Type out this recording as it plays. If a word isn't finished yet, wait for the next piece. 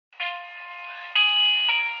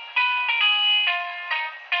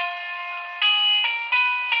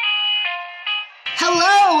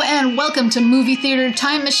Hello and welcome to Movie Theater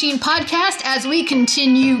Time Machine Podcast as we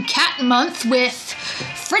continue Cat Month with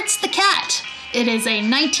Fritz the Cat. It is a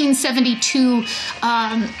 1972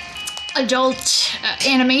 adult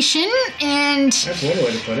animation, and that's one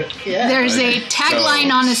way to put it. Yeah. There's a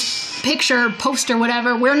tagline on his picture, poster,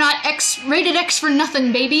 whatever. We're not rated X for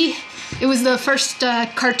nothing, baby. It was the first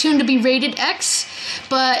cartoon to be rated X,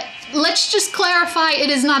 but let's just clarify,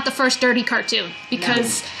 it is not the first dirty cartoon,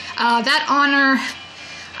 because that honor,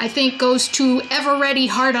 I think, goes to Ever Ready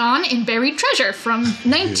Hard On in Buried Treasure from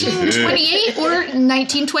 1928 or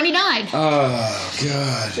 1929. Oh,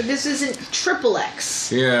 God. But this isn't triple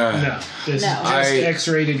X. Yeah. No. This is just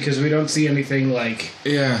X-rated because we don't see anything like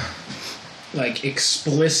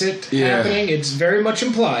explicit happening. It's very much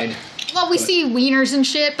implied. Well, we see wieners and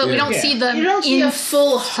shit, but we don't see them. You don't see a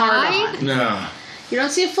full hard-on. No. You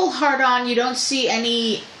don't see a full hard-on. You don't see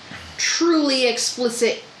any truly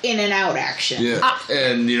explicit in and out action. Yeah,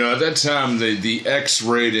 and at that time the X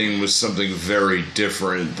rating was something very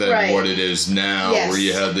different than what it is now, where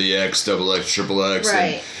you had the X, double X, triple X,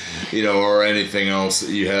 and, or anything else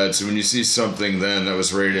that you had. So when you see something then that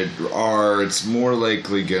was rated R, it's more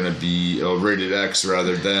likely going to be rated X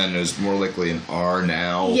rather than it's more likely an R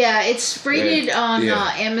now. Yeah, it's rated on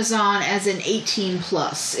Amazon as an 18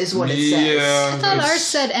 plus is what it says. I thought ours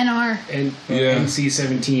said NR. And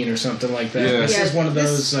NC-17 or something like that. This is one of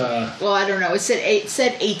those. Well, I don't know. It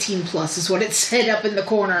said 18 plus is what it said up in the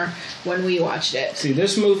corner when we watched it. See,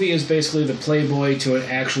 this movie is basically the Playboy to an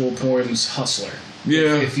actual porn's Hustler.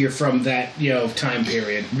 Yeah. If you're from that, time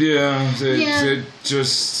period. Yeah. It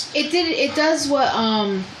does what,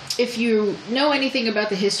 if you know anything about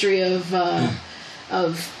the history of the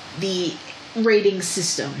rating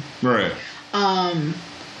system. Right.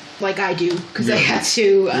 Like I do, because I had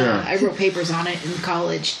to, I wrote papers on it in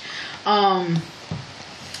college.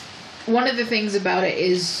 One of the things about it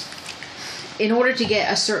is, in order to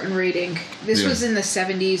get a certain rating, this was in the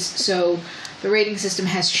 70s, so the rating system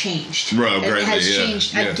has changed. Right, it has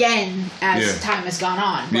changed again as time has gone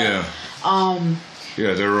on. But,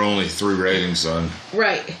 there were only 3 ratings on.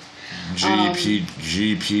 Right. G,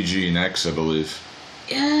 PG, and X, I believe.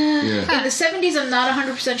 In the 70s, I'm not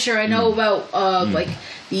 100% sure. I know about like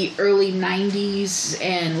the early 90s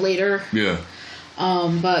and later. Yeah.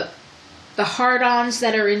 But the hard-ons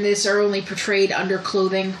that are in this are only portrayed under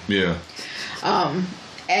clothing. Yeah. And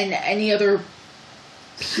any other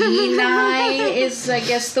peni is, I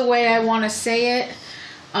guess, the way I want to say it,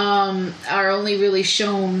 are only really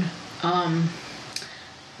shown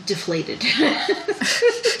deflated.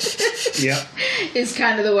 Yeah. Is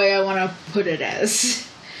kind of the way I want to put it as.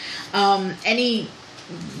 Any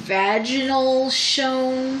vaginal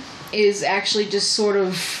shown is actually just sort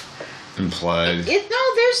of implied.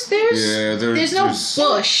 There's no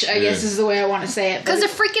bush, I guess is the way I want to say it. Because they're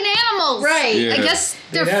freaking animals. Right. Yeah. I guess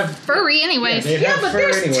they're furry anyway. But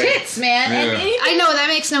there's tits, man. Yeah. And I know, that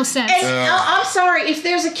makes no sense. And I'm sorry, if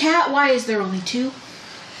there's a cat, why is there only 2?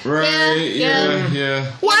 Right,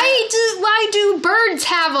 yeah. Why do birds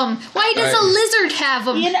have them? Why does a lizard have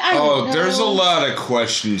them? There's a lot of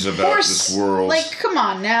questions about this world. Like, come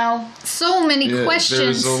on now. So many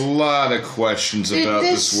questions. There's a lot of questions about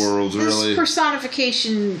this world, really. This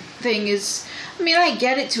personification thing is, I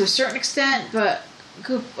get it to a certain extent, but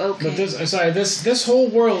okay. But this whole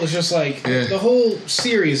world is just like, the whole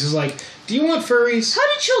series is like, do you want furries? How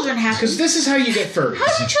do children happen? Because this is how you get furries.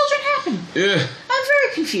 How do children happen? Yeah. I'm very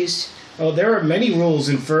confused. Oh, there are many rules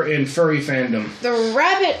in furry fandom. The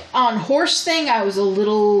rabbit on horse thing, I was a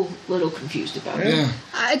little confused about. Yeah.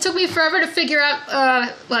 It took me forever to figure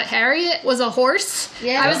out what Harriet was a horse.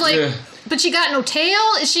 Yeah. I was like, but she got no tail?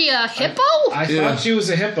 Is she a hippo? I thought she was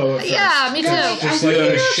a hippo at first. Yeah, me too. I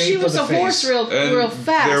didn't know she was a horse real fast.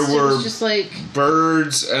 There were it was just like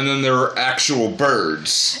birds, and then there were actual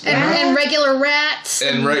birds. And regular rats.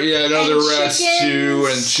 And other rats too,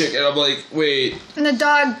 and chicken. I'm like, wait. And the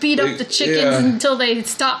dog beat up the chickens until they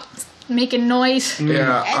stopped making noise.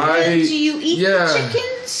 Yeah, and then do you eat the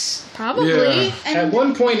chickens? Probably. Yeah. At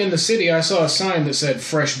one point in the city, I saw a sign that said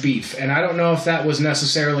fresh beef, and I don't know if that was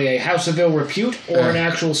necessarily a house of ill repute or an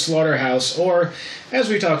actual slaughterhouse, or, as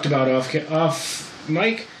we talked about off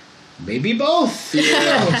mic, maybe both.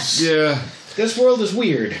 Yeah. Yeah. This world is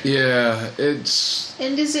weird. Yeah, it's...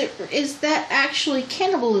 And is that actually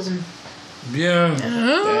cannibalism? Yeah.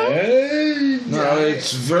 No,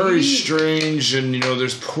 it's very strange, and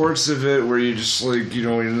there's parts of it where you just like,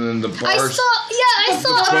 in the bar. I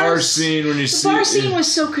saw the bar scene when you see. The bar scene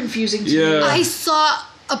was so confusing to me. I saw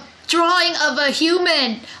a drawing of a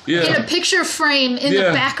human in a picture frame in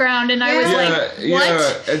the background, and I was like,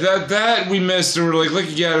 what? Yeah, that we missed, and we're like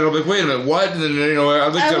looking at it, I'm like, wait a minute, what? And then, I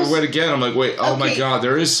looked at it again, I'm like, wait, oh my god,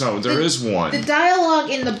 there is one. The dialogue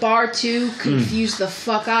in the bar, too, confused the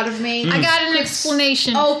fuck out of me. I got an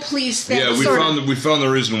explanation. Oh, please, thank you. Yeah, we found the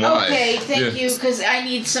reason why. Okay, thank you, because I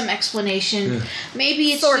need some explanation. Yeah.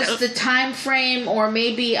 Maybe it's just the time frame, or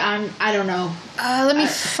maybe I don't know. Let me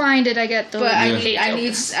find it. I got the. But I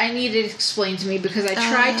need it explained to me, because I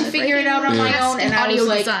tried to figure it out on my own, and I was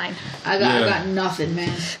like, design. I got nothing,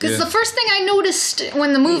 man. Because the first thing I noticed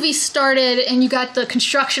when the movie started, and you got the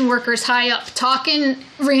construction workers high up talking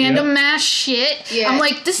random mass shit, I'm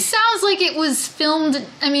like, this sounds like it was filmed.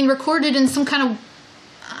 I mean, recorded in some kind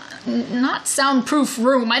of not soundproof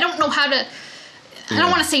room. I don't know how to. I don't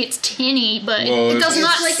want to say it's tinny, but it does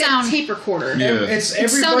not like sound a tape recorder. Yeah.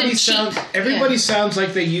 Everybody sounds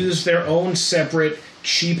like they use their own separate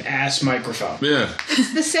cheap ass microphone. Yeah.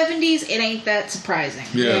 It's the 70s. It ain't that surprising.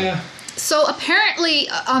 Yeah. So apparently,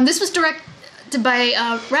 this was directed by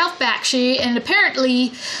Ralph Bakshi, and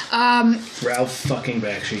apparently, Ralph fucking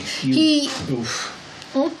Bakshi.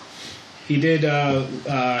 He did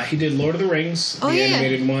Lord of the Rings, the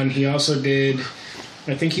animated one. He also did.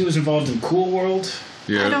 I think he was involved in Cool World.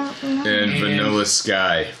 Yeah. I don't know. And Vanilla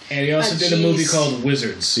Sky. And he also did a movie called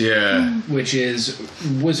Wizards. Yeah. Which is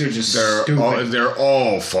Wizards is stupid. They're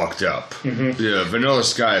all fucked up. Mm-hmm. Yeah, Vanilla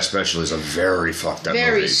Sky especially is a very fucked up movie.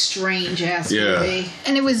 Very strange ass movie.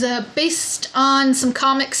 And it was based on some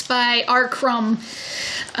comics by R. Crumb,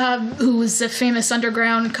 who was a famous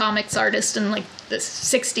underground comics artist in like the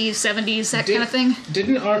 60s, 70s, that kind of thing.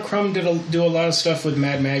 Didn't R. Crumb do a lot of stuff with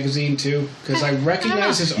Mad Magazine too? Because I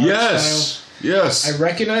recognize his art style. Yes. I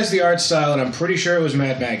recognize the art style, and I'm pretty sure it was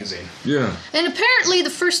Mad Magazine. Yeah. And apparently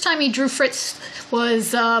the first time he drew Fritz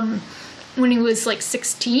was when he was like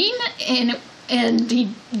 16, and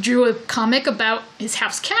he drew a comic about his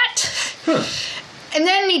house cat. Huh. And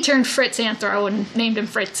then he turned Fritz Anthro and named him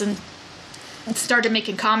Fritz and started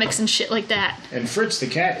making comics and shit like that. And Fritz the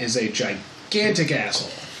cat is a gigantic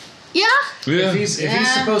asshole. Yeah? If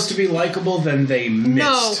he's supposed to be likable, then they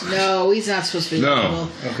missed. No, he's not supposed to be likable.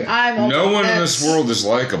 Okay. No one in this world is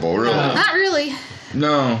likable, really. Not really.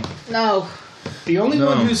 No. The only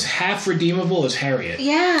one who's half redeemable is Harriet.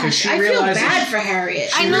 Yeah, I feel bad for Harriet.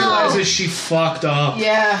 She realizes she fucked up.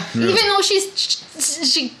 Yeah. Even though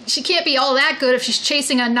she can't be all that good if she's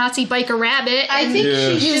chasing a Nazi biker rabbit. I think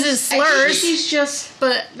she uses slurs. I think she's just,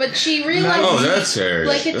 but she realizes. Oh, that's Harriet.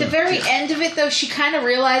 Like at the very end of it, though, she kind of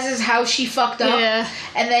realizes how she fucked up. Yeah.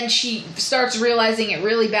 And then she starts realizing it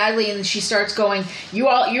really badly, and then she starts going, "You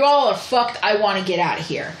all are fucked. I want to get out of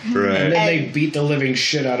here." Right. And then they beat the living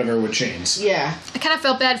shit out of her with chains. Yeah. I kind of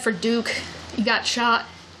felt bad for Duke. He got shot.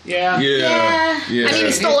 Yeah. I mean,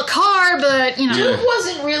 he stole a car, but, you know. Duke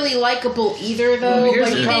wasn't really likable either, though. Well,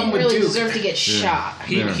 he didn't really deserve to get shot.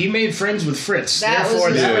 He made friends with Fritz. That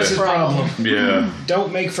was his problem. Yeah.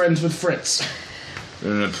 Don't make friends with Fritz.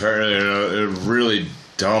 And apparently, a really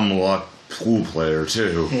dumb luck pool player,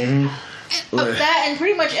 too. Mm-hmm. That and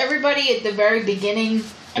pretty much everybody at the very beginning.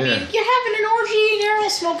 I mean, you're having an orgy and you're all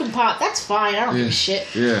smoking pot. That's fine. I don't give a shit.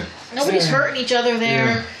 Yeah. Nobody's hurting each other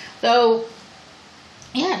there, though.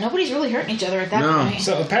 Yeah, nobody's really hurting each other at that point.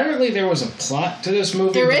 So apparently there was a plot to this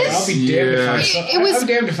movie. There is? I'll be damned if I'm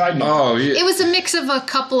damned if I know. Oh, yeah. It was a mix of a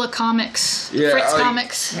couple of comics. Fritz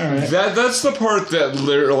comics. All right. That's the part that,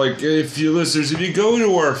 like, if you listeners, if you go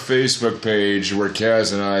to our Facebook page where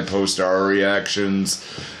Kaz and I post our reactions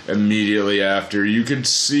immediately after, you can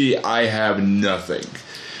see I have nothing.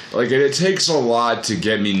 Like, it takes a lot to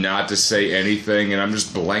get me not to say anything, and I'm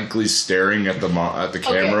just blankly staring at the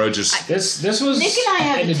camera. This was Nick and I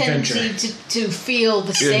have a tendency to feel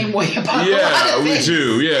the same way about a lot of things. We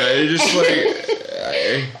do. Yeah, it's just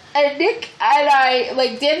like. And Nick and I,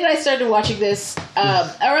 like, Dan and I started watching this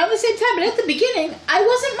around the same time, and at the beginning, I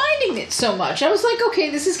wasn't minding it so much. I was like, okay,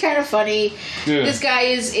 this is kind of funny. Yeah. This guy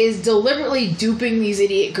is deliberately duping these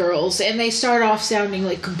idiot girls, and they start off sounding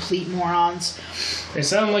like complete morons. They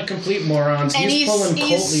sound like complete morons. And he's pulling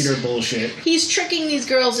cult leader bullshit. He's tricking these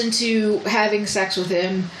girls into having sex with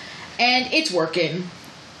him, and it's working,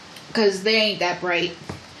 because they ain't that bright.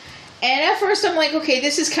 And at first I'm like, okay,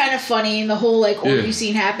 this is kind of funny, and the whole, like, orgy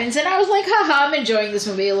scene happens, and I was like, haha, I'm enjoying this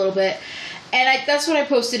movie a little bit. And that's what I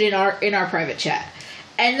posted in our private chat.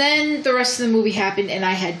 And then the rest of the movie happened, and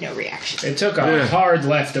I had no reaction. It took a hard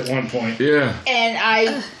left at one point. Yeah. And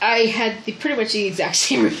I had pretty much the exact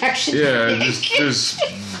same reaction. Yeah, just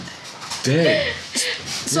dang.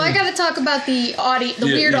 So I got to talk about the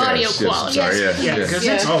weird audio quality. Yeah, because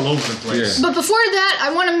it's all over the place. But before that,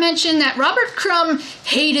 I want to mention that Robert Crumb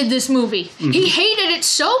hated this movie. Mm-hmm. He hated it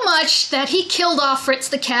so much that he killed off Fritz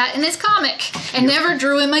the Cat in his comic and never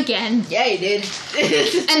drew him again. Yeah, he did.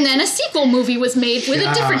 And then a sequel movie was made with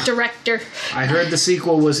a different director. I heard the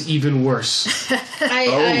sequel was even worse.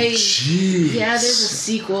 Jeez. Yeah, there's a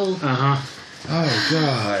sequel. Uh-huh. Oh,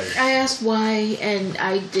 God. I asked why, and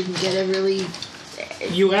I didn't get a really...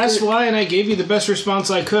 You asked why, and I gave you the best response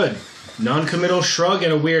I could. Non-committal shrug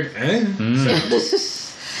and a weird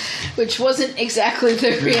Which wasn't exactly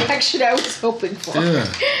the reaction I was hoping for. Yeah.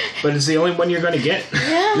 But it's the only one you're going to get.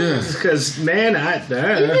 Yeah. Because, man, Even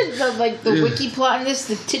the wiki plot in this,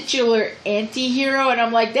 the titular anti-hero, and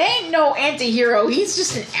I'm like, they ain't no anti-hero. He's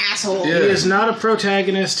just an asshole. Yeah. He is not a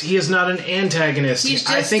protagonist. He is not an antagonist. He's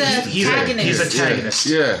just I think he's a antagonist.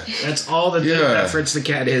 Yeah. That's all that Fritz the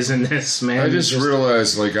Cat is in this, man. I just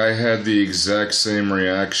realized, I had the exact same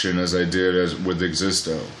reaction as I did with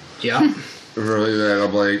Existo. Yeah. Really, that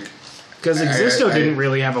I'm like... Because Existo didn't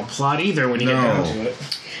really have a plot either when you get down to it.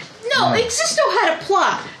 No, Existo had a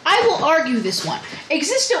plot. I will argue this one.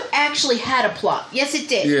 Existo actually had a plot. Yes, it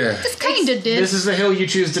did. Yeah. This kind of did. This is the hill you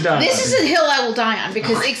choose to die on. This is a hill I will die on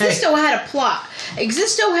because Existo had a plot.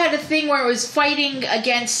 Existo had a thing where it was fighting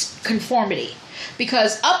against conformity.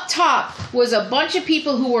 Because up top was a bunch of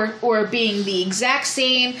people who were being the exact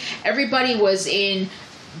same. Everybody was in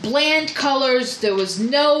bland colors, there was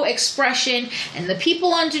no expression, and the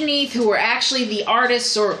people underneath who were actually the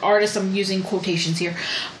artists, I'm using quotations here,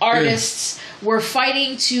 were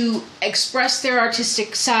fighting to express their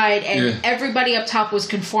artistic side, and everybody up top was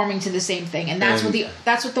conforming to the same thing, and that's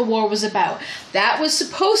what the war was about. That was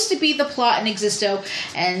supposed to be the plot in Existo,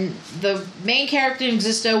 and the main character in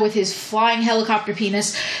Existo with his flying helicopter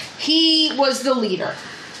penis, he was the leader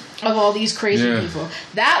of all these crazy people.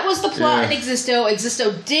 That was the plot in Existo.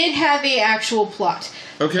 Existo did have a actual plot.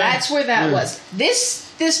 Okay. That's where that was.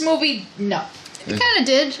 This movie, no. It kind of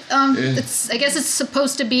did. I guess it's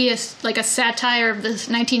supposed to be a satire of the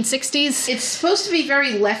 1960s. It's supposed to be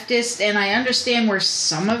very leftist, and I understand where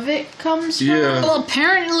some of it comes from. Yeah. Well,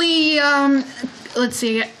 apparently, let's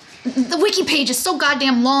see. The wiki page is so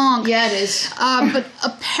goddamn long. Yeah, it is. But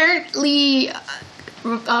apparently,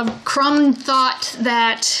 Crumb thought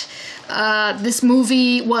that this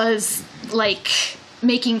movie was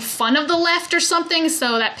making fun of the left or something,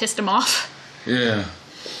 so that pissed him off. Yeah.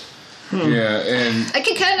 Yeah, and I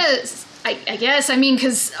could kind of, I guess,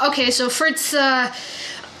 because so Fritz,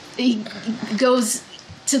 he goes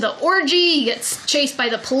to the orgy, he gets chased by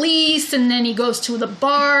the police, and then he goes to the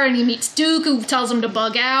bar and he meets Duke, who tells him to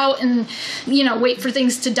bug out and wait for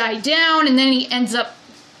things to die down, and then he ends up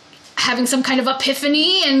having some kind of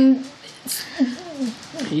epiphany and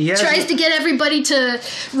tries to get everybody to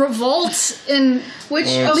revolt, and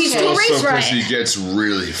leads to a race riot. He gets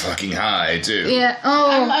really fucking high too. Yeah.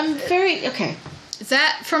 Oh, I'm very okay. Is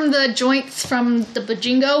that from the joints from the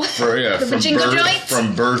Bajingo? The Bajingo joint?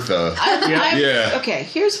 From Bertha. Okay,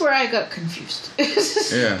 here's where I got confused.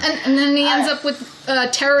 Yeah. And then he ends up with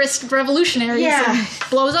terrorist revolutionaries and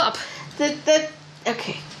blows up.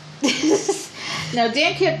 Okay. Now,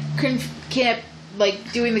 Dan kept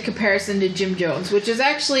doing the comparison to Jim Jones, which is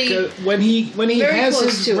actually when he has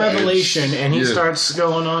his revelation and he starts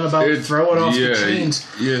going on about throwing off the chains.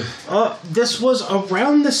 Yeah. This was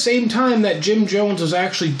around the same time that Jim Jones was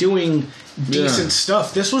actually doing decent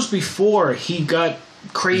stuff. This was before he got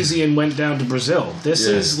crazy and went down to Brazil. This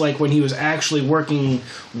is when he was actually working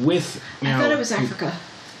with. I thought it was Africa.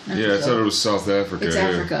 Yeah, I thought it was South Africa. It's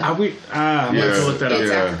Africa. I'm going to look that up.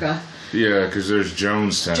 It's Africa. Yeah, because there's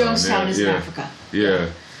Jonestown. Jonestown is in Africa. Yeah.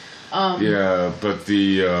 But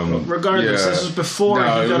the... regardless, this was before he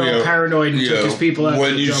got all paranoid and took his people out when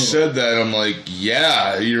to the you jungle. said that, I'm like,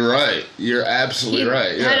 yeah, you're right. You're absolutely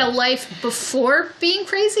right. He had a life before being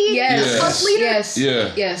crazy? Yes. Cult leader? Yes.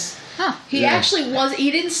 Yeah. Yes. Huh. He actually was...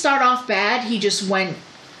 He didn't start off bad. He just went...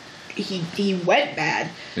 He went bad.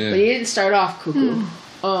 Yeah. But he didn't start off cuckoo.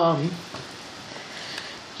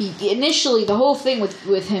 He initially, the whole thing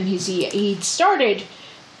with him, he started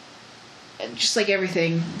just like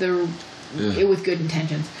everything, with good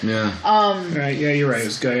intentions. Yeah. Right. Yeah, you're right. It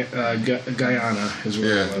was Guyana is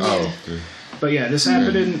where it was. But yeah, this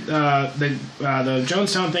happened in the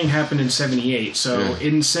Jonestown thing happened in 78. So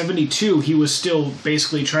in 72, he was still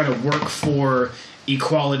basically trying to work for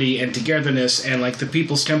equality and togetherness, and like the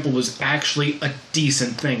People's Temple was actually a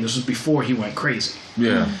decent thing. This was before he went crazy.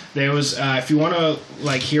 Yeah. There was, if you want to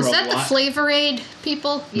like hear a lot. Is that the Flavor Aid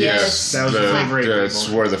people? Yes. That was the Flavor Aid people. That's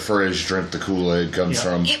where the phrase "drink the Kool-Aid" comes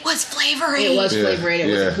from. It was Flavor Aid. It was Flavor Aid.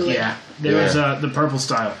 It was Kool-Aid. Yeah. There was the Purple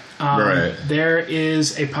Style. Right. There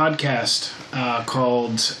is a podcast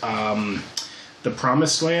called The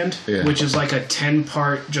Promised Land, which is like a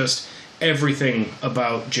 10-part just everything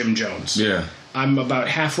about Jim Jones. Yeah. I'm about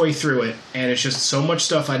halfway through it, and it's just so much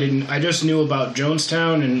stuff I just knew about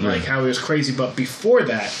Jonestown and like how he was crazy, but before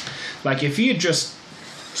that, like if he had just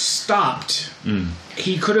stopped,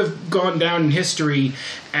 he could have gone down in history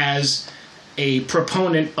as a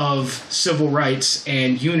proponent of civil rights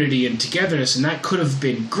and unity and togetherness, and that could have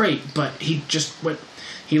been great, but he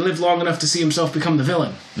lived long enough to see himself become the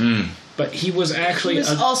villain. But he was actually... He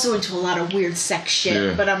was also into a lot of weird sex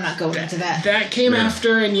shit, but I'm not going into that. That came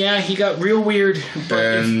after, and he got real weird.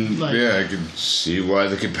 But I can see why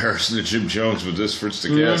the comparison to Jim Jones with this Fritz the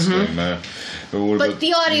Cat thing, man. But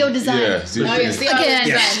the audio design. The audio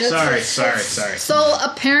design. Sorry. So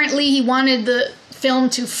apparently he wanted the film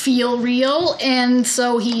to feel real, and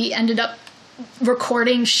so he ended up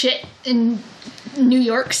recording shit in New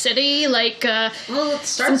York City, like... well, it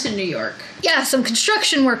starts in New York. Yeah, some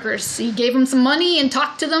construction workers. He gave them some money and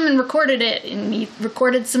talked to them and recorded it. And he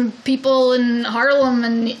recorded some people in Harlem,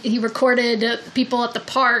 and he recorded people at the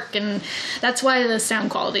park, and that's why the sound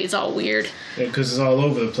quality is all weird. Because it's all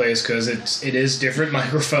over the place, because it is different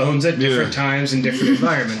microphones at different times in different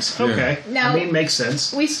environments. Okay. Now, makes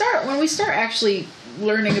sense. When we start actually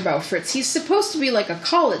learning about Fritz, he's supposed to be like a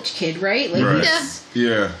college kid, right? Like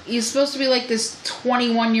he's supposed to be like this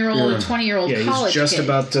 21-year-old or 20-year-old college he's just kid.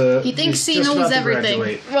 about to... He thinks he knows everything.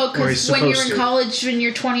 Well, because when you're in college, when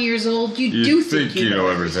you're 20 years old, you do think you know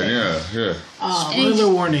everything. Yeah. Spoiler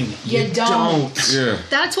warning. You don't. Yeah.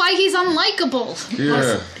 That's why he's unlikable.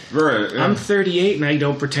 Yeah. Right. I'm 38 and I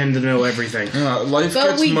don't pretend to know everything. Life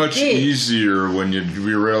gets much easier when you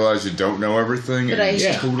realize you don't know everything. But I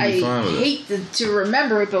totally fine with hate to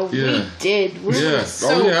remember it, but we did. We were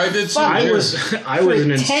so I did too. I was an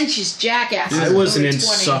pretentious jackass. I was an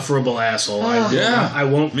insufferable asshole. I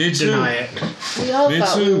won't deny it. We all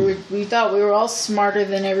thought we were all smarter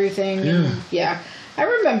than everything. Yeah. I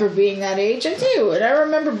remember being that age, and I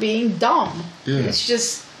remember being dumb. Yeah. It's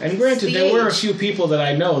just... And granted, there were a few people that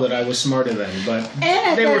I know that I was smarter than, but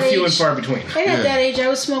they were few and far between. And at that age, I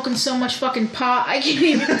was smoking so much fucking pot, I can't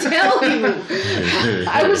even tell you.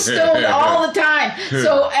 I was stoned all the time.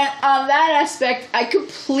 So on that aspect, I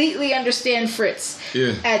completely understand Fritz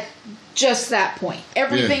at just that point.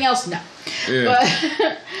 Everything else, no.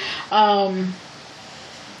 Yeah. But...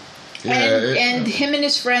 and him and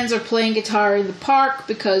his friends are playing guitar in the park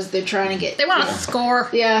because they're trying to get... They want to score.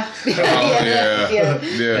 Yeah.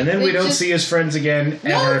 And then we don't see his friends again,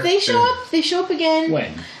 ever. No, they show up. They show up again.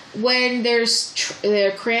 When? When they're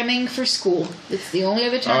cramming for school. It's the only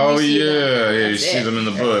other time we see them. Yeah, you see them in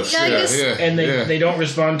the bush. And they don't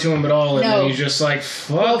respond to him at all, and then he's just like,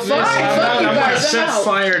 fuck this, I'm going to set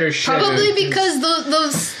fire to shit. Probably because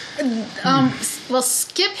those...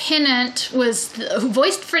 Skip Hinnant who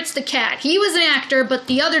voiced Fritz the Cat. He was an actor, but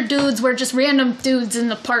the other dudes were just random dudes in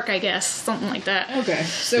the park, I guess. Something like that. Okay.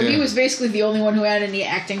 So he was basically the only one who had any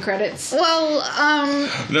acting credits? Well,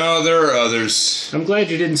 no, there are others. I'm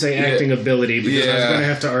glad you didn't say acting ability, because I was going to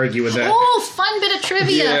have to argue with that. Oh, fun bit of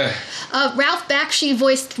trivia. Ralph Bakshi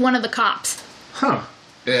voiced one of the cops. Huh.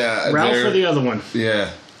 Yeah. Ralph or the other one?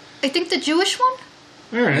 Yeah. I think the Jewish one?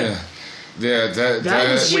 All right. Yeah. Yeah, that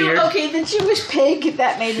was weird. Okay, the Jewish pig,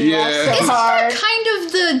 that made me laugh so hard. Isn't that kind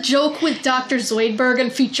of the joke with Dr. Zoidberg and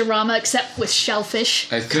Futurama, except with shellfish?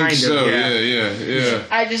 I think so, yeah.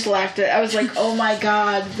 I just laughed at it. I was like, oh my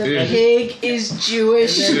god, the pig is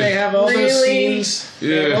Jewish. And then they have all those scenes.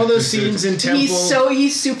 Yeah. All those scenes in temple.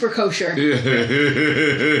 He's super kosher. Yeah.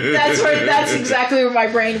 That's exactly where my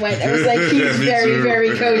brain went. I was like, he's very,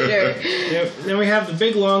 very kosher. Yep. Then we have the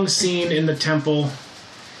big long scene in the temple.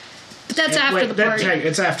 But that's after the party.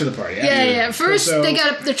 It's after the party. Yeah. First,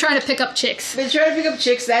 they're trying to pick up chicks. They're trying to pick up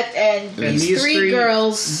chicks. And these three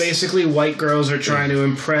girls, basically white girls, are trying to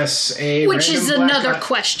impress which is another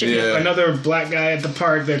question. Yeah. Another black guy at the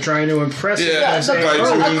park. They're trying to impress. By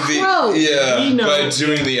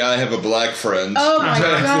doing the "I have a black friend." Oh my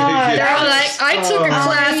god! I took a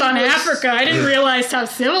class on Africa. I didn't realize how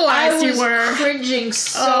civilized you were. I was cringing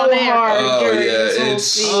so hard during this whole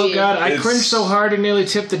scene. Oh god! I cringed so hard I nearly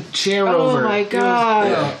tipped the chair hair over. Oh my god!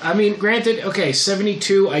 Yeah. I mean, granted, okay,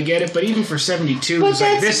 72, I get it, but even for 72, it's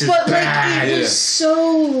like this is bad. It was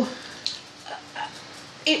so.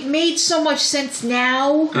 It made so much sense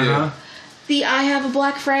now. The "I have a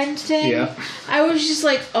black friend" thing. Yeah. I was just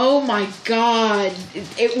like, oh my god!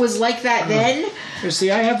 It was like that then. It's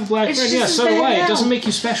the "I have a black friend." Yeah, so do I. It doesn't make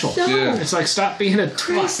you special. No. Yeah. It's like, stop being a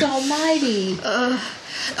Christ twat. Almighty.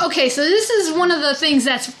 Okay, so this is one of the things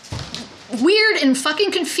that's weird and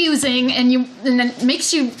fucking confusing, and it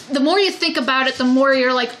makes you. The more you think about it, the more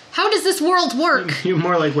you're like, how does this world work? You're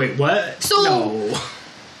more like, wait, what? So- No.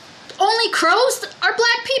 Only crows are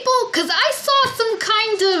black people? Because I saw some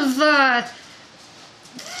kind of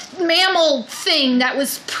mammal thing that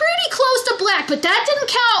was pretty close to black, but that didn't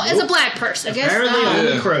count as a black person. I guess Apparently not.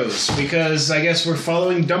 only Yeah. crows, because I guess we're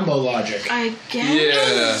following Dumbo logic. I guess.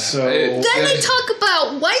 Yeah. So- Then they talk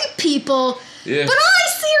about white people, Yeah. but I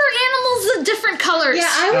see our animals in different colors. Yeah,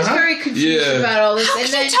 I was very confused Yeah. about all this. How and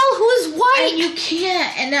can then, you tell who is white? And you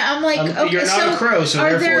can't. And I'm like, okay, you're not a crow, so are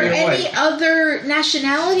therefore there you're any white. other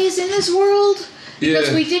nationalities in this world? Because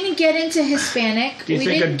Yeah. we didn't get into Hispanic. Do you we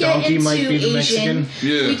think didn't a get donkey into might be the Asian. Mexican?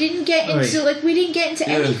 Yeah. We didn't get into we didn't get into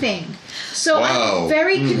anything. So Wow. I'm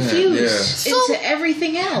very confused Yeah. into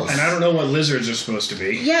everything else. And I don't know what lizards are supposed to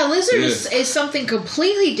be. Yeah, lizard Yeah. is something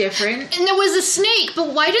completely different. And there was a snake, but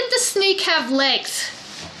why didn't the snake have legs?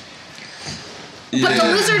 But the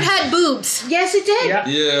lizard had boobs. Yes, it did. Yeah.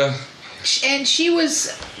 Yeah. And she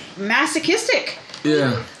was masochistic.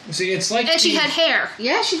 Yeah. See, it's like And she had hair.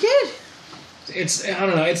 Yeah, she did. It's I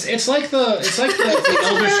don't know. It's like the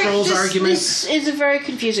Elder Scrolls argument. This is a very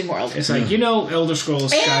confusing world. It's like, Elder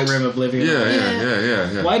Scrolls, And- Skyrim, Oblivion.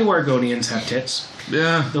 Yeah. Why do Argonians have tits?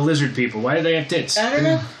 Yeah. The lizard people. Why do they have tits? I don't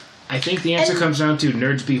know. I think the answer And comes down to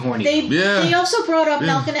nerds be horny. They also brought up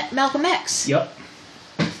Malcolm X. Yep.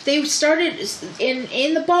 They started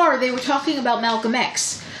in the bar. They were talking about Malcolm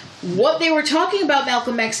X. What they were talking about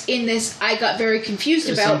Malcolm X in this, I got very confused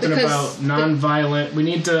There's about something because about non-violent. We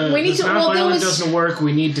need to. well, there nonviolent was- doesn't work.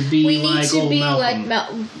 We need to be we need like to old be Malcolm. like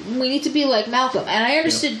we need to be like Malcolm, and I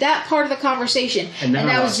understood that part of the conversation, And then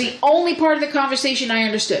I that was lost the it. only part of the conversation I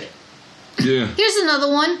understood. Yeah. Here's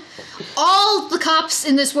another one. All the cops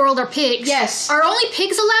in this world are pigs. Yes. Are only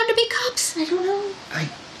pigs allowed to be cops? I don't know.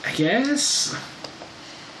 I guess.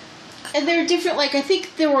 And they're different. Like I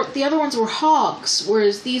think the other ones were hogs,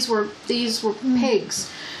 whereas these were pigs.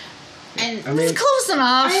 And It's close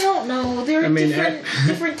enough. I don't know. There are mean,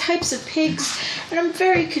 different types of pigs, and I'm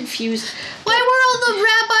very confused. Why were all the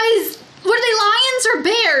rabbis? Were they lions or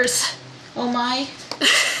bears? Oh my!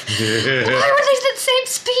 Why were they the same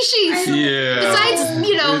species? Yeah.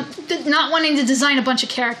 Besides, not wanting to design a bunch of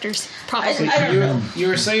characters, probably. I don't know. You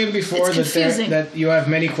were saying before It's that confusing. that you have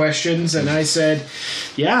many questions, and I said,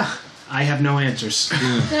 yeah, I have no answers.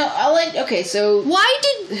 No, okay. So Why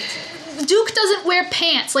did Duke doesn't wear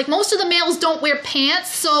pants? Like most of the males don't wear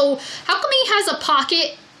pants, so how come he has a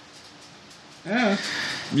pocket?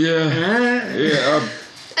 Yeah.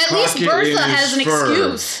 At least Pocket Bertha in has an his fur.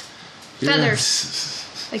 excuse.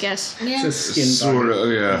 Feathers, I guess. yeah. It's a skin Sort bug.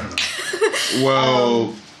 of. Yeah.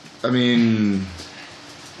 Well, I mean.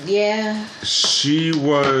 Yeah. She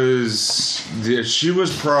was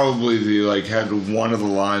probably had one of the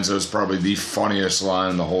lines that was probably the funniest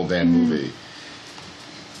line in the whole damn movie.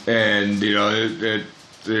 And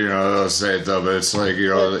I'll say it though, but it's like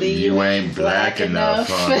you ain't black enough.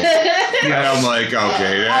 And I'm like,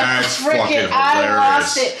 okay, that's fucking hilarious. I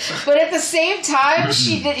lost it. But at the same time,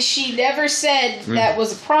 she never said that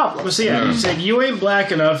was a problem. Well, see, you said you ain't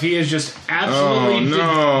black enough. He is just absolutely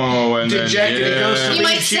and dejected. then, It goes to You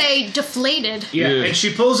might she- say deflated. Yeah, Yeah. and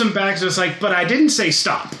she pulls him back, so it's like, but I didn't say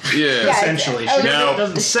stop. Yeah. Essentially, Yeah, she Now-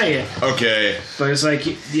 doesn't say it, Okay. but it's like,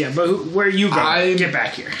 yeah, but where you go? Get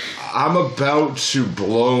back here. I'm about to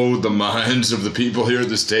blow the minds of the people here at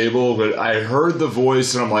this table, but I heard the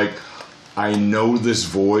voice and I'm like, I know this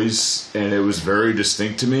voice, and it was very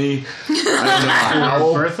distinct to me. I don't know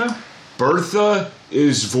how. Bertha? Bertha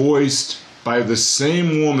is voiced by the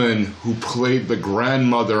same woman who played the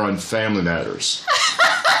grandmother on Family Matters.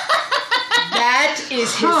 That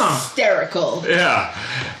is hysterical. Yeah.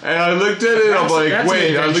 And I looked at it and I'm like, That's an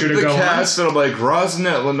wait, I looked adventure at to the go on. cast and I'm like,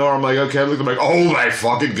 Rosnett Lenore. I'm like, okay, I looked, I'm like, oh my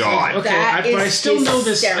fucking God. Okay, That but I is still know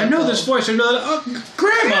this. I know this voice. I know that.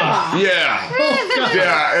 Grandma. Yeah. Oh, God.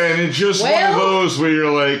 Yeah, and it's just one of those where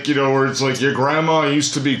you're like, where it's like your grandma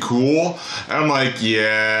used to be cool. And I'm like,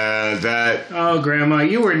 yeah, that. Oh, Grandma,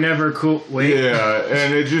 you were never cool. Wait. Yeah,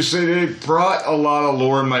 and it brought a lot of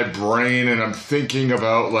lore in my brain, and I'm thinking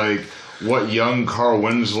about like what young Carl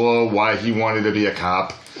Winslow, why he wanted to be a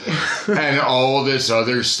cop. and all this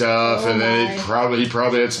other stuff, and then he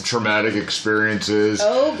probably had some traumatic experiences.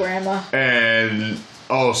 Oh, Grandma. And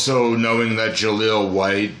also knowing that Jaleel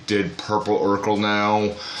White did Purple Urkel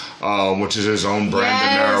now, which is his own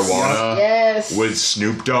brand of marijuana with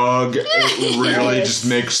Snoop Dogg, it really just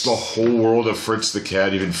makes the whole world of Fritz the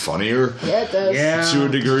Cat even funnier. Yeah, it does. Yeah. To a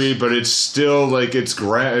degree, but it's still like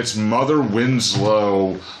it's Mother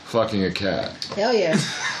Winslow fucking a cat. Hell yeah.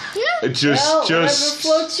 It just whatever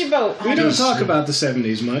floats your boat. We don't talk about the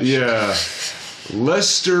 70s much. Yeah.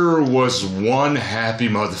 Lester was one happy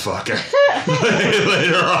motherfucker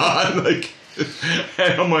later on. Like,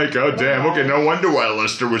 and I'm like, oh damn, okay, no wonder why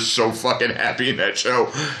Lester was so fucking happy in that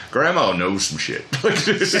show. Grandma knows some shit.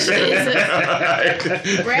 Grandma's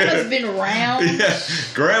been around. Yeah,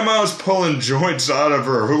 Grandma's pulling joints out of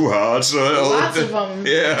her hoo-ha. So lots of them.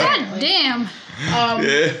 Yeah. God damn.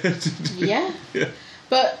 Yeah.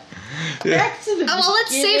 But back to the well,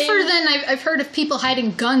 it's safer than I've heard of people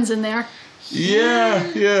hiding guns in there. Yeah.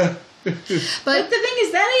 But the thing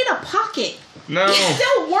is, that ain't a pocket. No. It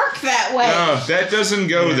don't work that way. No, that doesn't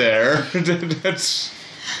go there. That's...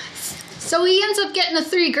 So he ends up getting the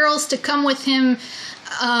 3 girls to come with him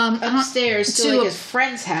upstairs to like his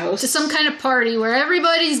friend's house. To some kind of party where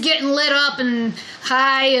everybody's getting lit up and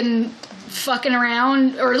high and fucking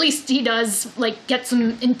around, or at least he does, like, get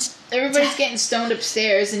some... Everybody's getting stoned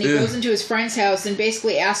upstairs, and he goes into his friend's house and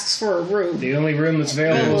basically asks for a room. The only room that's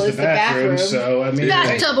available is the bathroom, so, I mean...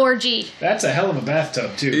 Bathtub orgy. That's a hell of a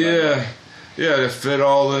bathtub, too. Yeah. Yeah, to fit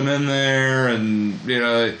all of them in there, and, you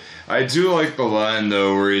know... I do like the line,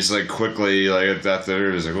 though, where he's, like, quickly, like, at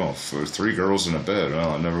there, he's like, well, 3 girls in a bed.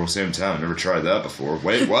 Oh, I've never, same time, never tried that before.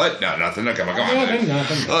 Wait, what? No, nothing. Come on. Nothing.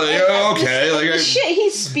 Oh, yeah, okay. Like, the shit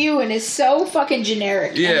he's spewing is so fucking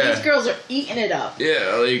generic. Yeah. And these girls are eating it up.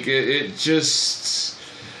 Yeah, like, it just...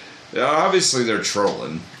 Obviously, they're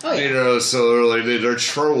trolling. Oh, yeah. You know, so they're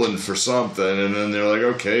trolling for something, and then they're like,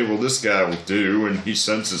 okay, well, this guy will do, and he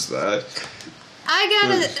senses that.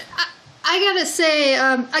 I gotta say,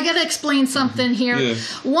 I gotta explain something here. Yeah.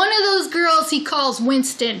 One of those girls he calls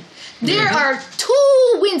Winston. There are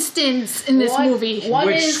 2 Winstons in this movie. One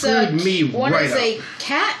Which is screwed me one right is up. a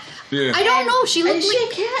cat. Yeah. I don't know. She looks Is she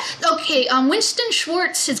like a cat? Okay, Winston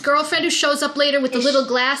Schwartz, his girlfriend who shows up later with the little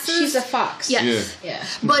glasses. She's a fox. Yes. Yeah.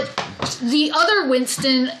 But the other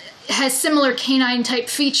Winston has similar canine type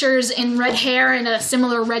features and red hair and a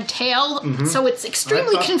similar red tail, so it's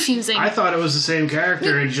extremely confusing. I thought it was the same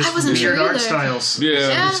character, and just wasn't weird sure art either. styles. Yeah.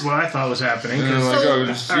 That's what I thought was happening. And like, So- oh,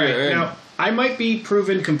 just, All right, yeah, now I might be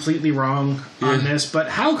proven completely wrong on this, but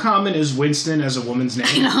how common is Winston as a woman's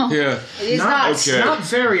name? yeah. It is not. Okay. Not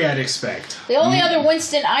very, I'd expect. The only other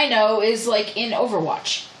Winston I know is like in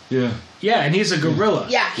Overwatch. Yeah. Yeah, and he's a gorilla.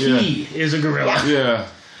 Yeah. He is a gorilla. Yeah. Yeah.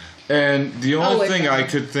 And the only thing no. I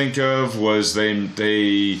could think of was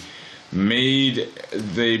they put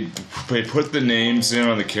the names in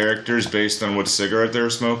on the characters based on what cigarette they were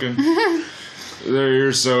smoking.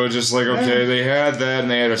 So just like, okay, they had that, and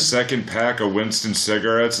they had a second pack of Winston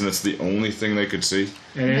cigarettes, and that's the only thing they could see.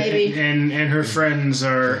 Maybe. And her friends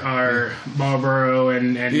are Marlboro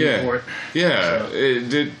and Newport. Yeah,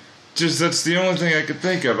 that's the only thing I could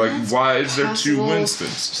think of. Like, why is there 2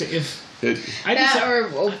 Winstons? So if It, That or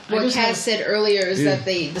what just Kaz have- said earlier is that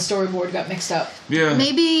the storyboard got mixed up. yeah.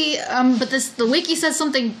 Maybe, but the wiki says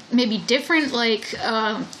something maybe different, like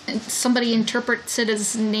somebody interprets it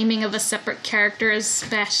as naming of a separate character as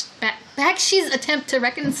Bakshi's attempt to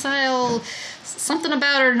reconcile something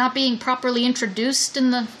about her not being properly introduced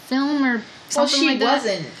in the film or something like that. Well, she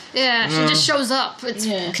wasn't. Yeah, she just shows up. It's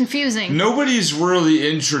confusing. Nobody's really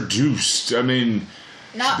introduced. I mean...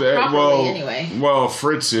 Not properly, anyway. Well,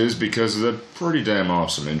 Fritz is because of the pretty damn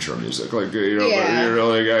awesome intro music. Like, you know, Yeah. you're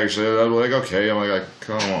like, actually, I'm like, okay, I'm like,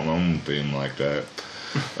 come on, I'm being like that.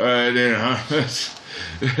 You know,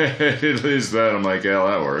 at least that, I'm like, yeah,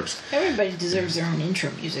 that works. Everybody deserves their own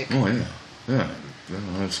intro music. Oh, yeah. Yeah. Well,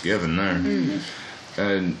 that's given there.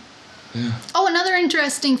 And... Oh, another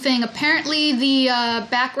interesting thing. Apparently, the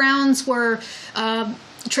backgrounds were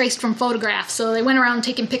traced from photographs, so they went around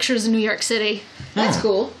taking pictures in New York City. That's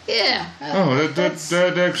cool. Yeah. Oh,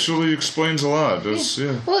 that actually explains a lot. That's,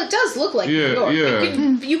 yeah. Well, it does look like Yeah, New York. yeah.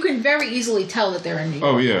 You can very easily tell that they're in New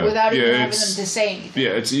York. Oh, yeah. Without even Yeah, having them it's- to say anything. Yeah,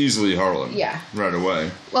 it's easily Harlem. Yeah. Right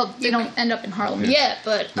away. Well, they don't end up in Harlem yet,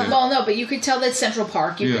 but... Well, no, but you could tell that's Central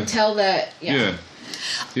Park. You Yeah. can tell that... Yeah.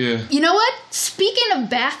 Yeah. You know what? Speaking of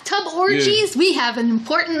bathtub orgies, we have an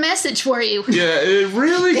important message for you. Yeah, it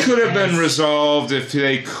really could have been resolved if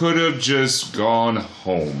they could have just gone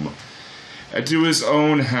home. To his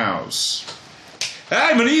own house.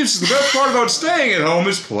 Adam and Eve's the best part about staying at home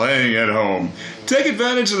is playing at home. Take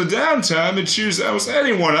advantage of the downtime and choose almost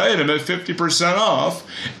any one item at 50% off.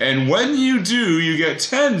 And when you do, you get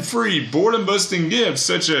 10 free boredom-busting gifts,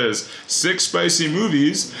 such as 6 spicy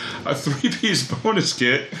movies, a 3-piece bonus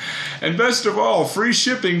kit, and best of all, free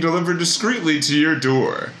shipping delivered discreetly to your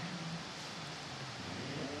door.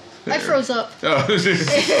 I froze up. Oh, this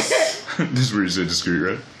is where you said discreet,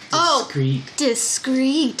 right?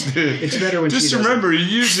 Discreet. It's better when Just remember, you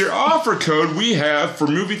use your offer code we have for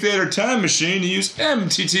Movie Theater Time Machine. You use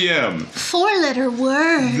MTTM. 4-letter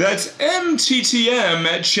word. That's MTTM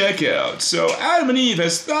at checkout. So Adam and Eve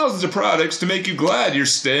has thousands of products to make you glad you're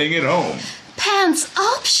staying at home. Pants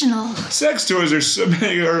optional. Sex toys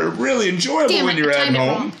are really enjoyable when you're at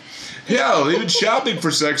home. Hell, even shopping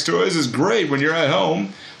for sex toys is great when you're at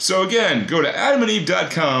home. So again, go to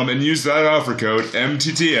adamandeve.com and use that offer code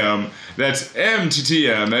MTTM. That's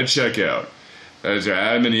MTTM at checkout. That's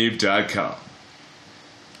adamandeve.com.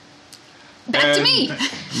 Back to me.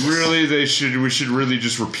 Really, we should really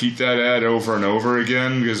just repeat that ad over and over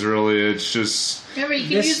again, because really it's just... Remember, you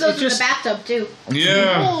can use those in the bathtub too.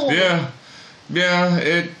 Yeah,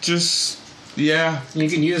 it just... Yeah. You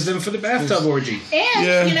can use them for the bathtub orgy.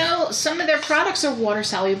 And, you know, some of their products are water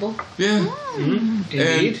soluble. Yeah. Mm-hmm.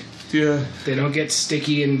 Indeed. Yeah. They don't get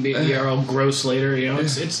sticky and be all gross later, you know.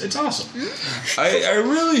 It's awesome. I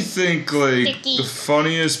really think, like, the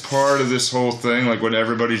funniest part of this whole thing, like, when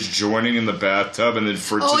everybody's joining in the bathtub and then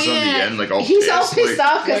Fritz is on the end, like, all He's pissed. all pissed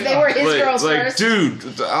off because they were his girls first.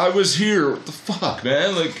 Dude, I was here. What the fuck,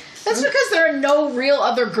 man? Like... That's because there are no real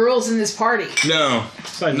other girls in this party. No.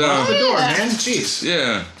 It's like, lock the door, man. Jeez.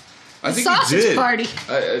 Yeah. I think sausage he did. Party.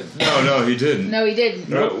 No, he didn't. No, he didn't.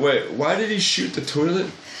 No, wait, why did he shoot the toilet?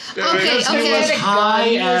 Okay. He was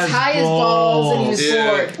high as balls and he was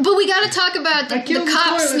bored. But we got to talk about the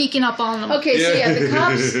cops sneaking up on them. Okay, so the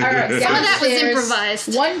cops are downstairs. Some of that was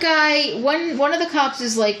improvised. One of the cops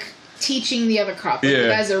is like teaching the other cop. Like, the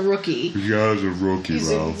guy's a rookie. The guy's a rookie,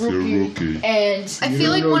 Ralph. You're a rookie. And I feel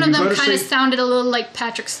like one of them kind of sounded a little like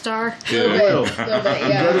Patrick Star. Yeah. A little bit, You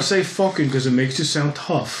gotta say fucking because it makes you sound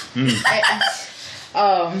tough.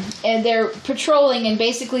 And they're patrolling, and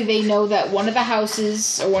basically they know that one of the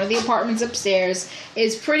houses or one of the apartments upstairs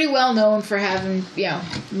is pretty well known for having,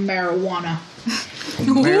 marijuana.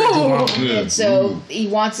 And so he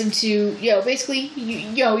wants him to, basically,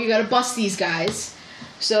 you gotta bust these guys.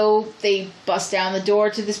 So they bust down the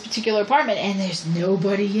door to this particular apartment, and there's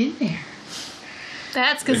nobody in there.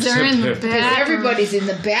 That's because they're in the bathroom. Because everybody's in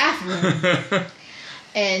the bathroom.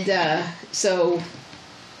 And so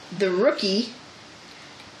the rookie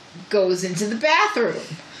goes into the bathroom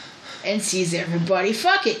and sees everybody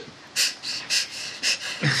fucking.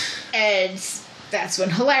 And that's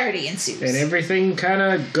when hilarity ensues. And everything kind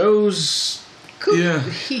of goes... Cool. Yeah.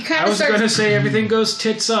 He kind of I was going to say everything goes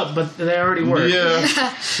tits up, but they already were. Yeah.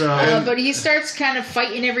 But he starts kind of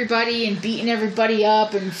fighting everybody and beating everybody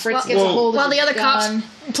up, and Fritz gets a hold of while the other gun. cops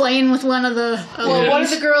playing with one of the... one of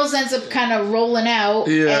the girls ends up kind of rolling out.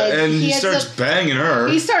 Yeah, and he starts banging her.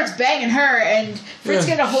 He starts banging her, and Fritz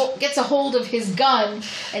gets a hold of his gun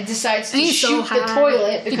and decides to shoot the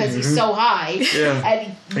toilet because he's so high. Yeah.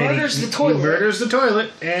 And he murders the toilet. He murders the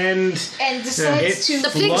toilet and decides to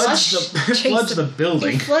floods the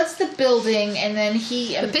building. He floods the building, and then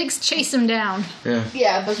the pigs chase him down.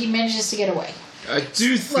 Yeah, but he manages to get away. I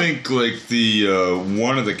do think like the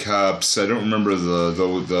one of the cops, I don't remember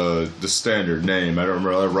the standard name. I don't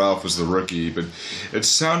remember. Ralph was the rookie, but it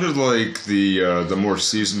sounded like the more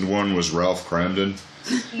seasoned one was Ralph Cramden.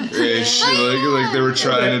 Like they were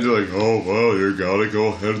trying to do like, oh well, you gotta go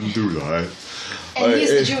ahead and do that. And he's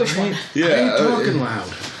the Jewish one. Yeah, I ain't talking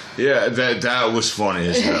loud. Yeah, that was funny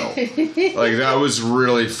as hell. Like that was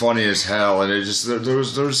really funny as hell, and it just there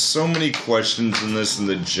was so many questions in this in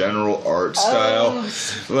the general art style.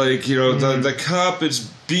 Like the cop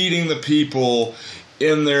is beating the people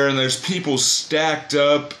in there, and there's people stacked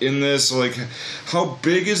up in this. Like, how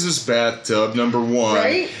big is this bathtub? Number one,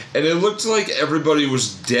 right? And it looked like everybody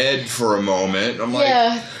was dead for a moment. I'm like,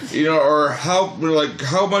 or how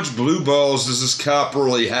much blue balls does this cop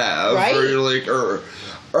really have? Right? Or you're like, or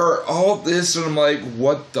all this, and I'm like,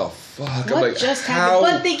 what the fuck? What I'm like, just happened?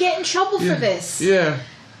 But they get in trouble for this. Yeah.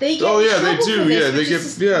 They get in trouble they do. For this, yeah, they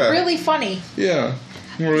get. Really funny. Yeah.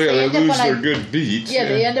 Well, they lose their good beat. Yeah,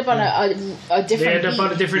 they end up on a different beat. They end up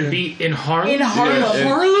on a different beat in Harlem. In Harlem.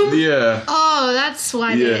 Harlem? Yeah. Oh, that's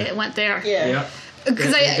why they went there. Yeah.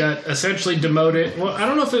 Because they got essentially demoted. Well, I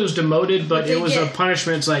don't know if it was demoted, but it was a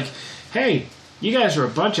punishment. It's like, hey, you guys are a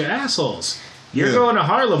bunch of assholes. You're going to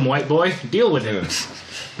Harlem, white boy. Deal with it.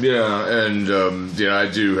 Yeah, and I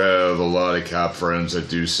do have a lot of cop friends that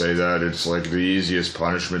do say that it's like the easiest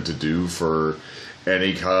punishment to do for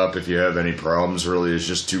any cop, if you have any problems, really is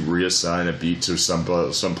just to reassign a beat to some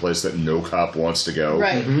place that no cop wants to go.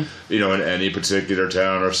 Right. Mm-hmm. You know, in any particular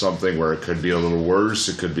town or something where it could be a little worse,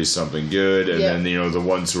 it could be something good, and then, you know, the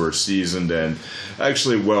ones who are seasoned and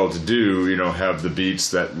actually well-to-do, you know, have the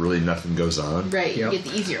beats that really nothing goes on. Right, you get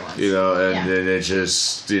the easier ones. You know, and then it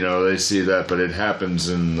just, you know, they see that, but it happens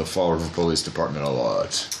in the Fall River Police Department a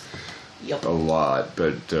lot. Yep. A lot,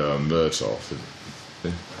 but that's all.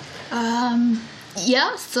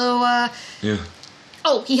 Yeah, so, Yeah.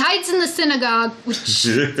 Oh, he hides in the synagogue, which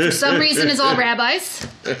for some reason is all rabbis.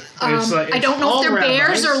 I don't know if they're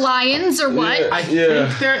bears or lions or what. I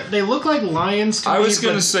think they look like lions to me. I was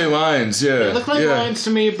going to say lions, yeah. They look like lions to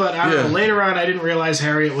me, but I don't know, later on I didn't realize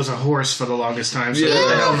Harriet was a horse for the longest time, so who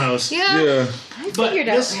the hell knows? Yeah. I figured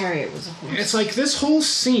out Harriet was a horse. It's like this whole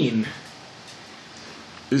scene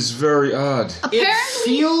is very odd. Apparently, it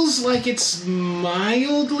feels like it's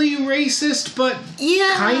mildly racist, but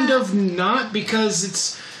kind of not, because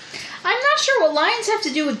it's... I'm not sure what lions have to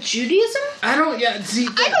do with Judaism. I don't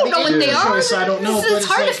know what they are. I don't know. It's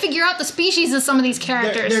hard to figure out the species of some of these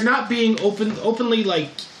characters. They're not being openly, like...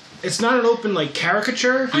 It's not an open, like,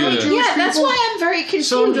 caricature. Yeah, that's why I'm very confused.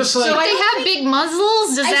 So I'm just like... So they have big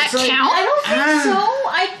muzzles? Does that count? I don't think so.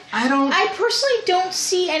 I personally don't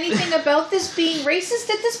see anything about this being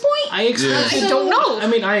racist at this point. I don't know. I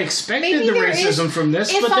mean, I expected the racism from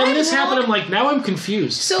this, but then this happened, I'm like, now I'm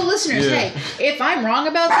confused. So listeners, hey, if I'm wrong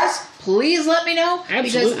about this, please let me know.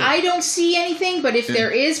 Absolutely. Because I don't see anything, but if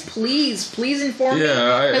there is, please inform me.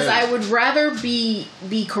 Because I would rather be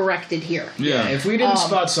corrected here. Yeah, if we didn't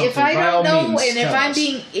spot something, if I by all don't know, means, and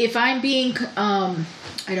if I'm being,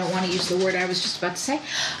 I don't want to use the word I was just about to say.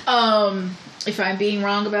 If I'm being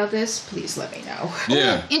wrong about this, please let me know.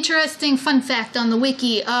 Yeah. Interesting fun fact on the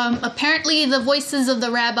wiki. Apparently, the voices of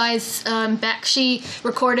the rabbis, Bakshi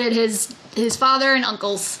recorded his father and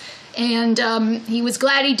uncles. And he was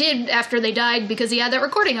glad he did after they died because he had that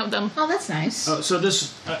recording of them. Oh, that's nice. So it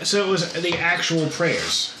was the actual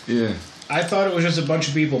prayers. Yeah. I thought it was just a bunch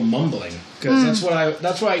of people mumbling, because that's what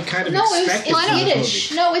I kind of expected. It's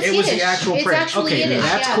Yiddish. No, it's Yiddish. It was the actual it's prayers. Actually okay, Yiddish,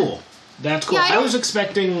 that's cool. That's cool. Yeah, I was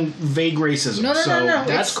expecting vague racism. No.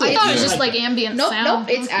 That's cool. I thought it was just like ambient sound.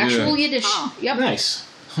 Nope. It's actual Yiddish. Oh. Yep. Nice.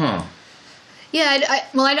 Huh. Yeah,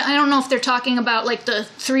 I don't know if they're talking about like the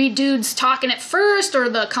three dudes talking at first or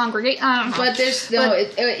the congregation. I don't know. But there's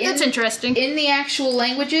that's interesting. In the actual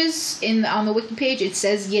languages on the wiki page, it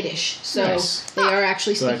says Yiddish, so they are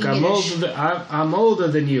actually speaking Yiddish. I'm older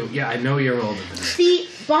than you. Yeah, I know you're older than me. The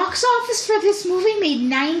box office for this movie made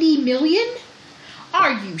 $90 million.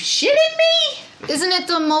 Are you shitting me? Isn't it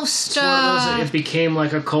the most it became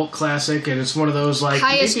like a cult classic, and it's one of those like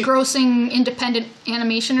highest grossing independent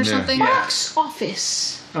animation or something? Box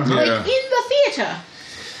office, Uh-huh. like in the theater.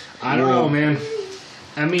 I don't know, man.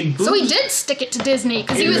 I mean, so he did stick it to Disney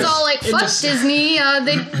because he was all like, "Fuck Disney!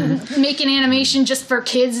 They make an animation just for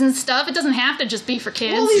kids and stuff. It doesn't have to just be for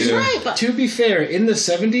kids." Well, he's right, but to be fair, in the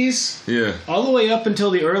 70s, all the way up until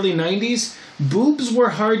the early 90s, boobs were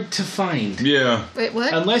hard to find. Yeah. Wait,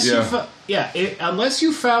 what? Unless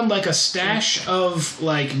you found like a stash of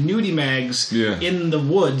like nudie mags in the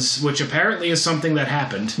woods, which apparently is something that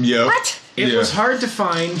happened. Yeah. What? It was hard to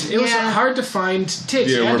find. It was hard to find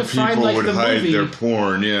tits. Yeah, you had where to find, people like, would the hide movie. their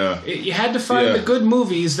porn. Yeah. You had to find the good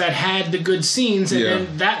movies that had the good scenes, and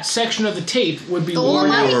then that section of the tape would be worn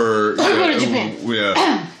out. Or go to Japan.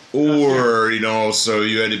 Yeah. Or, so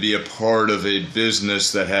you had to be a part of a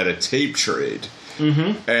business that had a tape trade.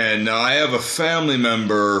 Mm-hmm. And now I have a family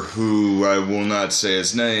member who, I will not say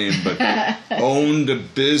his name, but owned a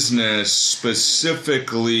business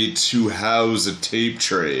specifically to house a tape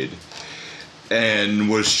trade. And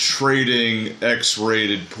was trading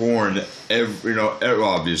X-rated porn,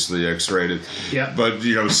 obviously X-rated, but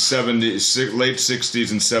late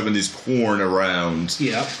 60s and 70s porn around,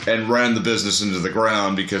 and ran the business into the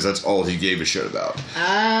ground because that's all he gave a shit about.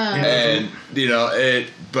 And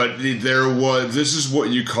this is what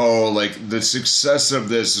you call like the success of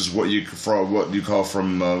this is what you call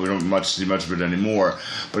from we don't see much of it anymore,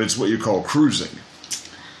 but it's what you call cruising.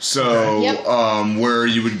 So, where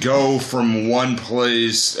you would go from one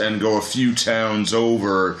place and go a few towns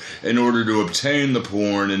over in order to obtain the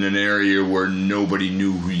porn in an area where nobody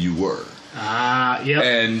knew who you were.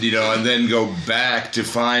 And, and then go back to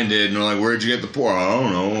find it, and like, where'd you get the porn? I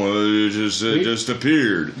don't know, it just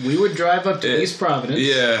appeared. We would drive up to East Providence.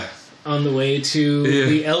 On the way to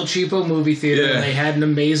the El Cheapo movie theater, and they had an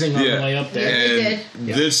amazing on the way up there. And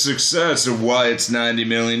this success of why it's $90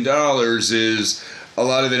 million is a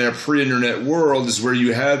lot of it in a pre-internet world is where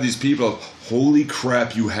you have these people, holy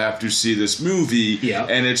crap, you have to see this movie,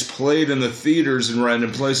 and it's played in the theaters in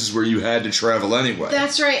random places where you had to travel anyway.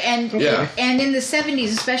 That's right, and in the 70s,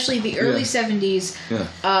 especially the early 70s,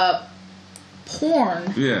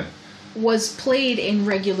 porn was played in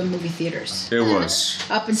regular movie theaters. It was.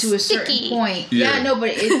 Up until a certain point. Yeah, no,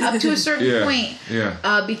 but up to a certain point.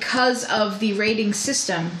 Because of the rating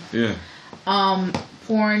system.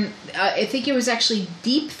 Porn, I think it was actually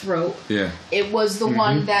Deep Throat. It was the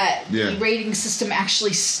one that the rating system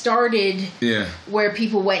actually started where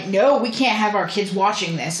people went, no, we can't have our kids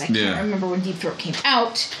watching this. I can't remember when Deep Throat came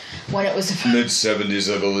out. When it was mid-70s,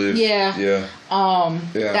 I believe.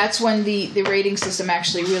 That's when the rating system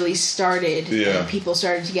actually really started. And people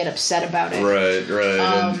started to get upset about it. Right.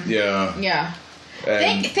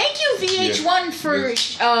 And thank you, VH1, for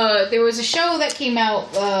there was a show that came out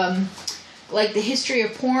like the history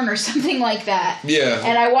of porn or something like that.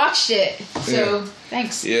 And I watched it. So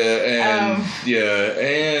thanks. And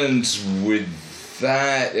with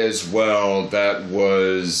that as well, that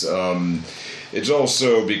was it's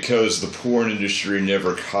also because the porn industry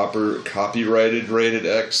never copyrighted Rated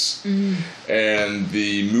X, and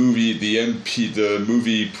the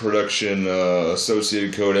movie production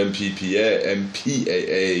associated code MPAA,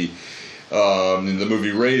 and the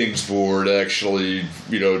movie ratings board actually,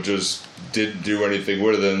 just didn't do anything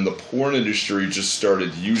with it, and the porn industry just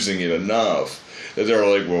started using it enough that they were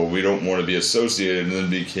like, well, we don't want to be associated, and then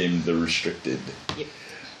became the restricted.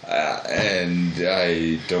 And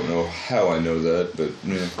I don't know how I know that, but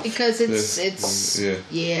because it's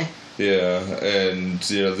and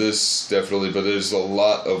this definitely, but there's a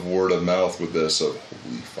lot of word of mouth with this. So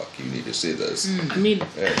holy fuck, you need to see this. I mean,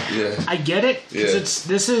 I get it because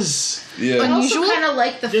this is unusual. Kind of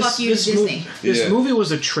like the fuck you to Disney. This movie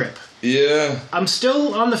was a trip. I'm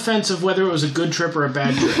still on the fence of whether it was a good trip or a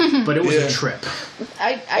bad trip, but it was a trip.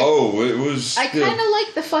 It was. I kind of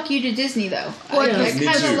like the fuck you to Disney though. I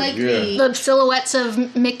kind of like the silhouettes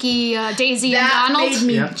of Mickey, Daisy, and Donald. That made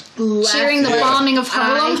me laugh cheering the bombing of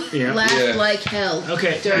Harlem. Laugh like hell.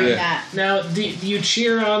 During that. Now, do you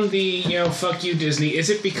cheer on the fuck you Disney? Is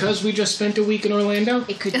it because we just spent a week in Orlando?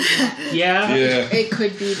 It could be that. It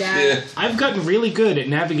could be that. I've gotten really good at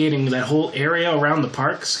navigating that whole area around the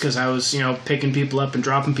parks because I was picking people up and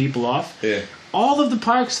dropping people off. All of the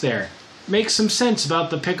parks there make some sense about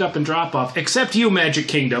the pick up and drop off, except you, Magic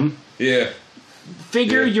Kingdom.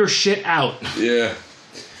 Figure your shit out.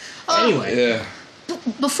 Anyway.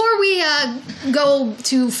 Before we go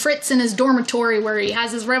to Fritz in his dormitory where he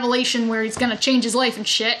has his revelation where he's going to change his life and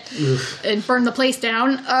shit and burn the place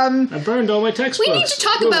down. I burned all my textbooks. We need to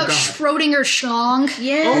talk about Schrodinger Schlong.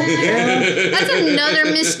 That's another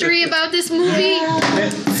mystery about this movie.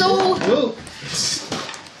 So...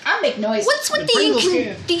 I'll make noise. What's with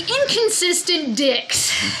the inconsistent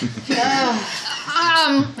dicks?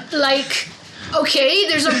 Okay,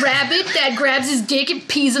 there's a rabbit that grabs his dick and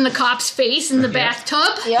pees in the cop's face in the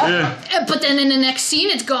bathtub. But then in the next scene,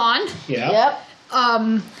 it's gone.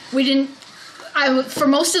 We didn't... for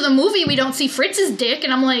most of the movie, we don't see Fritz's dick,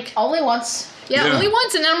 and I'm like... Only once. Only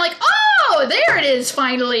once, and then I'm like, oh, there it is,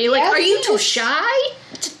 finally. Like, are you too shy?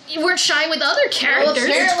 You weren't shy with other characters.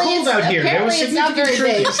 Well, it's cold out here. Apparently it's not very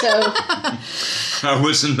big, so... I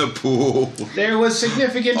was in the pool. There was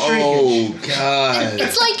significant shrinkage. Oh, God.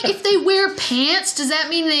 It's like if they wear pants, does that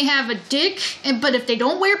mean they have a dick? But if they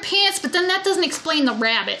don't wear pants, but then that doesn't explain the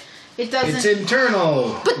rabbit. It doesn't. It's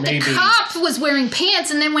internal. But the cop was wearing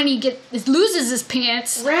pants, and then when he loses his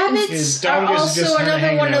pants... Rabbits are also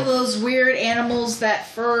another one of those weird animals that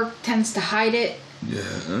fur tends to hide it.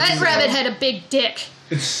 That rabbit had a big dick.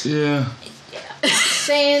 Saying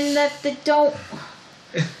that they don't...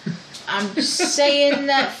 I'm just saying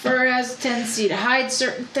that fur has a tendency to hide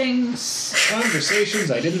certain things.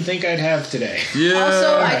 Conversations I didn't think I'd have today.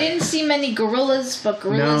 Also, I didn't see many gorillas, but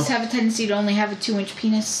gorillas have a tendency to only have a 2-inch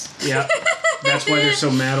penis. That's why they're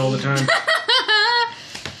so mad all the time.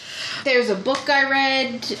 There's a book I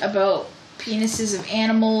read about penises of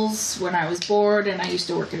animals when I was bored, and I used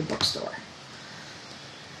to work at a bookstore.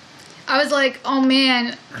 I was like, oh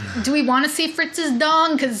man, do we want to see Fritz's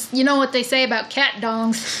dong? Because you know what they say about cat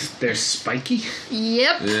dongs. They're spiky?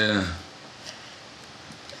 Yep.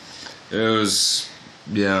 It was,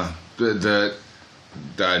 that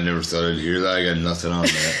I never thought I'd hear that. I got nothing on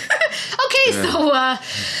that. Okay, so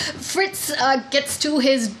Fritz gets to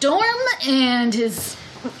his dorm, and his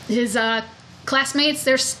classmates,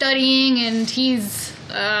 they're studying, and he's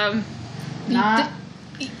not...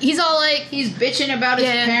 He's all like... He's bitching about his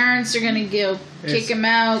parents are going to go kick him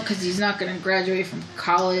out because he's not going to graduate from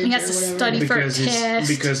college. He has to study for a test.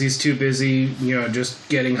 Because he's too busy, just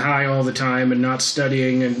getting high all the time and not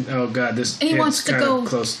studying. And oh god, this he wants to go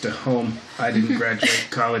close to home. I didn't graduate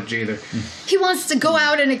college either. He wants to go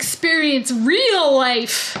out and experience real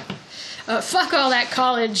life. Fuck all that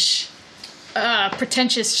college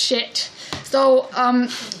pretentious shit. So,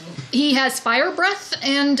 he has fire breath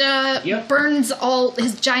and burns all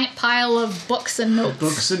his giant pile of books and notes.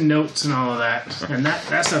 Books and notes and all of that. And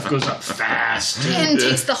that stuff goes up fast. And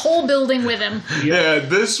takes the whole building with him. Yeah,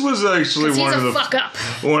 this was actually one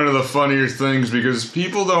of the funnier things because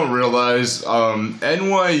people don't realize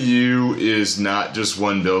NYU is not just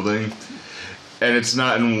one building. And it's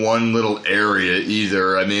not in one little area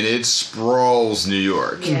either. I mean, it sprawls New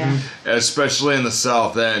York. Yeah. Especially in the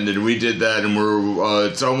South End. And we did that, and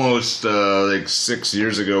it's almost like 6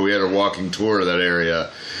 years ago, we had a walking tour of that area,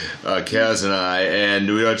 Kaz and I.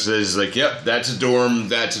 And we actually was like, yep, that's a dorm,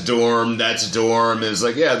 that's a dorm, that's a dorm. And it's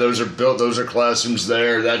like, yeah, those are classrooms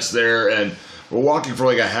there, that's there. And we're walking for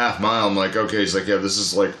like a half mile. I'm like, okay. He's like, yeah, this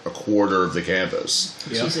is like a quarter of the campus.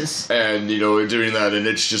 Yep. Jesus. And, we're doing that, and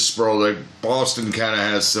it's just sprawled. Like, Boston kind of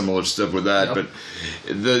has similar stuff with that. Yep.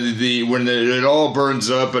 But when it all burns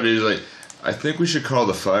up, and he's like, I think we should call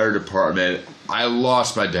the fire department. I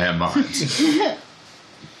lost my damn mind.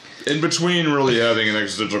 In between really having an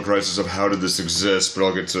existential crisis of how did this exist, but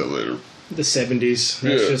I'll get to it later. The 70s.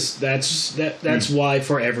 That's why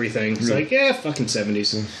for everything. It's like, fucking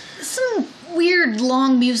 70s. Some weird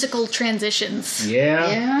long musical transitions.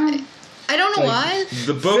 Yeah. I don't know why.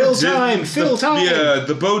 The Bo Fill time. Yeah,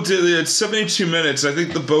 the Bo Diddley. It's 72 minutes. I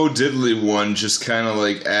think the Bo Diddley one just kind of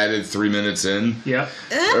like added 3 minutes in. Yeah.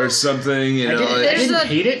 Or something. I didn't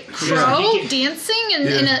hate it. Crow dancing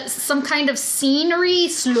in some kind of scenery,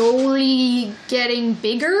 slowly getting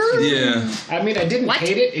bigger. Yeah. I mean, I didn't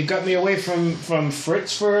hate it. It got me away from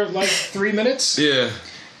Fritz for like 3 minutes. Yeah.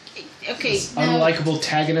 Okay. Unlikable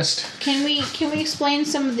antagonist. Can we explain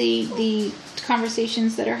some of the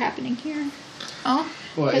conversations that are happening here? Oh.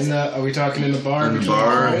 What, are we talking in the bar? In the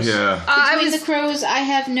bar, yeah. Between the crows, I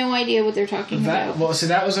have no idea what they're talking about. Well, so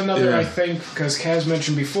that was another, I think, because Kaz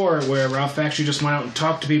mentioned before, where Ralph actually just went out and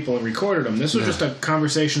talked to people and recorded them. This was just a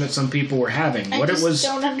conversation that some people were having. I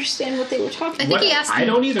don't understand what they were talking about. I think he asked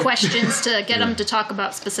them questions to get them to talk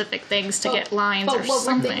about specific things, to get lines or something.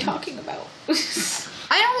 What were they talking about?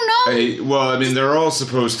 I don't know. Well, I mean, they're all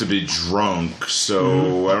supposed to be drunk,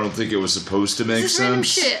 so I don't think it was supposed to make sense.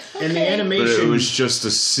 Shit. Okay. And the animation, but it was just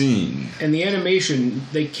a scene. And the animation,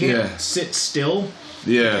 they can't sit still.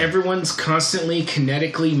 Yeah. Everyone's constantly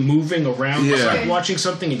kinetically moving around. Yeah. It's like watching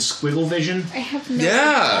something in Squiggle Vision. I have no idea.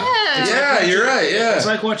 Yeah, you're right, yeah. It's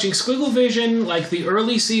like watching Squiggle Vision, like the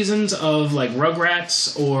early seasons of like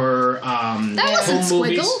Rugrats or Home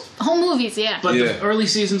Movies. Home Movies, yeah. But the early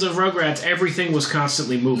seasons of Rugrats, everything was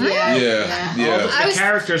constantly moving. Yeah. All the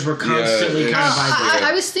characters were constantly kind of vibrating.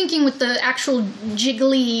 I was thinking with the actual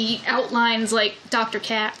jiggly outlines like Dr.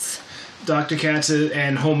 Katz. Dr. Katz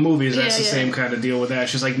and Home Movies, that's the same kind of deal with that.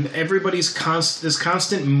 It's just like everybody's this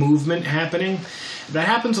constant movement happening. That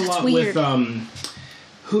happens a lot with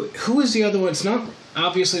who is the other one? It's not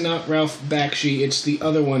obviously not Ralph Bakshi. It's the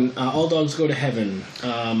other one. All Dogs Go to Heaven.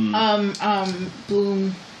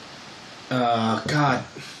 Bloom. God.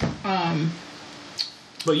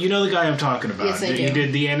 But you know the guy I'm talking about. Yes, I do. He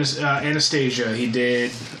did the Anastasia. He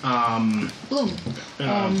did Bloom.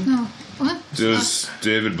 No. What? Does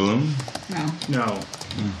David Bloom? No.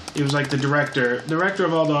 He was like the director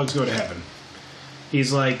of All Dogs Go to Heaven.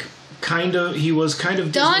 He's like he was kind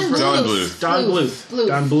of Don Bluth. Don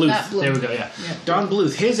Bluth. There we go, yeah. Don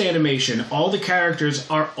Bluth. His animation, all the characters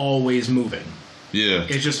are always moving. Yeah.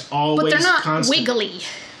 It's just always But they're not constant. wiggly.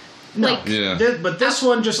 No. Like, but this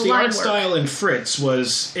one, just the art work. style in Fritz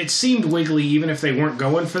was, it seemed wiggly even if they weren't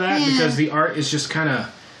going for that, because the art is just kind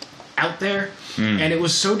of out there. And it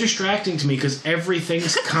was so distracting to me because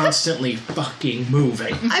everything's constantly fucking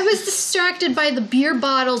moving. I was distracted by the beer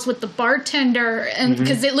bottles with the bartender, and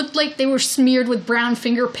because it looked like they were smeared with brown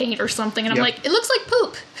finger paint or something, and I'm like, it looks like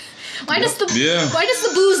poop. Why does the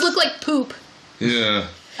booze look like poop? Yeah.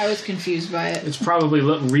 I was confused by it. It's probably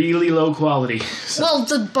really low quality. So. Well,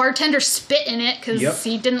 the bartender spit in it because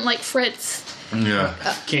he didn't like Fritz. Yeah.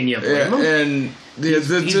 Can you blame him? And He's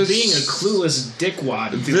being a clueless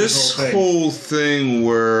dickwad. This whole thing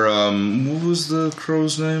where what was the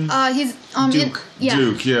crow's name? He's Duke.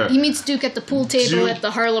 Duke, yeah. He meets Duke at the pool table at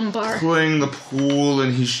the Harlem bar. Playing the pool,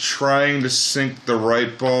 and he's trying to sink the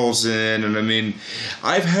right balls in. And I mean,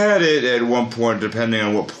 I've had it at one point, depending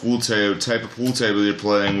on what type of pool table you're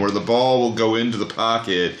playing, where the ball will go into the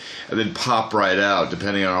pocket and then pop right out,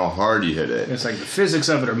 depending on how hard you hit it. It's like the physics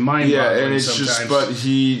of it are mind-boggling. Yeah, and it's sometimes. just, but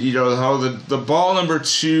how the ball number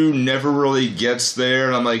 2 never really gets there,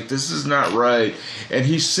 and I'm like, this is not right. And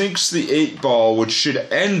he sinks the 8 ball, which should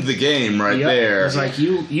end the game there. It's like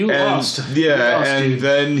you lost. Yeah, lost, and dude.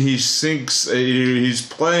 then he sinks. He's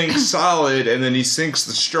playing solid, and then he sinks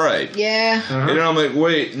the stripe. Yeah. Uh-huh. And I'm like,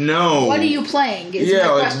 wait, no. What are you playing? Is Yeah,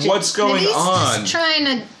 my like question. what's going He's on? just trying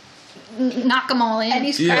to knock them all in. And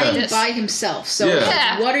he's Yeah. playing by himself. So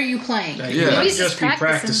Yeah. what are you playing? Yeah, Yeah. you might Maybe he's just just be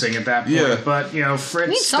practicing at that point. Yeah. But Fritz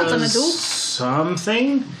Needs something does to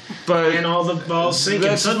do. But and all the balls sink, and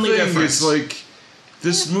that's suddenly the they're thing. friends. It's like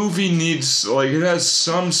this movie needs it has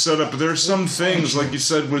some setup, but there are some things like you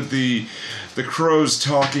said with the crows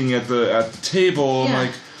talking at the table. Yeah. I'm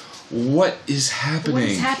like, what is happening? What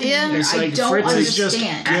is happening Yeah. here? It's I like don't Fritz is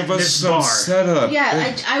understand. just Give us this some bar. setup.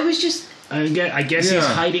 Yeah, I was just. I guess he's Yeah.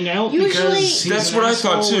 hiding out Usually- because he's That's an what I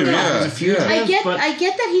thought asshole too, and yeah. he's a fugitive, I get but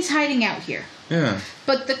that he's hiding out here. Yeah.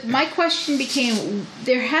 But my question became,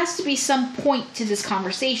 there has to be some point to this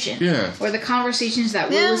conversation. Yeah. Or the conversations that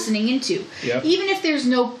Yeah. we're listening into. Yep. Even if there's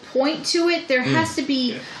no point to it, there has to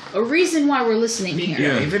be a reason why we're listening here.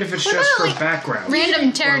 Yeah. even if it's What just about, for like, background.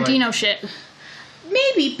 Random Tarantino shit.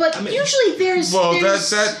 Maybe, but usually there's... Well, there's,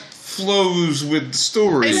 that flows with the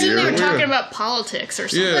story. I assume they were here. talking about politics or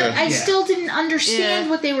something. Yeah. But I still didn't understand Yeah.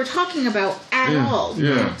 what they were talking about at Yeah. all.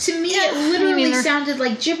 Yeah. To me, Yeah, it me literally neither. sounded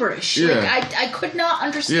like gibberish. Yeah. Like I could not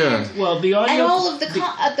understand. Yeah. Well, the audio And all of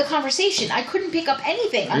the conversation, I couldn't pick up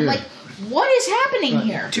anything. I'm like, what is happening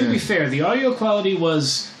here? To be fair, the audio quality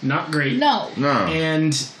was not great. No. No.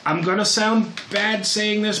 And I'm gonna sound bad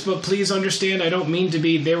saying this, but please understand, I don't mean to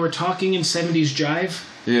be. They were talking in 70s jive,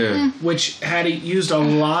 Yeah. which had used a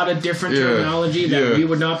lot of different Yeah. terminology that Yeah. we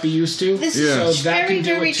would not be used to. This Yeah. is So that very, can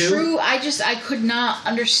do very it too. true. I could not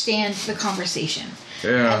understand the conversation.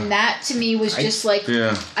 Yeah. And that to me was just like,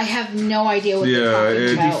 Yeah. I have no idea what they're Yeah, talking it-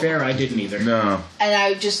 To about. be fair, I didn't either. No. And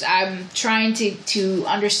I'm trying to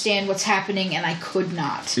understand what's happening, and I could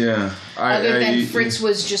not. Yeah. Other than Fritz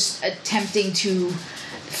was just attempting to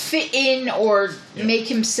fit in or make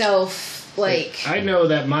himself like. I know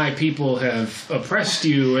that my people have oppressed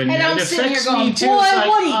you, and And I'm it sitting here affects going, me boy, too. It's like,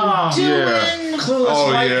 what are you oh, doing? clueless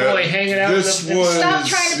Oh, white yeah. boy hanging out This with was- Stop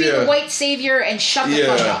trying to be the white savior and shut the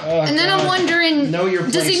fuck Yeah. up. Oh, And then I'm God. wondering, Know your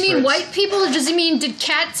does he place, mean Fritz. white people, or does he mean did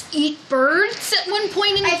cats eat birds at one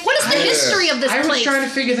point? In, I what is the think- history of this I was place? trying to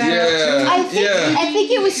figure that Yeah. out I think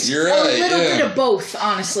it was You're a right, little yeah. bit of both,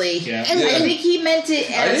 honestly. Yeah. And, Yeah. I think he meant it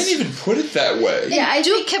I as. didn't even put it that way. Yeah, I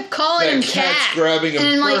Duke think. kept calling him That cat's cat. grabbing a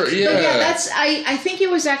and like, bird. But Yeah. yeah, that's. I think it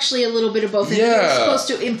was actually a little bit of both. I think it was Yeah. supposed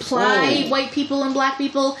to imply Whoa. white people and black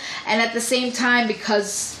people, and at the same time,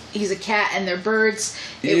 because he's a cat and they're birds,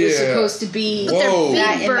 it was Yeah. supposed to be But they're Whoa. big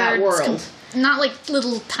that in that birds, world. not like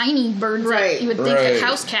little tiny birds Right. that you would think Right. a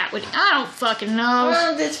house cat would. I don't fucking know.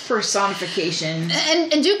 Well, that's personification.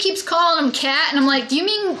 And Duke keeps calling him cat, and I'm like, do you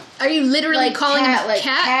mean, are you literally Like calling cat, him like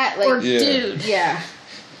cat, cat, like- or Yeah. dude? Yeah.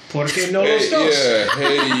 Porque no Hey, los dos. yeah,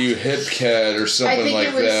 hey, you hip cat, or I something think like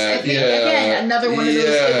it was. that. I think yeah, again another one of those.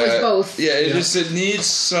 It was both. Yeah, it needs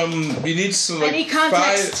some. You need some like I need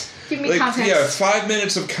context. 5. Give me Like, context. yeah, 5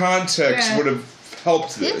 minutes of context Yeah. would have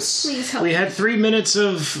helped Yes, this. please help. We had 3 minutes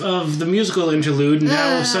of the musical interlude, and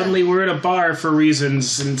now suddenly we're at a bar for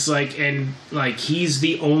reasons, and it's like, he's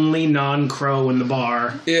the only non-crow in the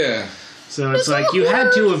bar. Yeah, So it's like, you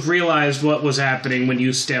had to have realized what was happening when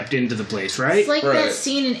you stepped into the place, right? It's like that Right.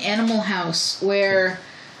 scene in Animal House where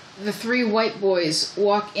the 3 white boys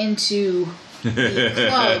walk into the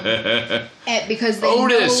club because they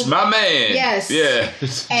Otis, know, my man. Yes. Yeah.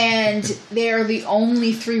 and they're the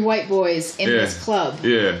only 3 white boys in Yeah. this club,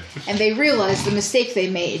 Yeah. and they realize the mistake they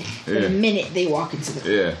made Yeah. the minute they walk into the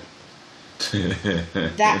club. Yeah.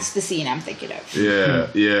 That's the scene I'm thinking of. Yeah.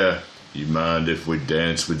 Yeah. You mind if we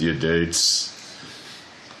dance with your dates?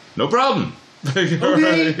 No problem.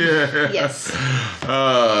 Okay. Yeah. Yes.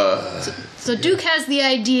 So Duke has the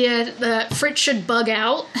idea that Fritz should bug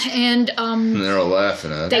out, and They're all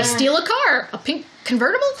laughing at they it. steal a car, a pink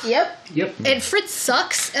convertible. Yep. Yep. And Fritz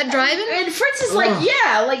sucks at driving. And Fritz is like,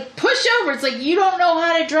 yeah, like push over. It's like, you don't know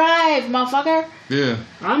how to drive, motherfucker. Yeah.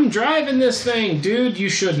 I'm driving this thing, dude. You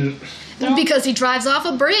shouldn't. Because he drives off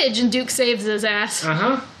a bridge and Duke saves his ass. Uh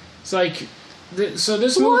huh. It's like, So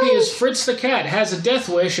this movie is Fritz the cat has a death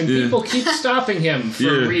wish and people keep stopping him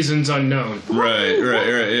for reasons unknown. Right,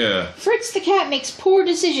 yeah. Fritz the cat makes poor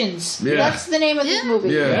decisions. Yeah. That's the name of this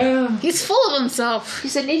movie. Yeah. He's full of himself.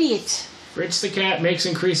 He's an idiot. Fritz the cat makes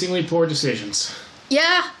increasingly poor decisions.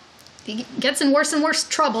 Yeah. He gets in worse and worse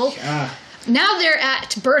trouble. Now they're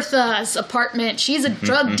at Bertha's apartment. She's a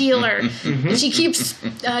drug dealer. And she keeps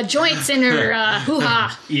joints in her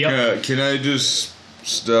hoo-ha. Yep. Can I just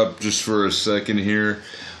stop just for a second here?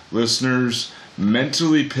 Listeners,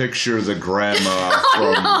 mentally picture the grandma just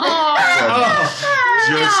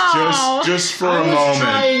for a moment.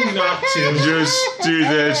 Trying not to. Just do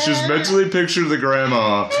this. Just mentally picture the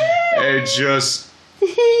grandma and just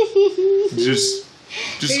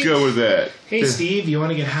go with that. Hey, Steve, you want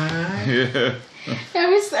to get high? Yeah.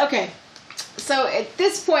 Okay. So at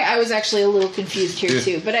this point, I was actually a little confused here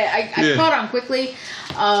too, but I caught on quickly.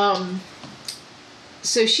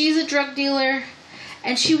 So she's a drug dealer,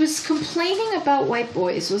 and she was complaining about white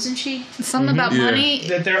boys, wasn't she? Something about money.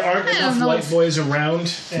 That there aren't enough white boys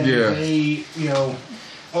around, and they,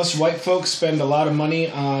 us white folks spend a lot of money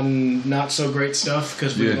on not so great stuff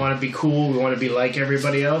because we want to be cool, we want to be like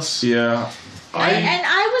everybody else. Yeah. And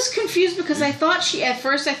I was confused because I thought she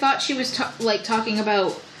was talking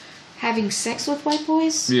about having sex with white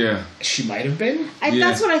boys. Yeah. She might have been.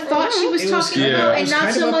 That's what I thought she was talking about, and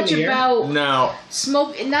not so much about not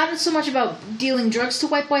so much about dealing drugs to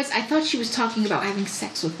white boys. I thought she was talking about having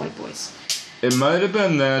sex with white boys. It might have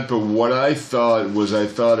been that, but what I thought it was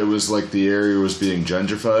like the area was being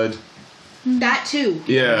gentrified. That too.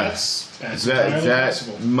 Yeah. That's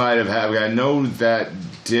that might have happened. I know that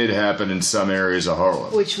did happen in some areas of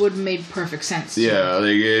Harlem, which would have made perfect sense. Yeah,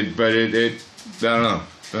 but it I don't know.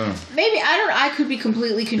 Maybe I could be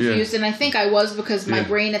completely confused, and I think I was because my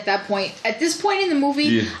brain at this point in the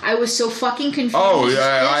movie, I was so fucking confused. Oh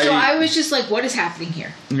yeah, so I was just like, "What is happening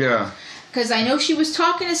here?" Yeah. Because I know she was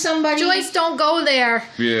talking to somebody. Joyce, don't go there.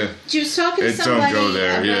 Yeah. She was talking to somebody. Don't go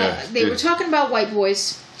there. They were talking about white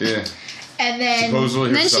boys. Yeah. And then, supposedly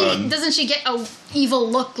her son. Doesn't she get a evil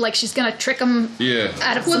look like she's gonna trick him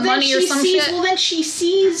out of some money or some shit? Well, then she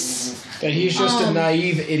sees that he's just a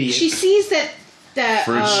naive idiot. She sees that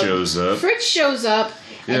Fritz shows up.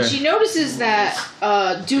 And she notices that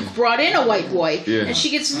Duke brought in a white boy, and she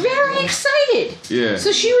gets very excited. Yeah.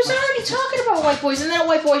 So she was already talking about white boys, and then a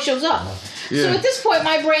white boy shows up. Yeah. So at this point,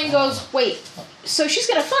 my brain goes, "Wait, so she's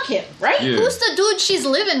gonna fuck him, right?" Yeah. Who's the dude she's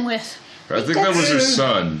living with? I think that was her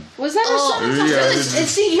son. Was that her son? Yeah.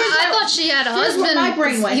 I thought she had a husband. Where my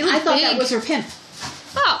brain went. I thought that was her pimp.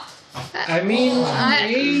 Oh. I mean,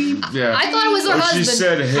 I thought it was her husband. She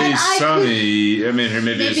said, "Hey, Sonny." I mean,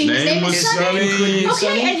 maybe his name was Sonny.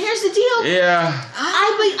 Okay, and here's the deal. Yeah.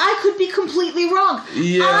 I could be completely wrong.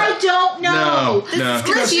 Yeah. I don't know. No.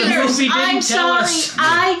 Listeners, I'm sorry.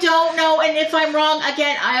 I don't know, and if I'm wrong,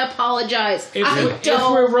 again, I apologize. If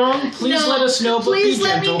we're wrong, please let us know. Please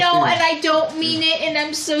let me know, and I don't mean it, and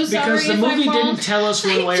I'm so sorry. Because the movie didn't tell us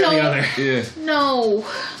one way or the other. Yeah. No.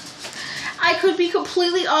 I could be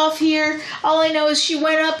completely off here. All I know is she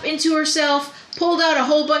went up into herself, pulled out a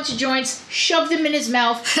whole bunch of joints, shoved them in his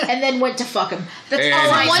mouth, and then went to fuck him. That's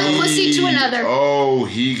all I know. From one pussy to another. Oh,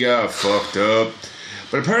 he got fucked up.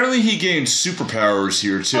 But apparently he gained superpowers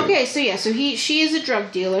here too. Okay, so she is a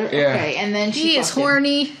drug dealer. Yeah. Okay, and then he is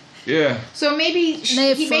horny. Yeah. So maybe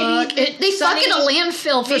they fuck in a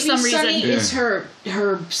landfill for some reason. Sonny is her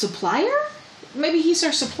supplier. Maybe he's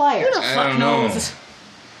her supplier. Who the fuck knows?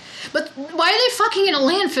 But why are they fucking in a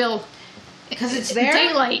landfill? Because it's there?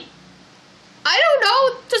 Daylight. I don't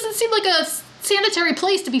know. It doesn't seem like a sanitary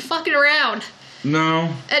place to be fucking around.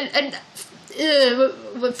 No. And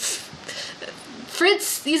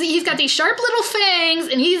Fritz, he's got these sharp little fangs,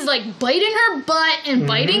 and he's like biting her butt and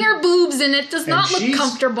biting her boobs, and it does not look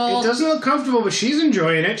comfortable. It doesn't look comfortable, but she's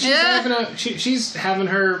enjoying it. She's having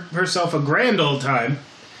herself a grand old time.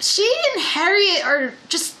 She and Harriet are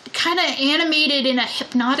just kind of animated in a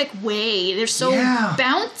hypnotic way. They're so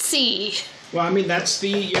bouncy. Well, I mean, that's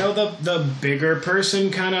the bigger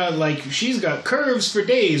person kind of like, she's got curves for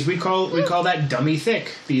days. We call that dummy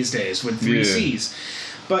thick these days with 3 C's.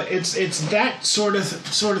 But it's that sort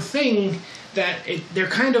of thing that they're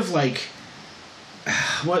kind of like,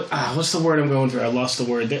 what's the word I'm going for? I lost the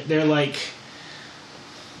word. They're like,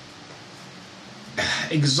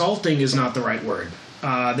 exalting is not the right word.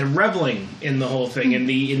 They're reveling in the whole thing, and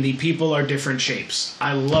the people are different shapes.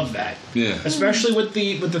 I love that. Yeah. Especially with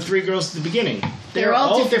the 3 girls at the beginning. They're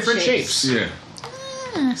all different shapes. Yeah.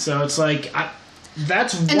 So it's like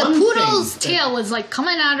that's and one the poodle's thing tail was like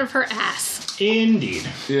coming out of her ass. Indeed.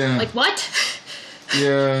 Yeah. Like what?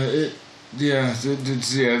 Yeah.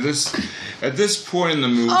 This at this point in the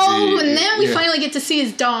movie. Oh, and then we finally get to see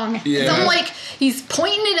his dong. Yeah. I'm like, he's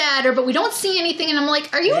pointing it at her, but we don't see anything, and I'm like,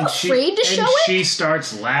 are you afraid to show it? She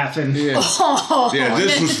starts laughing. Yeah.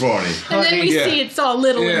 This was funny. And then we see it's all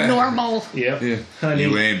little and normal. Yep. Yeah. Honey,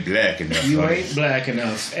 You ain't black enough. you honey. ain't black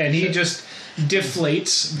enough. And he just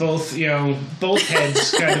deflates both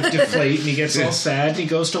heads kind of deflate, and he gets all sad, and he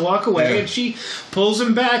goes to walk away, and she pulls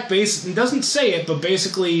him back, and doesn't say it, but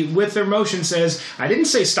basically with her motion says, I didn't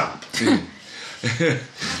say stop.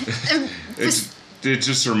 It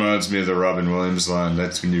just reminds me of the Robin Williams line.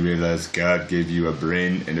 That's when you realize God gave you a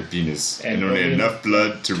brain and a penis, and only enough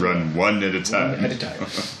blood to run one at a time. One at a time.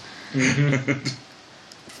 Mm-hmm.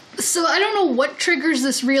 So I don't know what triggers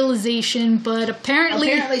this realization, but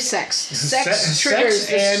apparently sex. Sex triggers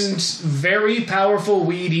and very powerful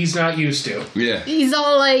weed he's not used to. Yeah. he's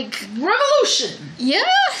all like, revolution. yeah,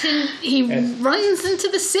 and he runs into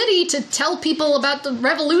the city to tell people about the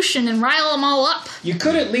revolution and rile them all up. You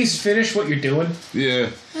could at least finish what you're doing. Yeah.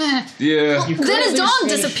 Eh. Yeah. You could Then at his least dong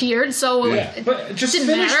finish- disappeared, so it But just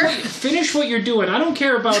didn't matter. finish what you're doing. I don't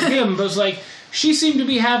care about him, but it's like, she seemed to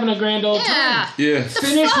be having a grand old time. Yeah.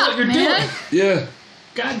 Finish what you're doing. Yeah.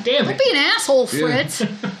 God damn Don't it. be an asshole, Fritz.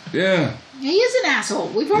 Yeah. He is an asshole.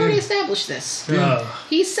 We've already established this.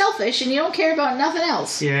 He's selfish, and you don't care about nothing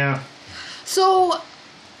else. Yeah. So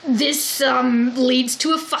this leads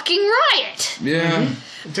to a fucking riot. Yeah.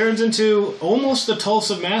 It turns into almost the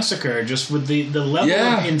Tulsa Massacre, just with the level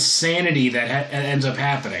of insanity that ends up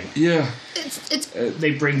happening. Yeah. It's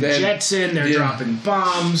They bring jets in, they're dropping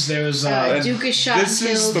bombs, there's... Duke is shot This and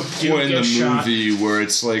is killed. the point in the movie where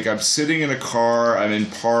it's like I'm sitting in a car, I'm in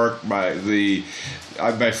park, my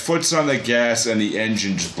foot's on the gas, and the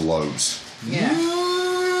engine just blows. Yeah.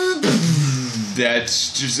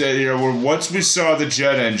 That's just once we saw the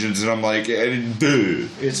jet engines, and I'm like,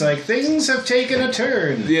 it's like things have taken a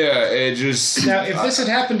turn. Yeah, it just. Now, if this had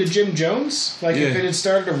happened to Jim Jones, if it had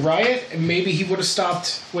started a riot, maybe he would have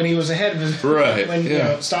stopped when he was ahead of his.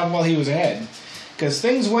 Right. Stopped while he was ahead, because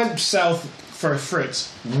things went south for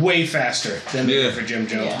Fritz way faster than they did for Jim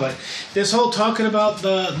Jones. Yeah. But this whole talking about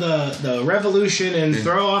the revolution and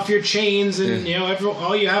throw off your chains and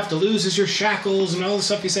all you have to lose is your shackles and all the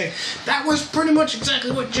stuff you say, that was pretty much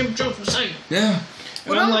exactly what Jim Jones was saying. Yeah.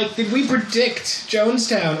 And I'm like, did we predict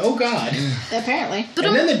Jonestown? Oh God. Apparently.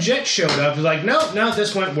 And then the jet showed up. Like, no,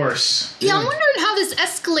 this went worse. Yeah, I'm wondering how this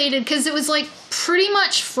escalated, because it was like pretty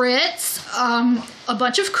much Fritz, a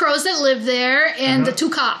bunch of crows that live there, and the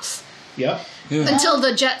two cops. Yep. Yeah. Until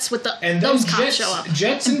the jets with those cops show up.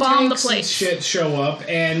 Jets and bomb the tanks and place. shit show up,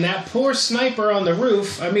 and that poor sniper on the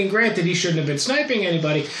roof, I mean, granted, he shouldn't have been sniping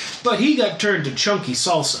anybody, but he got turned to chunky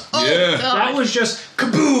salsa. Oh, Yeah. God. That was just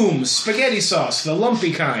kaboom! Spaghetti sauce, the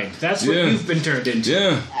lumpy kind. That's what you've been turned into.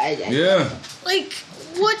 Yeah. Like,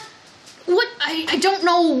 what, I don't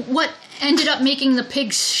know what ended up making the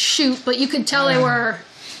pigs shoot, but you could tell they were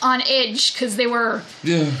on edge, because they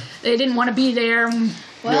didn't want to be there.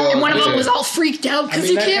 Well, And one of them was all freaked out because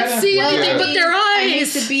he can't see anything but their I hate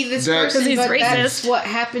eyes. to be this That's- person, Because he's but that's racist. what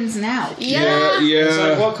happens now. Yeah. It's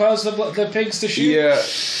like, what caused the pigs to shoot? Yeah,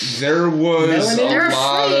 there was They're a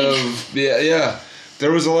lot afraid. of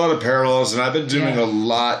there was a lot of parallels, and I've been doing a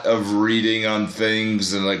lot of reading on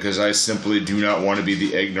things, and because I simply do not want to be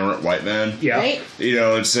the ignorant white man. Yeah. Right?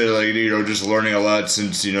 Instead of just learning a lot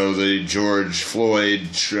since the George Floyd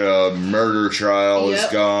murder trial is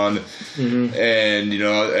gone, and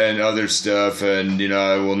and other stuff, and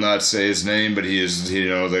I will not say his name, but he is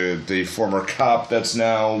the former cop that's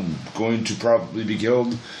now going to probably be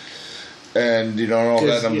killed. And all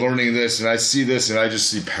that, I'm learning this, and I see this, and I just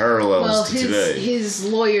see parallels to today. His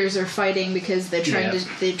lawyers are fighting because they're trying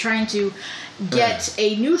to get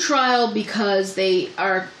a new trial because they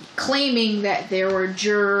are claiming that there were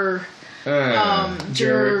jury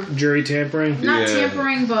tampering, not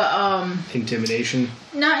tampering, but intimidation.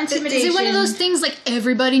 not intimidation. Is it one of those things like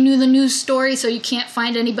everybody knew the news story, so you can't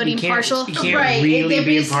find anybody impartial? You can't Right, really they're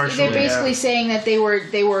be impartial. They're basically saying that they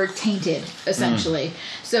were tainted, essentially.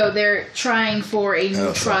 So they're trying for a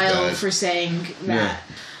new trial for saying that.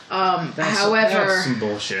 However, that's some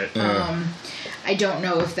bullshit. I don't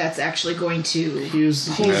know if that's actually going to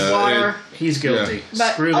hold Yeah, water. He's guilty.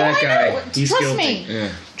 But Screw that I guy. know. He's Trust guilty. me. Yeah.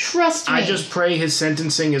 Trust me. I just pray his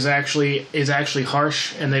sentencing is actually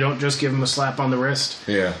harsh, and they don't just give him a slap on the wrist.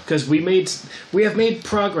 Yeah. Because we have made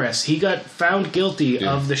progress. He got found guilty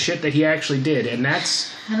of the shit that he actually did, and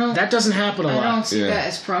that doesn't happen a lot. I don't see that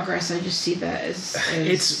as progress. I just see that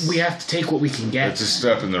as We have to take what we can get. It's a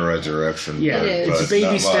step in the right direction. Yeah, but it's a baby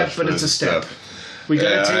not step, much, but it's a step. We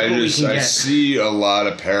gotta take what we can get. I see a lot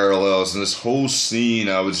of parallels in this whole scene.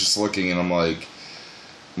 I was just looking and I'm like,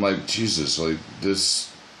 Jesus, like this.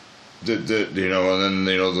 You know, and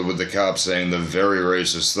then with the cop saying the very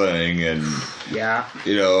racist thing, and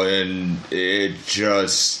you know, and it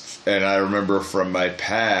just, and I remember from my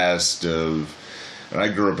past of, and I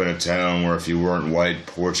grew up in a town where if you weren't white,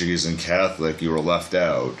 Portuguese, and Catholic, you were left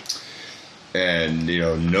out, and you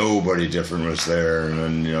know nobody different was there, and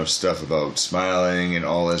then you know stuff about smiling and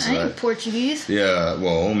all this. I ain't Portuguese. Yeah,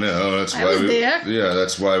 well, no, that's why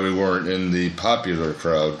that's why we weren't in the popular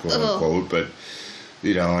crowd, quote unquote, but.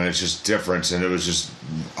 You know, and it's just different, and it was just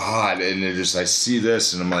odd, and I see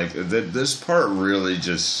this, and I'm like, this part really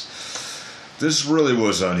this really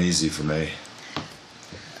was uneasy for me.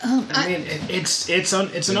 I mean, it's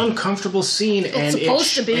an uncomfortable scene, and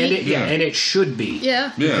supposed to be, and it should be,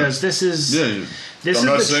 because this is the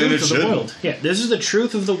truth of the world. Yeah, this is the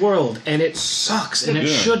truth of the world, and it sucks, and it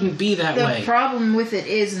shouldn't be that way. The problem with it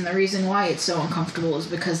is, and the reason why it's so uncomfortable is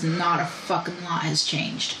because not a fucking lot has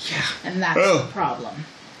changed. Yeah, and that's the problem.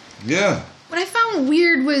 Yeah. What I found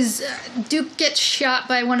weird was Duke gets shot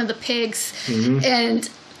by one of the pigs, and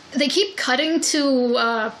they keep cutting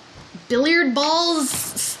to billiard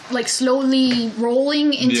balls, like slowly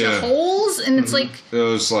rolling into holes, and it's like it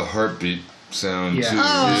was a heartbeat sound too.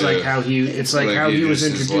 It's like how he was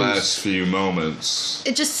introduced. His last few moments.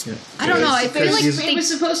 It just I don't know. I feel like it was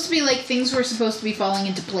supposed to be like things were supposed to be falling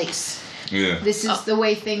into place. Yeah. This is the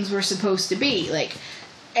way things were supposed to be. Like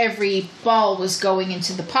every ball was going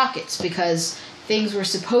into the pockets because things were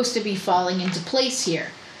supposed to be falling into place here.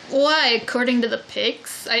 Why? According to the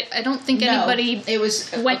pigs, I don't think anybody. It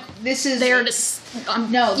was went. This is there to. This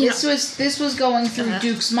was going through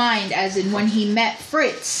Duke's mind, as in when he met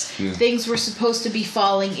Fritz, things were supposed to be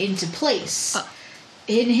falling into place.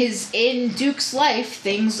 In Duke's life,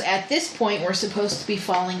 things at this point were supposed to be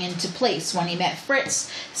falling into place. When he met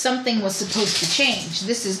Fritz, something was supposed to change.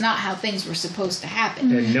 This is not how things were supposed to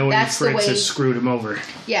happen. And knowing Fritz has screwed him over.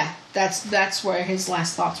 Yeah, that's where his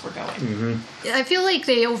last thoughts were going. Mm-hmm. I feel like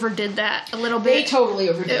they overdid that a little bit. They totally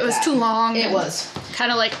overdid that. It was too long. It was.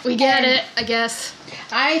 Kind of like, we get it, I guess.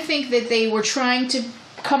 I think that they were trying to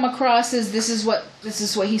come across as this is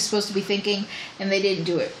what he's supposed to be thinking, and they didn't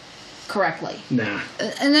do it correctly. Nah.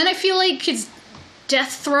 And then I feel like his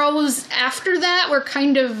death throes after that were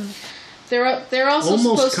kind of... They're also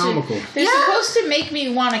almost supposed comical. They're supposed to make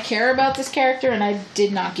me want to care about this character, and I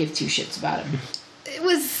did not give two shits about him. It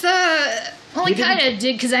was, well, I kind of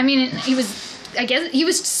did, because, I mean, I guess he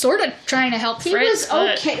was sort of trying to help Fritz. He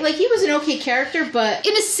was okay. Like, he was an okay character, but...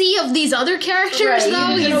 in a sea of these other characters, though.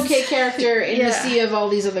 He was an okay character in the sea of all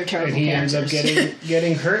these other terrible characters. And he ends up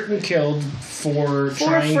getting hurt and killed for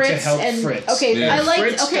trying Fritz to help Fritz. Okay, I like...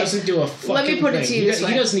 Fritz doesn't do a fucking Let me put it to you this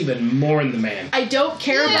way. He doesn't even mourn the man. I don't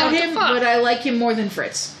care about him, but I like him more than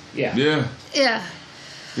Fritz. Yeah.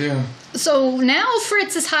 So now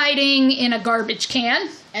Fritz is hiding in a garbage can.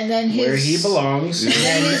 And then where he belongs. And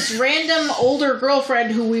then his random older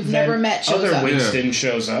girlfriend who we've never met shows up. Winston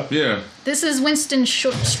shows up. Yeah. This is Winston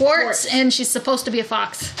Schwartz, and she's supposed to be a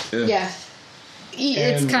fox. Yeah.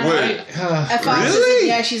 It's kind of like... a fox. Really?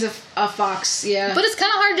 Yeah, she's a fox, yeah. But it's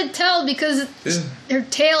kind of hard to tell because her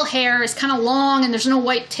tail hair is kind of long and there's no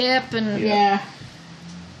white tip. And yeah.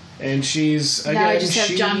 And she's... Now I just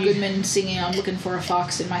have John Goodman singing I'm Looking for a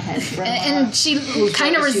Fox in my head. From, and she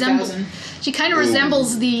kind of resembles... She kind of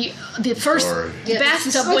resembles the first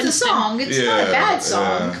bathtub Winston. It's a song. It's not a bad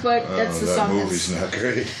song, but that's the song. That movie's not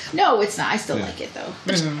great. No, it's not. I still like it, though.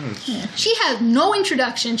 She has no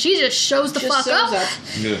introduction. She just shows the fuck up.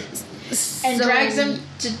 Yeah. And drags them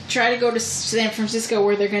to try to go to San Francisco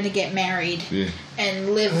where they're going to get married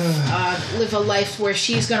and live a life where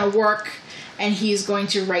she's going to work and he's going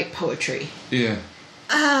to write poetry. Yeah.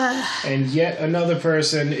 And yet another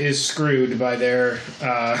person is screwed by their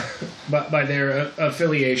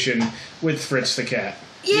affiliation with Fritz the cat.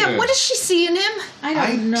 Yeah, what does she see in him? I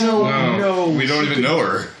don't know. We don't even know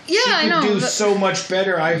her. Yeah, I know. She could do so much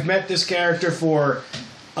better. I've met this character for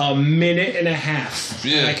a minute and a half.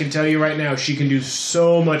 Yeah. And I can tell you right now, she can do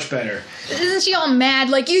so much better. Isn't she all mad?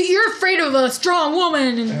 Like, you're afraid of a strong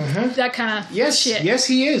woman and that kind of shit. Yes,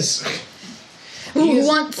 he is. Who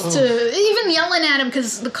wants to... Even yelling at him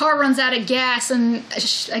because the car runs out of gas, and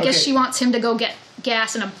I guess she wants him to go get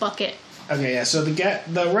gas in a bucket. Okay, yeah, so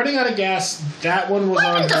the running out of gas, that one was on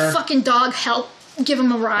her. Why didn't the fucking dog help give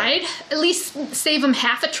him a ride? At least save him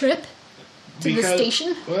half a trip to the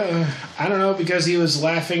station? I don't know, because he was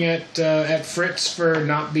laughing at Fritz for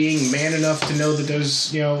not being man enough to know that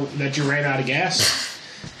there's, that you ran out of gas.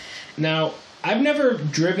 Now, I've never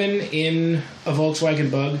driven in a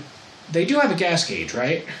Volkswagen Bug, They do have a gas gauge,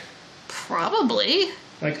 right? Probably.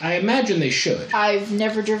 Like, I imagine they should. I've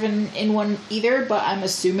never driven in one either, but I'm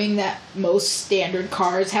assuming that most standard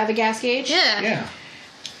cars have a gas gauge. Yeah.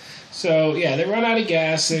 So, yeah, they run out of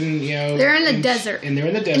gas and, They're in the desert. And they're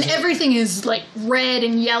in the desert. And everything is, like, red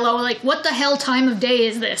and yellow. Like, what the hell time of day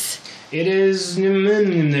is this? It is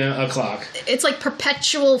o'clock. It's like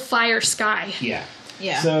perpetual fire sky. Yeah.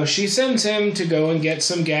 Yeah. So she sends him to go and get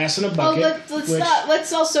some gas in a bucket. Well,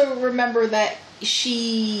 let's also remember that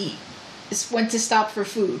she went to stop for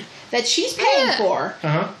food that she's paying for.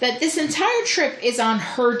 That this entire trip is on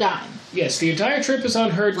her dime. Yes, the entire trip is on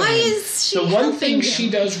her dime. Why is she The one thing him? she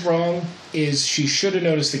does wrong is she should have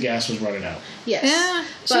noticed the gas was running out. Yes. Yeah,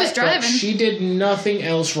 she was driving. But she did nothing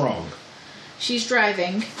else wrong. She's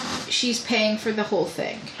driving. She's paying for the whole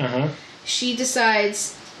thing. She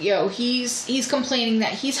decides, he's complaining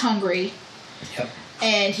that he's hungry. Yep.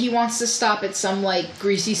 And he wants to stop at some, like,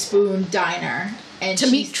 Greasy Spoon diner. And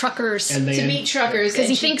to meet truckers. Because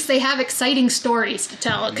he thinks they have exciting stories to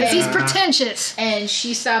tell. Because he's pretentious. And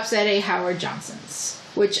she stops at a Howard Johnson's,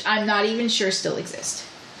 which I'm not even sure still exist.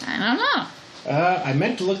 I don't know. I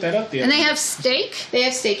meant to look that up the other And they day. have steak? They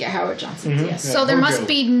have steak at Howard Johnson's, yes. So there must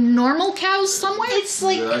be normal cows somewhere? It's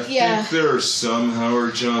like, I think there are some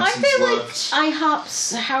Howard Johnsons Aren't there left. like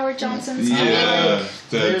IHOPs, Howard Johnson's? Yeah.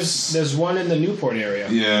 There's one in the Newport area.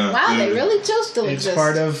 Yeah. Wow, they really still It's exist.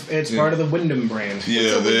 part of the Wyndham brand.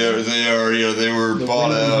 Yeah, they are. They were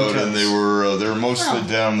bought out, and they were mostly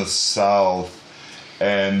down the south,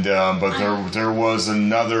 and but there was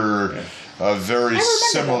another very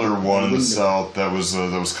similar one in the south that was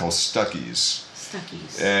called Stuckey's.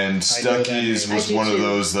 And Stuckey's was one of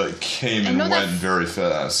those that came and went very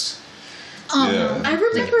fast. I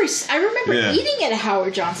remember eating at a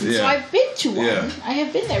Howard Johnson, so I've been to one. Yeah. I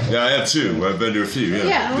have been there before. Yeah, I have too. I've been to a few.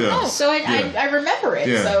 So I remember it.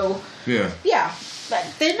 Yeah. So yeah, but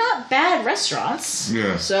they're not bad restaurants.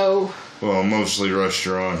 Yeah. So mostly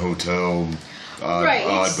restaurant, hotel,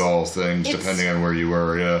 oddball things, depending on where you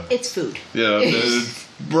were. Yeah. It's food. Yeah.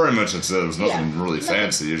 Very much it's it. It was nothing really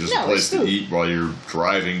fancy. It was just a place to eat while you're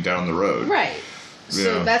driving down the road. Right.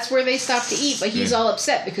 So that's where they stopped to eat, but he's all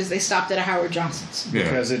upset because they stopped at a Howard Johnson's. Yeah.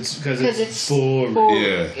 Because it's boring.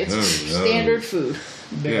 Yeah. It's standard food.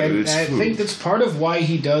 And I think that's part of why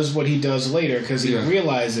he does what he does later, because he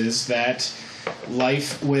realizes that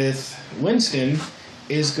life with Winston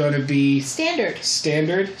is going to be standard,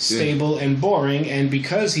 stable, and boring, and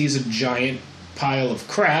because he's a giant pile of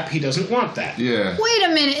crap, he doesn't want that. Yeah. Wait a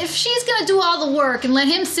minute, if she's gonna do all the work and let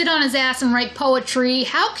him sit on his ass and write poetry,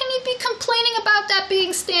 how can he be complaining about that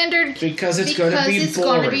being standard? Because it's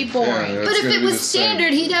gonna be boring. But if it was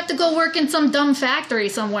standard, he'd have to go work in some dumb factory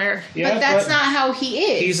somewhere. Yeah, but that's not how he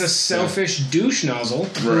is. He's a selfish douche nozzle.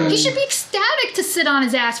 Right. He should be ecstatic to sit on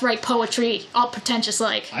his ass, write poetry, all pretentious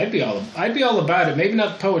like. I'd be all about it. Maybe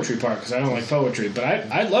not the poetry part, because I don't like poetry, but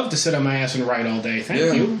I'd love to sit on my ass and write all day.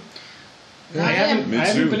 Thank you. Yeah, I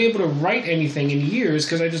haven't been able to write anything in years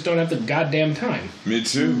because I just don't have the goddamn time. Me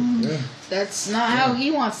too. Yeah. That's not how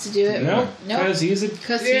he wants to do it. No, because he's a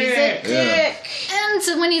dick. And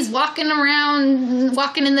so when he's walking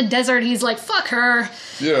in the desert, he's like, "Fuck her."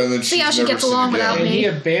 Yeah, and then see how she gets along without me. And he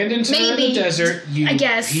abandons her in the desert. I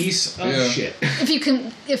guess. Piece of shit.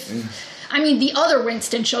 I mean, the other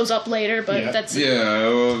Winston shows up later, but that's like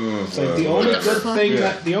the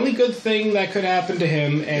only good thing that could happen to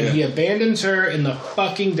him, and he abandons her in the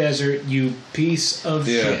fucking desert. You piece of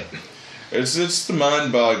shit. It's the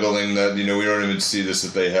mind-boggling that we don't even see this,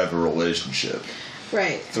 that they have a relationship.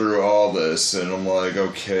 Right. Through all this, and I'm like,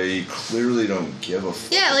 okay, you clearly don't give a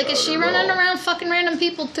fuck. Yeah, like, is she running around fucking random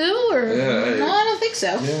people too, or? Yeah, no, I don't think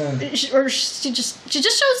so. Yeah. Or she just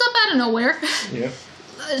shows up out of nowhere. Yep.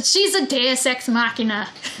 She's a Deus Ex Machina.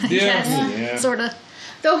 Sort of.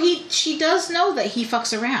 Though she does know that he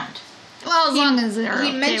fucks around. Well, as long as they're okay with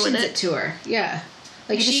it. He mentions it to her. Yeah.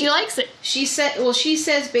 Like she likes it. She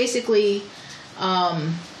says basically,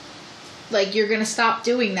 like, you're gonna stop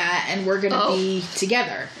doing that, and we're gonna be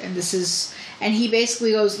together. And and he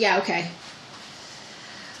basically goes, yeah, okay.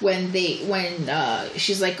 When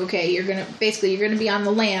she's like, okay, you're gonna be on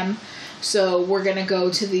the lam. So we're going to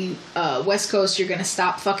go to the West Coast. You're going to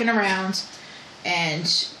stop fucking around. And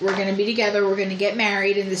we're going to be together. We're going to get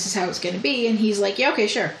married. And this is how it's going to be. And he's like, yeah, okay,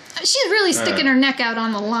 sure. She's really sticking her neck out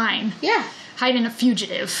on the line. Yeah. Hiding a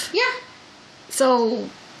fugitive. Yeah. So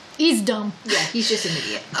he's dumb. Yeah, he's just an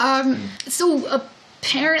idiot. So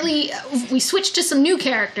apparently we switched to some new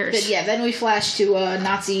characters. But yeah, then we flash to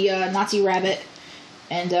Nazi Rabbit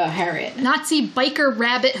and Harriet. Nazi biker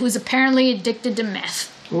rabbit who's apparently addicted to meth.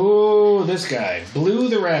 Oh, this guy, Blue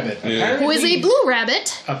the Rabbit. Yeah. Who is a blue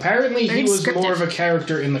rabbit. Apparently, Very he was descriptive. more of a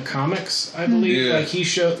character in the comics, I believe. Yeah.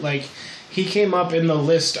 Like, he came up in the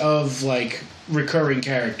list of, like, recurring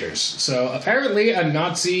characters. So, apparently, a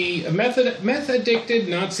meth-addicted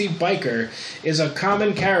Nazi biker is a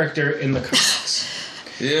common character in the comics.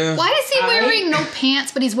 Yeah. Why is he wearing no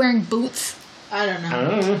pants, but he's wearing boots? I don't know. I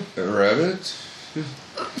don't know. A rabbit?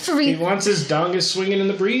 He wants his dongus swinging in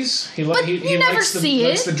the breeze. He But you never likes see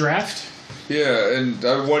likes it. the draft. Yeah, and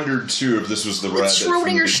I wondered, too, if this was the rabbit from the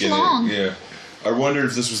Schrodinger's beginning. schlong. Yeah. I wondered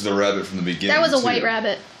if this was the rabbit from the beginning, That was a too. white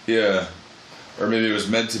rabbit. Yeah. Or maybe it was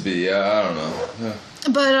meant to be. Yeah, I don't know. Yeah.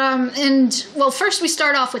 But, first we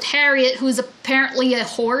start off with Harriet, who's apparently a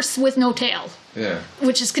horse with no tail. Yeah.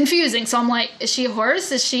 Which is confusing. So I'm like, is she a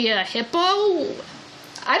horse? Is she a hippo?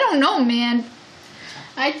 I don't know, man.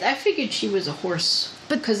 I figured she was a horse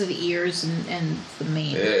because of the ears and the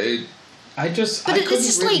mane. But it's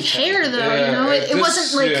just like hair, though, Yeah, you know? It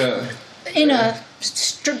wasn't like in a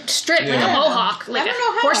strip like a mohawk, like I don't a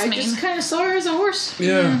know how. horse I mane. just kind of saw her as a horse.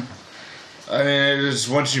 Yeah. I mean, just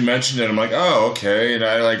once you mentioned it, I'm like, oh, okay. And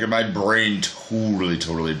my brain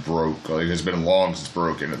totally broke. Like, it's been long since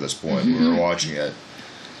broken at this point. We were watching it.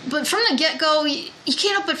 But from the get-go, you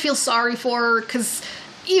can't help but feel sorry for her, because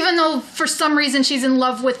even though for some reason she's in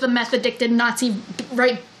love with the meth-addicted Nazi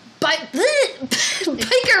biker.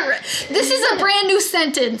 This is a brand new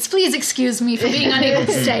sentence. Please excuse me for being unable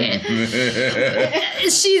to say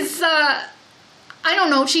it. She's, I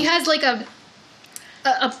don't know, she has like a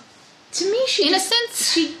to me, she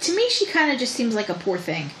innocence. To me, she kind of just seems like a poor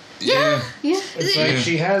thing. Yeah. It's like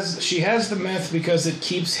she has the meth because it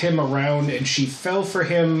keeps him around, and she fell for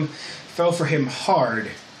him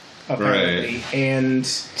hard, apparently. Right. And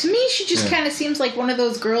to me, she just kind of seems like one of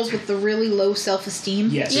those girls with the really low self-esteem.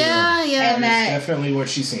 yes, Yeah. And that's definitely what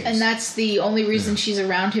she seems. And that's the only reason she's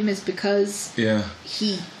around him is because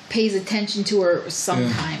he pays attention to her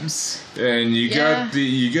sometimes. And you got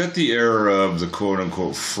the era of the quote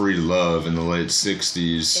unquote free love in the late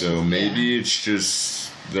 '60s, so maybe it's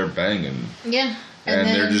just they're banging. Yeah. And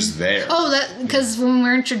they're just there. Oh, that because when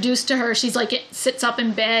we're introduced to her, she's like sits up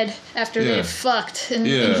in bed after they've fucked, and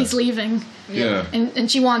he's leaving. Yeah.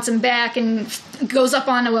 And she wants him back, and goes up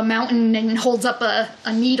onto a mountain and holds up a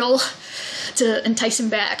needle to entice him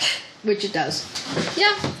back. Which it does.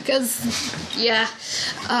 Yeah, because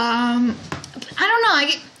I don't know.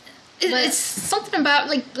 It's something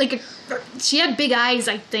about she had big eyes,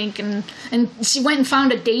 I think, and she went and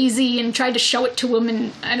found a daisy and tried to show it to him,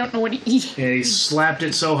 and I don't know what he slapped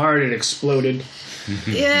it so hard it exploded.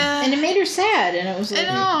 Yeah, and it made her sad, and it was like,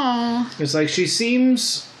 I know. It's like she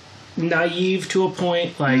seems naive to a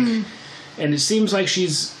point, and it seems like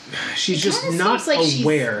she's just not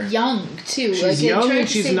aware. She's young too. She's young, and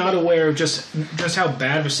she's not aware of just how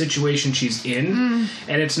bad of a situation she's in.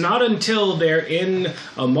 And it's not until they're in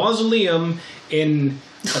a mausoleum in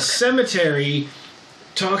a cemetery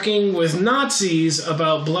talking with Nazis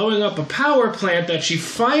about blowing up a power plant that she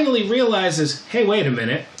finally realizes, hey, wait a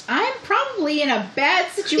minute. I'm probably in a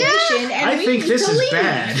bad situation, and I think this is leave.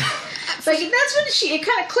 bad. That's when it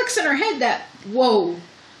kind of clicks in her head that, whoa,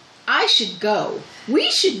 I should go.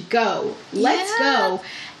 We should go. Let's go.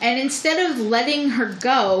 And instead of letting her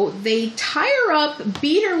go, they tie her up,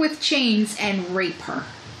 beat her with chains, and rape her.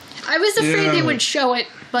 I was afraid they would show it,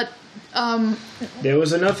 but there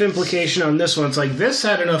was enough implication on this one. It's like, this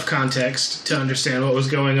had enough context to understand what was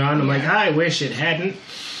going on. I'm like, I wish it hadn't.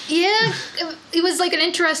 Yeah, it was like an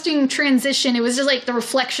interesting transition. It was just like the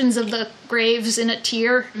reflections of the graves in a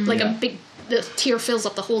tear, the tear fills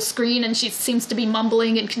up the whole screen, and she seems to be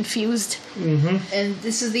mumbling and confused. And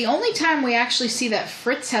this is the only time we actually see that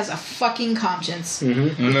Fritz has a fucking conscience.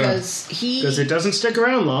 Because it doesn't stick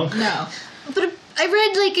around long. No. But I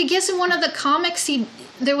read, I guess in one of the comics,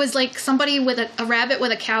 there was somebody with a rabbit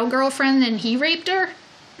with a cow girlfriend, and he raped her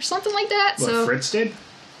or something like that. What, Fritz did?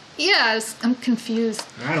 Yeah, I'm confused.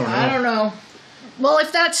 I don't know. Well,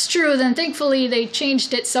 if that's true, then thankfully they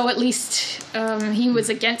changed it so at least he was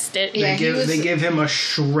against it. They give him a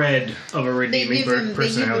shred of a redeeming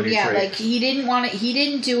personality trait. He didn't want it. He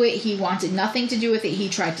didn't do it. He wanted nothing to do with it. He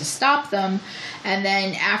tried to stop them, and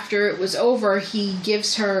then after it was over, he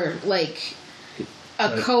gives her a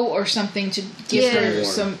coat or something to give her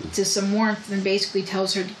some warmth, and basically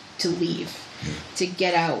tells her to leave. To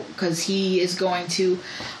get out, because he is going to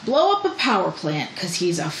blow up a power plant because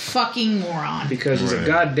he's a fucking moron. Because he's a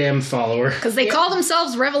goddamn follower. Because they call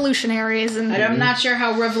themselves revolutionaries, and I'm not sure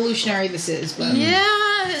how revolutionary this is, but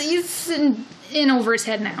he's in over his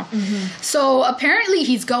head now. So apparently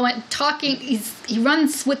he's he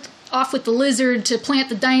runs with off with the lizard to plant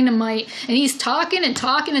the dynamite, and he's talking and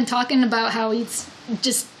talking and talking about how he's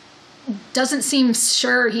just doesn't seem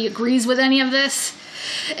sure he agrees with any of this.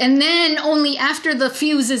 And then only after the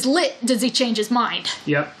fuse is lit does he change his mind.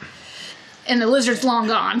 Yep. And the lizard's long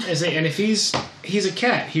gone. And if he's a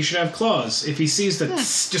cat, he should have claws. If he sees the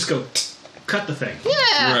just go cut the thing.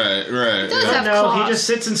 Yeah. Right. Does have claws. He just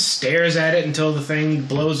sits and stares at it until the thing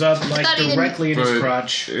blows up like directly in his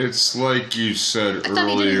crotch. It's like you said earlier. I thought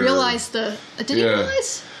he didn't realize did he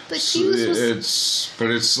realize the fuse was...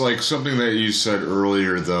 But it's like something that you said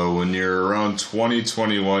earlier, though. When you're around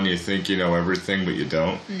 2021, you think you know everything, but you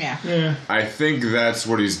don't. Yeah. I think that's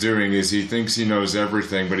what he's doing, is he thinks he knows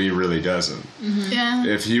everything, but he really doesn't. Mm-hmm. Yeah.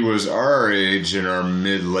 If he was our age, in our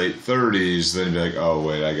mid-late 30s, then he'd be like, oh,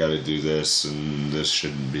 wait, I gotta do this, and this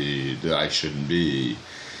shouldn't be, I shouldn't be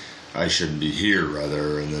here,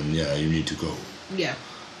 rather, and then, yeah, you need to go. Yeah.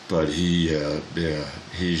 But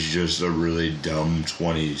he's just a really dumb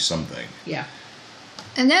 20-something. Yeah.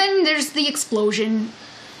 And then there's the explosion.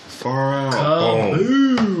 Far out.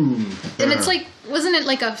 Boom. And it's like, wasn't it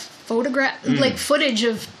like a photograph, like footage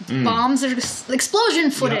of bombs? Or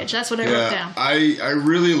explosion footage, that's what I wrote down. I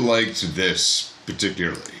really liked this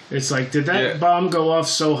particularly. It's like, did that bomb go off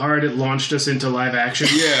so hard it launched us into live action?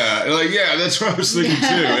 Yeah, that's what I was thinking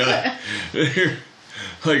too.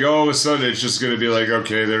 Like, all of a sudden, it's just going to be like,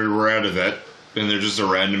 okay, we're out of that. And they're just a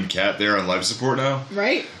random cat there on life support now.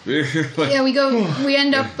 Right? We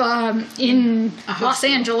end up in Los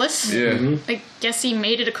Angeles. Yeah. Mm-hmm. I guess he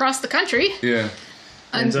made it across the country. Yeah.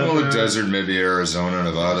 The desert, maybe Arizona,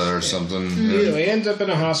 Nevada, or something. He ends up in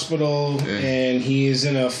a hospital, and he's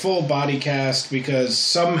in a full body cast because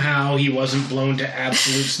somehow he wasn't blown to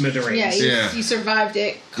absolute smithereens. He survived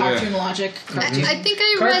it. Cartoon logic. I think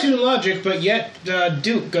I read Cartoon logic, but yet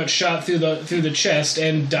Duke got shot through the chest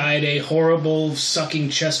and died a horrible sucking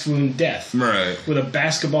chest wound death. Right. With a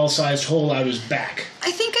basketball-sized hole out his back.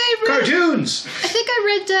 I think I read Cartoons. I think I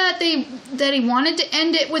read that he wanted to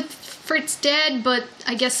end it with Fritz dead, but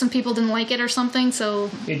I guess some people didn't like it or something, so...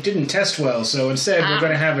 It didn't test well, so instead we're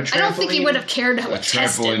going to have a trampoline... I don't think he would have cared how it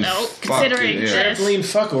tested, though, considering this. Trampoline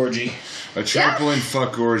fuck orgy. A trampoline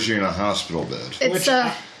fuck orgy in a hospital bed. It's,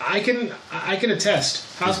 I can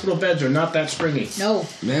attest. Hospital beds are not that springy. No.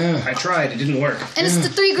 Yeah. I tried. It didn't work. And it's the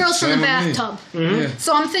three girls from the Same with me. bathtub. Mm-hmm.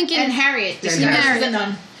 So I'm thinking... And Harriet. Harriet. The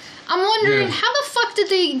nun. I'm wondering, how the fuck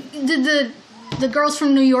did the girls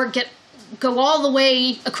from New York go all the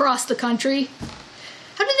way across the country?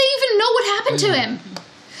 How did they even know what happened to him?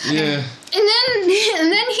 Yeah.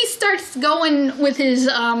 And then he starts going with his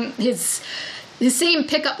same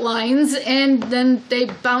pickup lines, and then they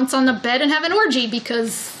bounce on the bed and have an orgy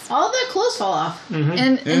because all their clothes fall off. Mm-hmm.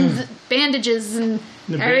 And the bandages and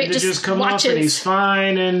the Harriet bandages just come watches. off and he's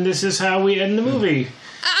fine, and this is how we end the movie.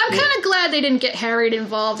 I'm kind of glad they didn't get Harriet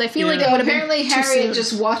involved. I feel like it would have been apparently too Harriet soon.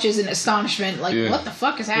 just watches in astonishment, like, what the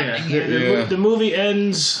fuck is happening here? The movie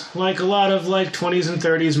ends like a lot of like 20s and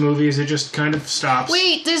 30s movies. It just kind of stops.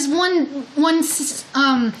 Wait, there's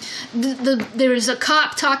there was a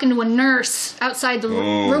cop talking to a nurse outside the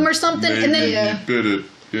room or something, and then he bit it.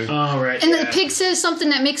 Yeah. Oh, right. And the pig says something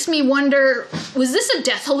that makes me wonder: was this a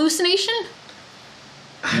death hallucination?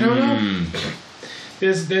 I don't know.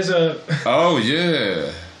 There's a... Oh,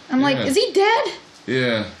 yeah. I'm like, is he dead?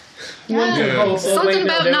 Yeah. Something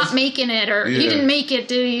about not making it, or he didn't make it,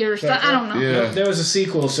 did he? Or I don't know. Yeah. There was a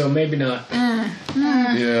sequel, so maybe not. Yeah.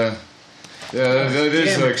 Yeah, that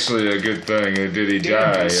is actually a good thing. Did he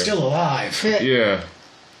die? He's still alive. Yeah.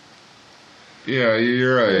 Yeah,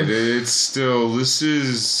 you're right. It's still...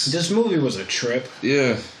 This movie was a trip.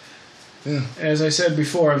 Yeah. Yeah. As I said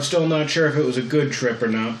before, I'm still not sure if it was a good trip or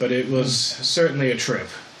not, but it was certainly a trip.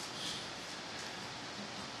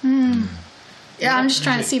 Yeah, I'm just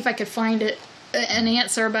trying to see if I could find an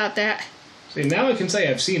answer about that. See, now I can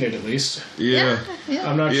say I've seen it at least. Yeah.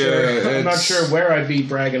 I'm not sure. I'm not sure where I'd be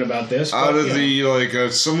bragging about this. Out but, of the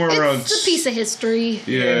somewhere around... It's a piece of history.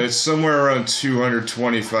 Yeah, it's somewhere around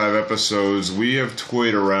 225 episodes. We have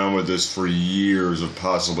toyed around with this for years of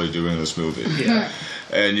possibly doing this movie. Yeah.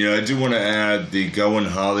 And, I do want to add the Going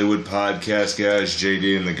Hollywood podcast guys,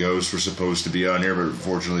 JD and the Ghost, were supposed to be on here, but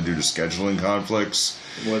unfortunately due to scheduling conflicts,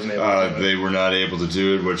 they were not able to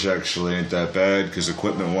do it, which actually ain't that bad, because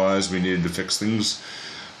equipment-wise, we needed to fix things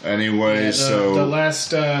anyway. The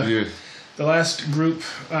last group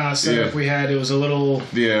setup we had, it was a little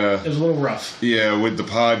rough. Yeah, with the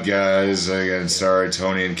pod guys, again, sorry,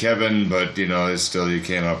 Tony and Kevin, but still you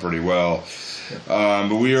came out pretty well.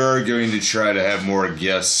 But we are going to try to have more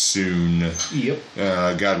guests soon. Yep.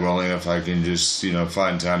 God willing, if I can just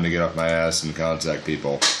find time to get off my ass and contact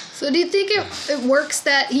people. So do you think it works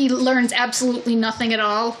that he learns absolutely nothing at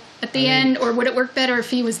all at the end, or would it work better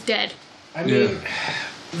if he was dead? I mean,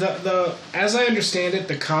 the as I understand it,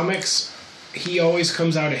 the comics, he always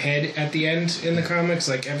comes out ahead at the end in the comics,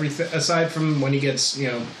 like everything aside from when he gets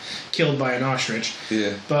killed by an ostrich.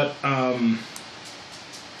 Yeah. But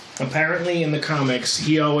apparently in the comics,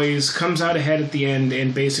 he always comes out ahead at the end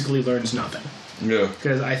and basically learns nothing. Yeah.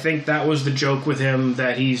 Because I think that was the joke with him,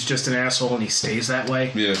 that he's just an asshole and he stays that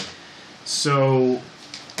way. Yeah. So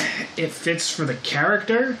it fits for the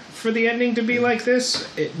character for the ending to be like this.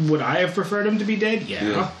 Would I have preferred him to be dead?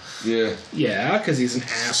 Yeah. Yeah. Yeah, because he's an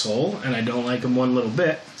asshole and I don't like him one little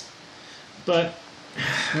bit. But,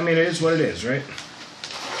 I mean, it is what it is, right?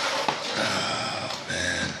 Oh,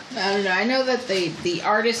 man. I don't know. I know that the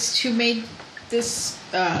artist who made this,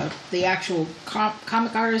 the actual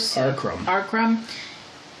comic artist, R. Crumb,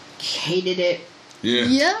 hated it. Yeah.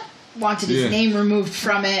 Yeah. Wanted his name removed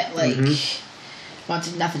from it. Like,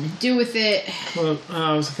 wanted nothing to do with it. Well,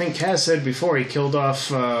 I think Kaz said before he killed him off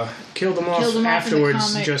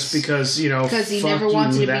afterwards, just because because he never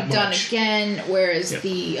wanted to be done again. Whereas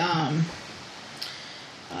the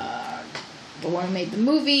one who made the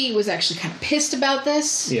movie was actually kind of pissed about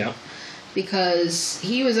this. Yeah. Because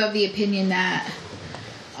he was of the opinion that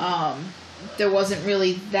there wasn't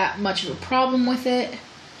really that much of a problem with it.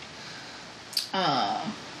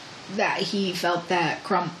 That he felt that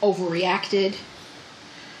Crumb overreacted.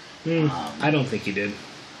 I don't think he did.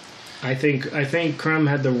 I think Crumb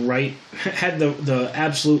had the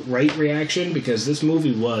absolute right reaction, because this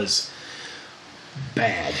movie was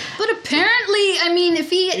bad. But apparently, I mean,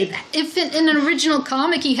 if in an original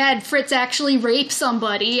comic he had Fritz actually rape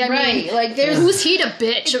somebody, I mean, like who's he to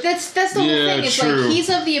bitch? That's the whole thing. It's true. like he's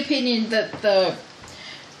of the opinion that the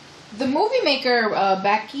movie maker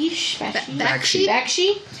Bakshi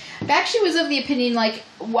was of the opinion, like,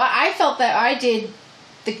 I felt that I did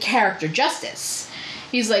the character justice.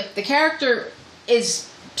 He's like, the character is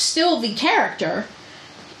still the character.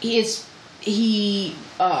 He felt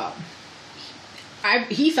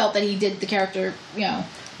that he did the character, he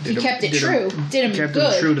kept it true. Did him kept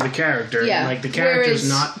good. him true to the character. Yeah. Like, the character's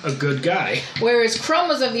not a good guy. Whereas Crumb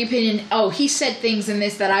was of the opinion, he said things in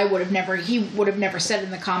this that he would have never said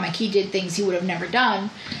in the comic. He did things he would have never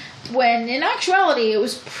done. When in actuality, it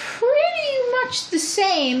was pretty much the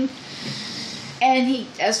same. And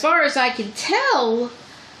as far as I can tell,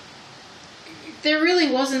 there really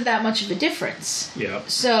wasn't that much of a difference. Yeah.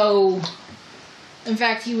 So, in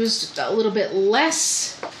fact, he was a little bit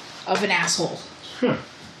less of an asshole. Huh.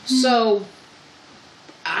 So,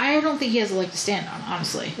 I don't think he has a leg to stand on,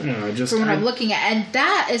 honestly. No, from what I'm looking at. And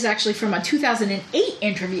that is actually from a 2008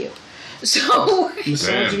 interview. So...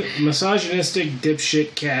 misogynistic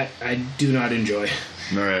dipshit cat I do not enjoy.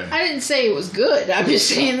 Right. I didn't say it was good. I'm just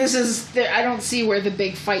saying I don't see where the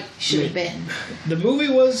big fight should have been. The movie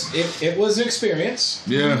was... It was an experience.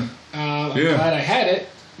 Yeah. I'm glad I had it,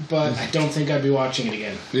 but I don't think I'd be watching it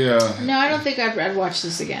again. Yeah. No, I don't think I'd watch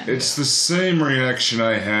this again. It's the same reaction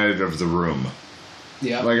I had of The Room.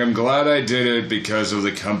 Yeah. Like, I'm glad I did it because of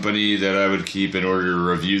the company that I would keep in order to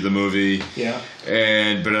review the movie. Yeah.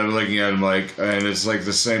 But I'm looking at him like, and it's like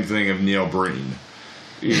the same thing of Neil Breen.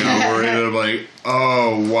 Where I'm like,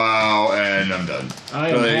 oh wow, and I'm done.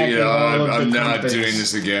 I'm not doing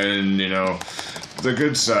this again. The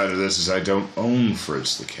good side of this is I don't own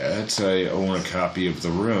Fritz the Cat. I own a copy of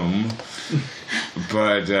The Room,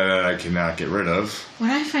 but I cannot get rid of.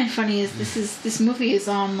 What I find funny is this movie is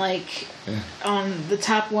on on the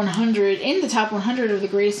top 100 of the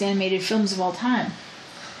greatest animated films of all time.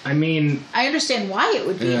 I mean, I understand why it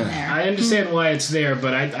would be in there. I understand why it's there,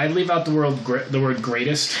 but I leave out the word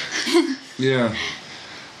greatest. Yeah,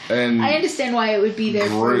 and I understand why it would be there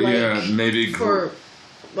for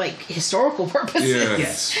historical purposes. Yeah.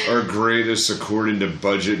 Yes, or greatest according to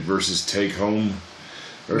budget versus take home,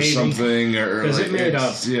 or something, or because it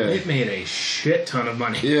made a shit ton of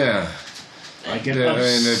money. Yeah. Like an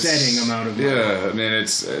upsetting amount of money. Yeah, I mean,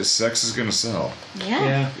 sex is gonna sell.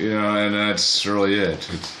 Yeah. And that's really it.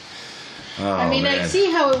 I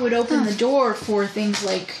see how it would open the door for things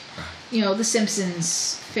like, The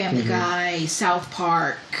Simpsons, Family Guy, South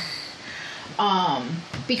Park.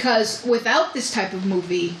 Because without this type of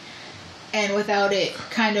movie, and without it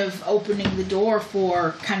kind of opening the door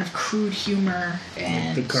for kind of crude humor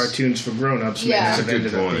and the cartoons for grown-ups may have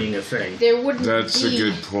ended up being a thing. That's a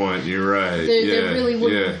good point. You're right. There really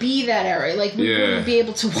wouldn't be that era. Like, we wouldn't be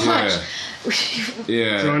able to watch.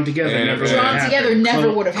 Yeah. Drawn Together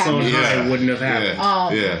never would have happened. Clone High wouldn't have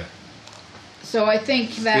happened. So I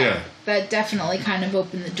think that that definitely kind of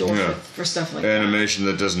opened the door for stuff like animation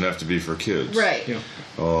that doesn't have to be for kids. Right. Yeah.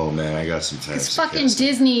 Oh man, I got some fancy. It's fucking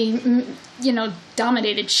Disney,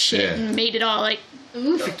 dominated shit and made it all like.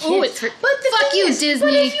 Ooh, for kids. Oh, it's for, but fuck you, Disney.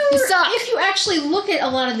 But you suck. If you actually look at a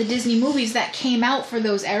lot of the Disney movies that came out for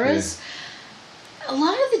those eras, a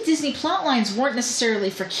lot of the Disney plot lines weren't necessarily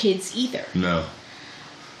for kids either. No.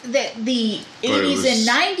 That the 80s and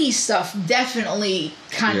 90s stuff definitely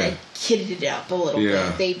kind of kidded it up a little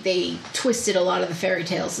bit. They twisted a lot of the fairy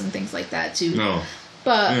tales and things like that too. No.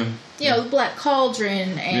 But the Black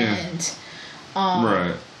Cauldron and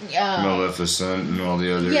right. Maleficent and all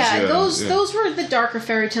the others. Yeah, those were the darker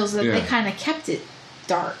fairy tales that they kind of kept it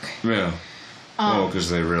dark. Yeah. Because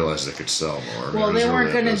they realized they could sell more. Well, they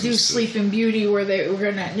weren't going to do Sleeping Beauty where they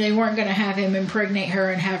weren't going to have him impregnate her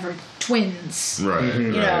and have her twins. Right.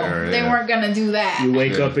 Mm-hmm. They weren't going to do that. You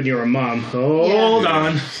wake up and you're a mom. Hold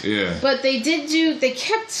on. Yeah. But they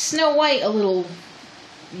kept Snow White a little.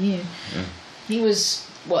 Yeah. He was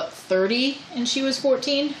 30 and she was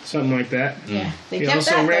 14? Something like that. Yeah. He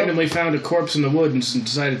also randomly found a corpse in the woods and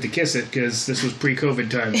decided to kiss it because this was pre-COVID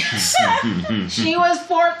time. She was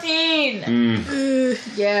 14!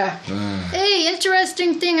 Yeah. Hey,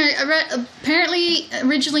 interesting thing. I read, apparently,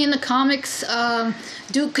 originally in the comics,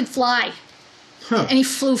 Duke could fly. And he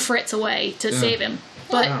flew Fritz away to save him.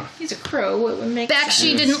 But he's a crow. It would make sense.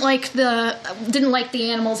 Bakshi didn't like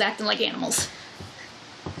the animals acting like animals.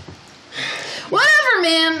 Whatever,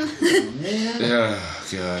 man. Oh,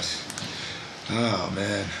 God. Oh,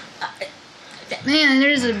 man. Man,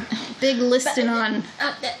 there's a big listing on.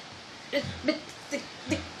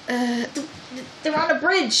 They're on a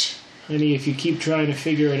bridge. Honey, if you keep trying to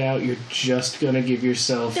figure it out, you're just going to give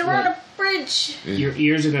yourself... They're on a bridge. Your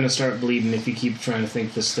ears are going to start bleeding if you keep trying to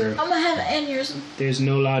think this through. I'm going to have an aneurysm. There's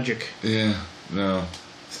no logic. Yeah, no.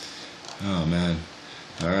 Oh, man.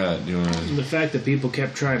 All right, the fact that people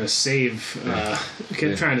kept trying to save,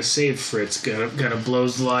 Fritz, kind of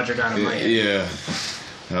blows the logic out of my head. Yeah.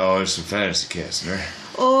 Oh, there's some fantasy cast in there.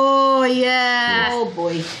 Oh yeah. Oh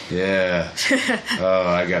boy. Yeah. Oh,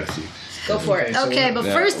 I got a few. Go for it. Okay, but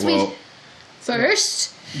first we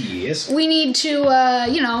need to,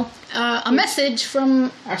 a message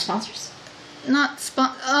from our sponsors. Not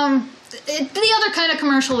the other kind of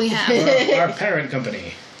commercial we have. Our parent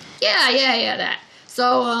company. Yeah, that.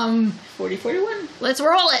 So, 4041. Let's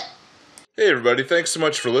roll it. Hey everybody, thanks so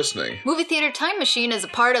much for listening. Movie Theater Time Machine is a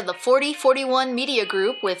part of the 4041 Media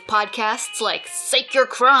Group with podcasts like Psych Your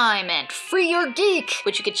Crime and Free Your Geek,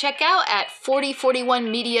 which you can check out at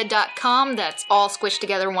 4041media.com. That's all squished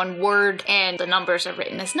together one word, and the numbers are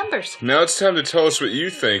written as numbers. Now it's time to tell us what you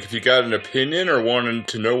think. If you got an opinion or wanted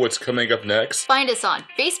to know what's coming up next, find us on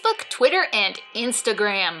Facebook, Twitter, and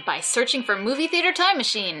Instagram by searching for Movie Theater Time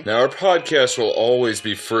Machine. Now our podcast will always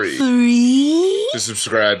be free to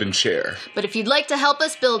subscribe and share. But if you'd like to help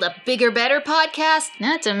us build a bigger, better podcast,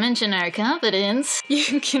 not to mention our confidence,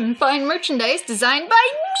 you can find merchandise designed by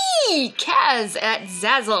me, Kaz, at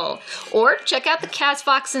Zazzle. Or check out the Kaz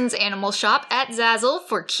Foxen's Animal Shop at Zazzle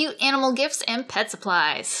for cute animal gifts and pet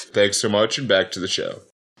supplies. Thanks so much, and back to the show.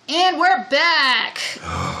 And we're back!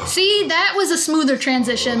 See, that was a smoother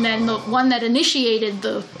transition than the one that initiated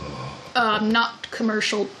the not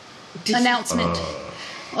commercial announcement.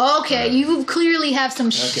 Okay, you clearly have some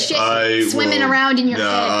shit swimming around in your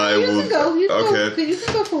head. You can go. You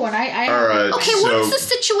can go for one. All right. Okay, what's the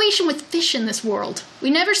situation with fish in this world? We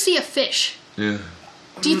never see a fish. Yeah.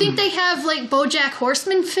 Do you think they have like BoJack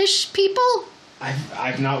Horseman fish people?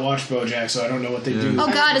 I've not watched BoJack, so I don't know what they do. Oh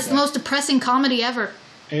God, it's the most depressing comedy ever.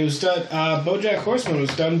 It was done. BoJack Horseman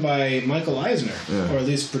was done by Michael Eisner, or at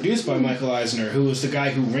least produced by Michael Eisner, who was the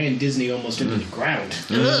guy who ran Disney almost into the ground.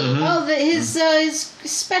 Mm-hmm. Oh, his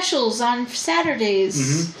specials on Saturdays.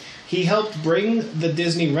 Mm-hmm. He helped bring the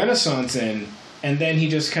Disney Renaissance in, and then he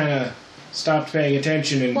just kind of stopped paying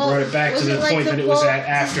attention and brought it back to the point that it was at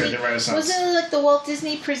after the Renaissance. Wasn't it like the Walt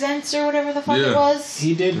Disney Presents or whatever the fuck it was?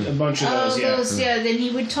 He did a bunch of those, then he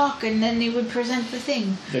would talk and then he would present the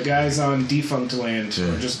thing. The guys on Defunct Land,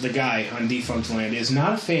 or just the guy on Defunct Land, is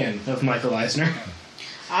not a fan of Michael Eisner.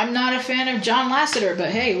 I'm not a fan of John Lasseter,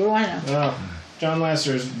 but hey, what do I know? Well, John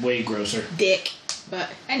Lasseter is way grosser. Dick. But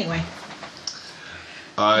anyway.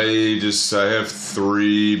 I have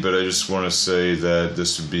 3, but I just want to say that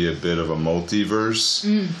this would be a bit of a multiverse.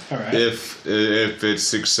 All right. If it's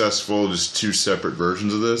successful, just 2 separate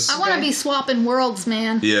versions of this. I want to be swapping worlds,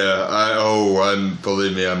 man. Yeah,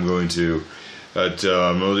 believe me, I'm going to. But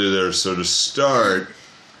I'm only there. So to start,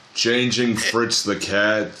 changing Fritz the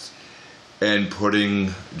cat and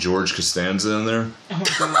putting George Costanza in there. Oh my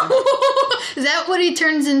god. Is that what he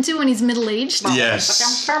turns into when he's middle-aged?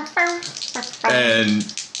 Yes. And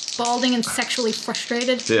balding and sexually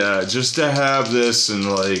frustrated. Yeah, just to have this and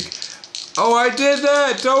like, oh, I did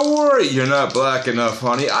that. Don't worry, you're not black enough,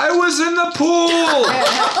 honey. I was in the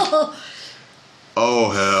pool. Oh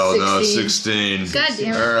hell 16. No, 16. God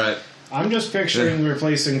damn it. All right. I'm just picturing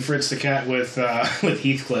replacing Fritz the cat with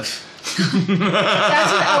Heathcliff.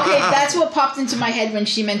 That's what popped into my head when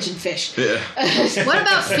she mentioned fish. Yeah. What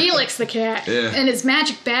about Felix the cat and his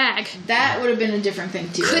magic bag? That would have been a different thing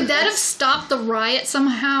too. Could that have stopped the riot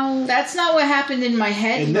somehow? That's not what happened in my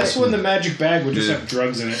head. And this one, the magic bag would just have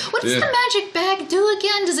drugs in it. What does the magic bag do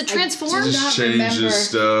again? Does it transform? Just changes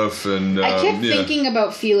stuff, and I kept thinking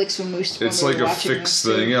about Felix when we were It's like a fixed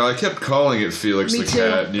thing. Yeah, I kept calling it Felix the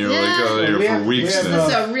cat, and you're like, oh, for weeks now.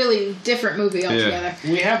 It's a really different movie altogether.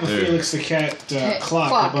 We have a Felix the cat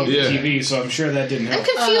clock above the TV, so I'm sure that didn't help. I'm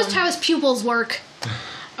confused how his pupils work.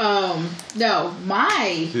 No,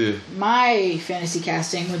 my fantasy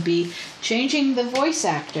casting would be changing the voice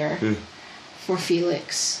actor for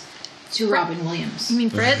Felix to Robin Williams. You mean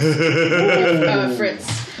Fritz?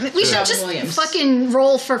 Fritz. We should just fucking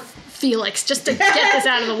roll for Felix just to get this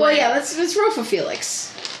out of the way. Well, yeah, let's roll for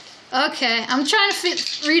Felix. Okay, I'm trying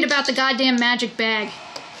to read about the goddamn magic bag.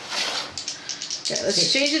 Okay,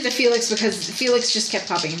 let's change it to Felix because Felix just kept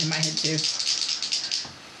popping into my head too.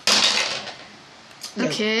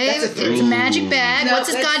 Okay, it's a magic bag. No, what's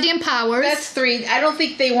his goddamn powers? That's 3. I don't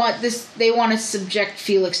think they want this. They want to subject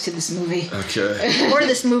Felix to this movie. Okay. Or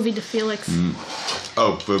this movie to Felix.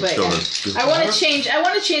 Oh, but I want to change. I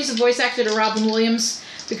want to change the voice actor to Robin Williams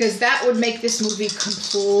because that would make this movie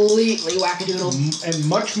completely wackadoodle and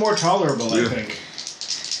much more tolerable. I think.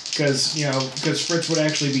 Because Fritz would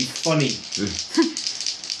actually be funny.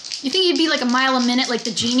 You think he'd be like a mile a minute, like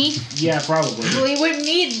the genie? Yeah, probably. Well, he wouldn't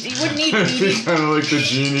need weed. Kind of like the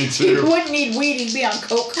genie too. He wouldn't need weed. He'd be on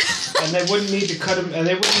coke. And they wouldn't need to cut him. And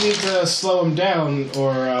they wouldn't need to slow him down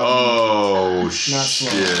or. Not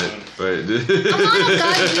slow him down. I'm on a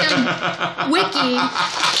goddamn wiki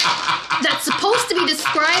that's supposed to be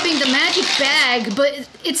describing the magic bag, but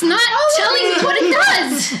it's not telling me what it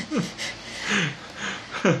does.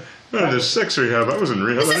 The sex rehab. I was in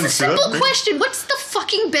rehab. This is a simple question. What's the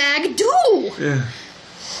fucking bag do?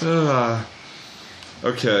 Yeah.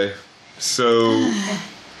 Okay. So.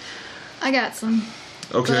 I got some.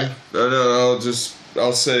 Okay.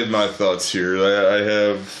 I'll save my thoughts here.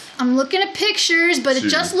 I'm looking at pictures, but it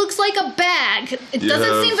just looks like a bag. It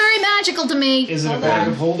doesn't seem very magical to me. Is it a bag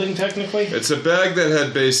of holding, technically? It's a bag that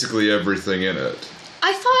had basically everything in it.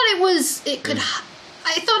 I thought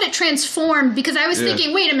I thought it transformed because I was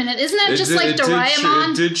thinking, wait a minute, isn't that like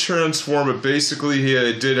Doraemon? It did transform, but basically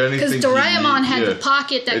it did anything. Because Doraemon had the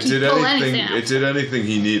pocket that could pull anything out. It did anything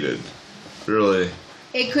he needed, really.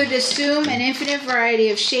 It could assume an infinite variety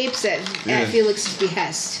of shapes at Felix's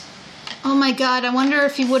behest. Oh my god, I wonder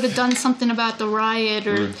if he would have done something about the riot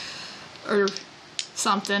or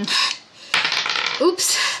something.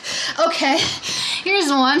 Oops. Okay, here's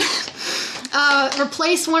one.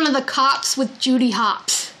 Replace one of the cops with Judy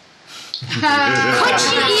Hopps. Could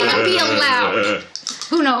she even be allowed?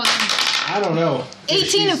 Who knows? I don't know.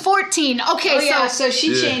 18 and 14. Okay, so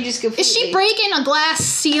she changes completely. Is she breaking a glass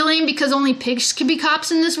ceiling because only pigs can be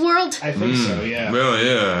cops in this world? I think so, yeah. Well,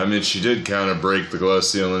 yeah. I mean, she did kind of break the glass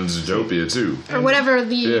ceiling in Zootopia, too. Or whatever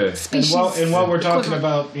the species. And while we're talking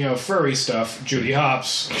about, furry stuff, Judy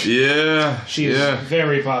Hopps. Yeah. She's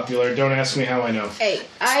very popular. Don't ask me how I know. Hey,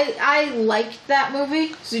 I liked that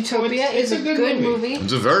movie. Zootopia is a good movie.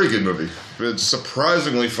 It's a very good movie. It's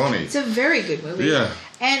surprisingly funny. It's a very good movie. Yeah.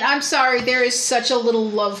 And I'm sorry, there is such a little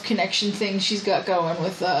love connection thing she's got going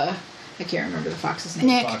with, I can't remember the fox's name.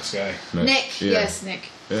 Nick. Fox guy. Nick. Yeah. Yes,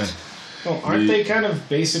 Nick. Yeah. Well, aren't they kind of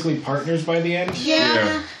basically partners by the end?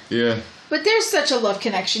 Yeah. But there's such a love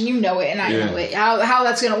connection. You know it, and I know it. How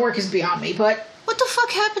that's going to work is beyond me, but... What the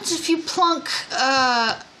fuck happens if you plunk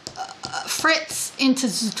Fritz into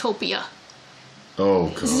Zootopia? Oh,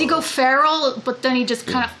 God. Does he go feral, but then he just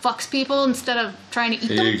kind of fucks people instead of trying to eat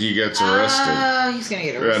them? He gets arrested. He's going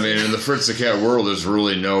to get arrested. I mean, in the Fritz the Cat world, there's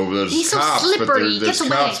really there's He's cops, so slippery.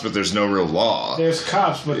 but there's no real law. There's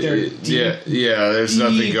cops, but they're there's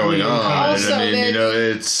nothing going on. Also, I mean,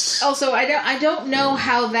 it's... Also, I don't know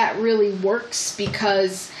how that really works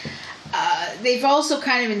because... they've also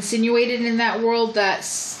kind of insinuated in that world that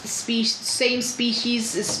same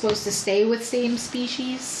species is supposed to stay with same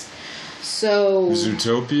species. So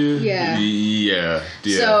Zootopia? Yeah.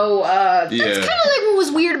 So that's kind of like what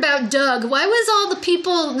was weird about Doug. Why was all the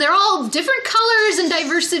people, they're all different colors and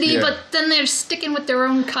diversity, but then they're sticking with their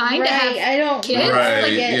own kind to have I don't kids? Right,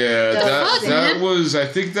 Like, yeah. That man? was, I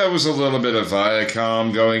think that was a little bit of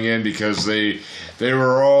Viacom going in because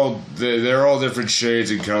they're all different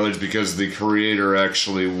shades and colors because the creator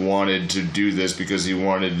actually wanted to do this because he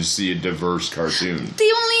wanted to see a diverse cartoon.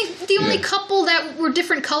 The only couple that were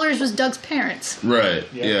different colors was Doug's parents. Right.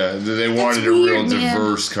 Yeah. They wanted a real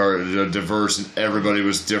diverse diverse, and everybody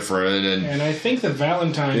was different. And I think the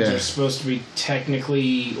Valentines are supposed to be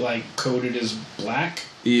technically like coded as black.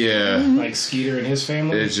 Yeah. Like Skeeter and his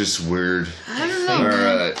family. It's just weird. I don't know.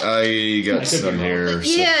 Alright, I got some here.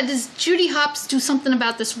 Yeah, does Judy Hopps do something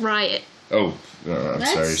about this riot? Oh, I'm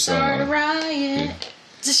Let's sorry. start a riot. Yeah.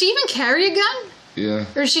 Does she even carry a gun? Yeah.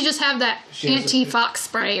 Or does she just have that anti-fox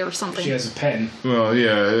spray or something? She has a pen. Well,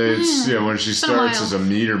 yeah, it's when she starts as a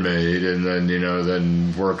meter maid and then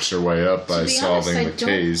then works her way up by solving the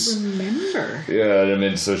case. I don't remember. Yeah, I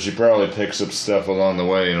mean, so she probably picks up stuff along the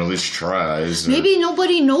way and at least tries. Maybe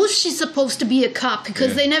nobody knows she's supposed to be a cop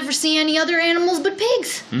because they never see any other animals but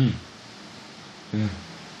pigs. Yeah.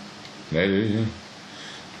 Maybe. Yeah.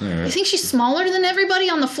 All right. You think she's smaller than everybody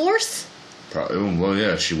on the force? Probably. Well,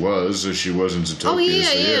 yeah, she was. She was in Zootopia. Oh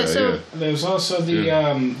yeah. So there's also the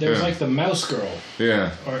there's like the mouse girl.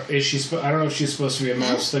 Yeah. Or is she? I don't know if she's supposed to be a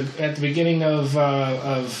mouse. At the beginning of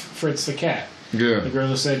Fritz the Cat. Yeah. The girl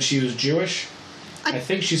who said she was Jewish. I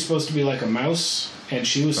think she's supposed to be like a mouse, and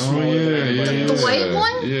she was smaller than everybody else. The white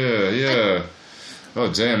one? Yeah.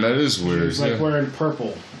 Oh damn, that is weird. She was like wearing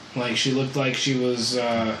purple. Like she looked like she was.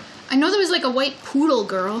 I know there was like a white poodle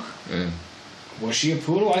girl. Yeah. Was she a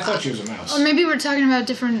poodle? I thought she was a mouse. Or maybe we're talking about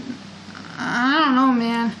different. I don't know,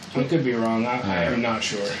 man. I could be wrong. I am not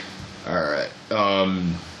sure. All right.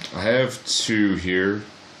 I have two here.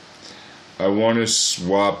 I want to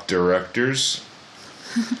swap directors,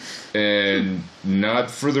 and not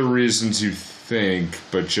for the reasons you think,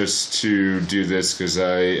 but just to do this because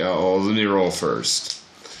let me roll first.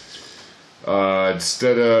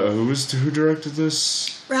 Instead of who directed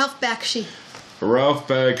this? Ralph Bakshi. Ralph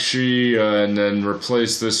Bakshi, and then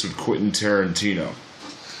replace this with Quentin Tarantino.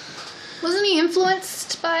 Wasn't he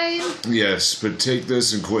influenced by him? Yes, but take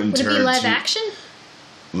this and Quentin Tarantino. Would it be live action?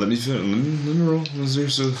 Let me roll.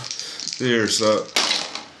 So.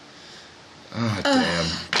 Damn.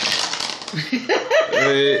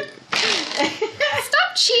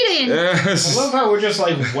 Stop cheating! I love how we're just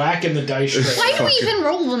like whacking the dice straight. Why do we even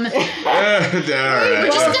roll them? All right.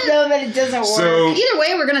 Both know that it doesn't work. So, either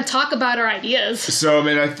way, we're going to talk about our ideas. So, I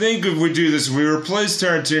mean, I think if we do this, we replace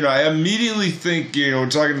Tarantino, I immediately think, we're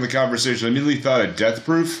talking in the conversation, I immediately thought of Death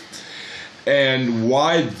Proof. And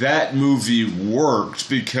why that movie worked,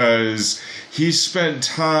 because he spent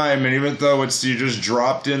time, and even though you just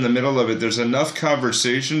dropped in the middle of it, there's enough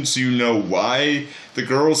conversation so you know why the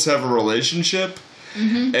girls have a relationship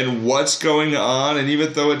and what's going on. And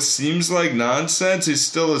even though it seems like nonsense, he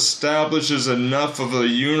still establishes enough of a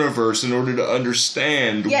universe in order to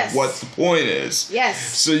understand what the point is.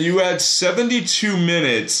 Yes. So you had 72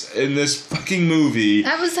 minutes in this fucking movie.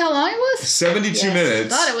 That was how long it was? 72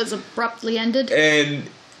 minutes. I thought it was abruptly ended. And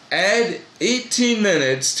add 18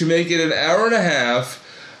 minutes to make it an hour and a half,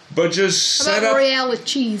 but just How set about up Royale with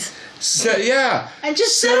cheese? And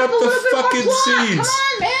just set up a little bit more plot. scenes. Come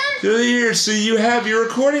on, man. Here, so you're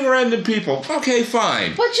recording random people. Okay,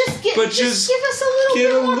 fine. But just give us a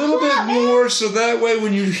little bit more, so that way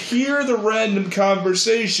when you hear the random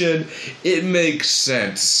conversation, it makes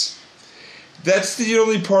sense. That's the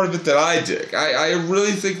only part of it that I dig. I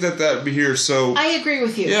really think that would be here. So I agree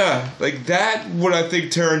with you. Yeah, like that would I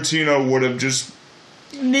think Tarantino would have just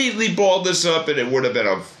neatly balled this up, and it would have been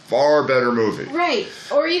a far better movie. Right.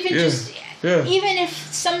 Or even even if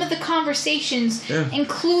some of the conversations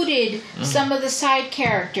included some of the side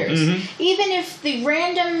characters. Even if the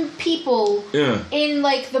random people in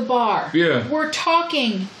like the bar were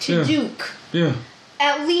talking to Duke.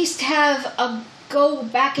 At least have a go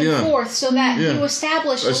back and forth so that you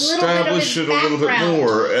establish a little bit of his background. a little bit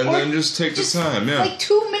more, and then just take the time. Yeah. Like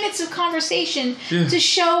 2 minutes of conversation to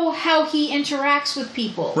show how he interacts with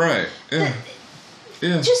people. Right. Yeah.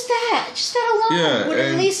 Just that alone would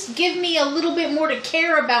at least give me a little bit more to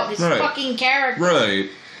care about his fucking character. Right.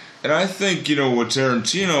 And I think, what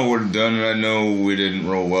Tarantino would have done, and I know we didn't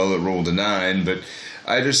roll well, it rolled a 9, but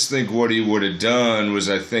I just think what he would have done was,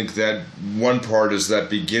 I think that one part is that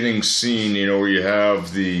beginning scene, where you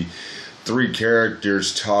have the three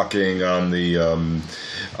characters talking on the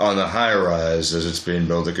high rise as it's being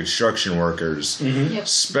built, the construction workers. Mm-hmm. Yep.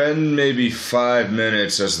 Spend maybe 5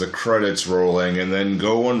 minutes as the credits rolling, and then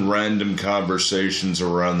go on random conversations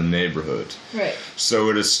around the neighborhood. Right. So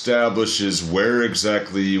it establishes where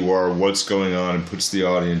exactly you are, what's going on, and puts the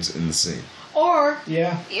audience in the scene. Or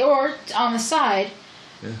on the side,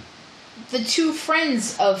 Yeah. the two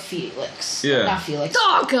friends of Felix. Yeah. Not Felix.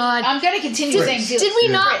 Oh God! I'm gonna continue saying Felix. Did we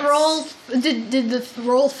not Fritz. roll? Did the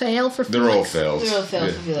roll fail for Felix? The roll fails. The roll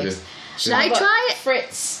fails Yeah, for Felix. yeah. Should I But try it?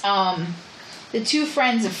 Fritz, the two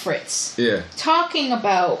friends of Fritz, Yeah. talking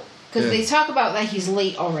about, because Yeah. they talk about that he's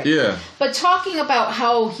late already. Yeah. But talking about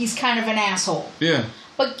how he's kind of an asshole. Yeah.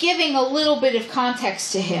 But giving a little bit of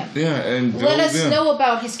context to him. Yeah. And Let us yeah. know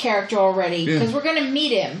about his character already, Yeah. because we're going to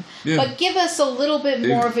meet him. Yeah. But give us a little bit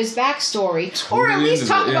more of his backstory. Or at Totally least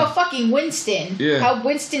into talk it, yeah. about fucking Winston. Yeah. How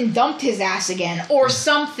Winston dumped his ass again. Or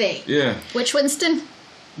something. Yeah. Which Winston?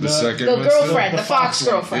 The second The one. girlfriend, the the Fox Fox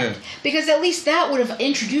one, girlfriend. yeah. Because at least that would have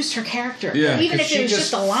introduced her character. Yeah. Even if She it was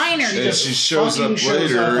just a line or And two. she shows Fucking up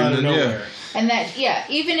shows later, up out and of then nowhere. And that, yeah,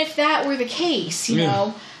 even if that were the case, you Yeah.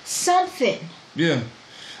 know, something. yeah.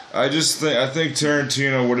 I think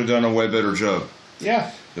Tarantino would have done a way better job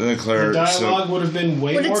Yeah. than Claire. The dialogue would have been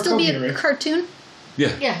way Would it more still be a coherent. cartoon? Yeah.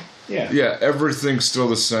 Yeah. Yeah. Yeah, everything's still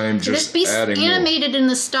the same, Could just it be adding animated in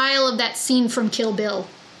the style of that scene from Kill Bill?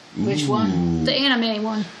 Which one? The anime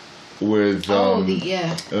one. more. With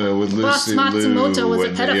with Ross Lucy Matsumoto Liu was a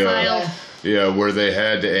and pedophile. yeah, where they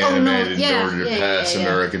had to Oh, no, animate it in yeah. order to Yeah, pass yeah, yeah.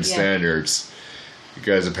 American Yeah. standards.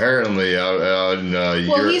 Because apparently out in Well,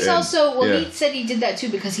 Europe, he's also, yeah. he said he did that too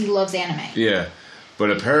because he loves anime. Yeah, but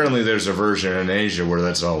apparently there's a version in Asia where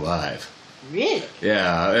that's all live. Really?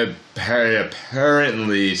 Yeah,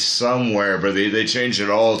 apparently somewhere, but they changed it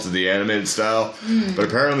all to the animated style. But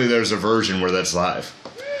apparently there's a version where that's live.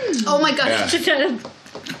 Oh my God! Yeah. I just had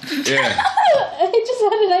Yeah,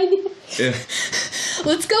 an idea. yeah.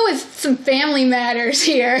 Let's go with some Family Matters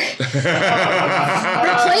here.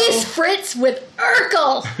 Replace Fritz with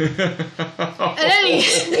Urkel. Are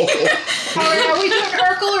Are we doing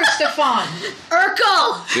Urkel or Stefan?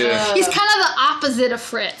 Urkel. Yeah. He's kind of the opposite of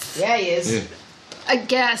Fritz, Yeah, he is. Yeah. I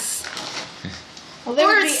guess. Well, there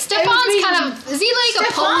would Or be- Stefan's there would be- kind of. Is he like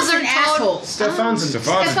Stefan's a poser an toad? asshole. Stefan's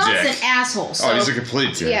Stefan's a Stefan's dick. an asshole. So. Oh, he's a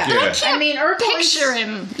complete dick. Yeah. Yeah. I mean, Urkel Picture is,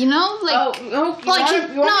 him, you know, like. Oh, Well,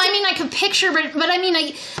 I mean, I can picture, but I mean,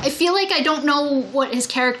 I feel like I don't know what his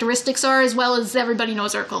characteristics are as well as everybody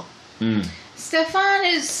knows Urkel. Stefan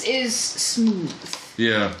is smooth.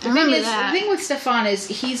 Yeah. Remember The that. thing with Stefan is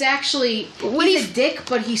he's actually Would he's he- a dick,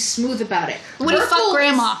 but he's smooth about it. Would he fuck Urkel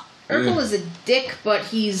Grandma? Urkel is a dick, but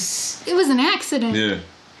he's It was an accident. Yeah.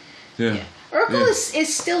 Yeah. Urkel Yeah.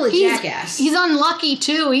 is still a He's, jackass. he's unlucky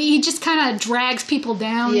too. He just kind of drags people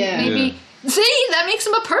down. Yeah. Maybe. See, that makes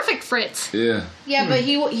him a perfect Fritz. Yeah. yeah, but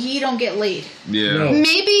he don't get laid. Yeah. No.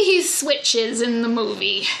 Maybe he switches in the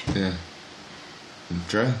movie. Yeah.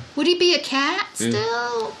 Try. Would he be a cat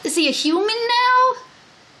still? Is he a human now?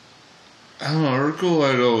 I don't know, Urkel,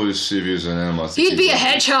 I'd always see if he was an animal. I think He'd be a he's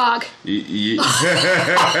hedgehog.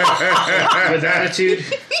 With attitude.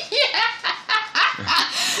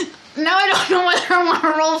 Now I don't know whether I want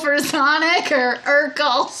to roll for Sonic or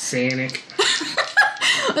Urkel. Sanic.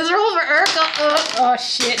 Let's roll for Urkel. Oh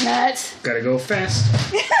shit, nuts. Gotta go fast.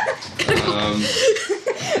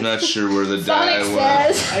 I'm not sure where the Sonic die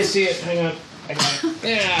went. says. I see it. Hang on. I got it.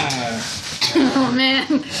 Yeah. Oh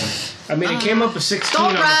man. I mean, it came up with 16 Don't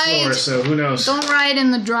on the ride. floor, so who knows? Don't ride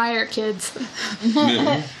in the dryer, kids.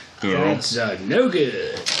 Yeah. That's no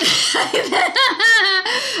good.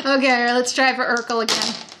 Okay, let's try for Urkel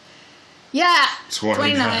again. Yeah,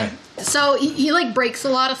 29. So he like breaks a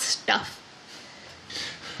lot of stuff.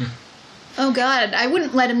 Oh god, I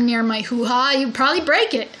wouldn't let him near my hoo-ha. He'd probably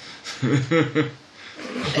break it.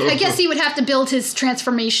 I guess he would have to build his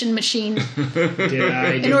transformation machine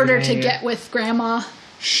in order to get with Grandma.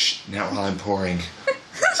 Shh, not while I'm pouring.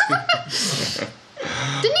 Didn't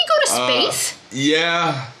he go to space?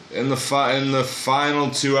 Yeah, in the final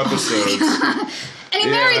 2 episodes. And he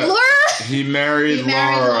married Laura? He married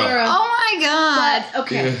married Laura. Oh my god. But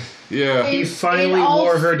okay, Yeah. He finally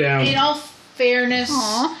wore her down. In all fairness,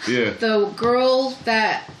 Aw. Yeah. the girl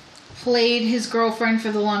that played his girlfriend for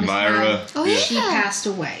the longest Myra. time, Oh, yeah. she passed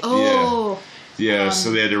away. Oh. Yeah,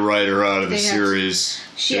 so they had to write her out of the they had- series.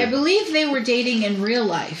 I believe they were dating in real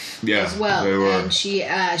life Yeah, as well. they were. And she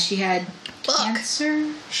had Fuck. cancer.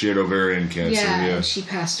 She had ovarian cancer. Yeah, Yeah. and she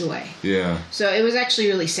passed away. Yeah. So it was actually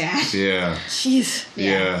really sad. Yeah. Jeez.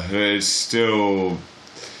 Yeah. It's still.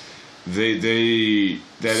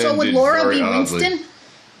 That So would ended Laura very be oddly. Winston?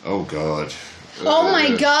 Oh God. Oh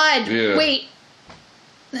my God! Yeah. Wait,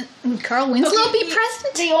 would Carl Winslow be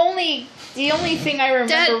present? The only thing I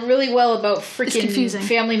remember really well about freaking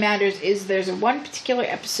Family Matters is there's one particular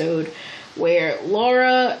episode where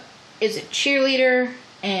Laura is a cheerleader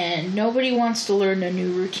and nobody wants to learn a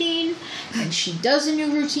new routine, and she does a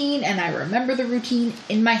new routine, and I remember the routine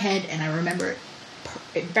in my head, and I remember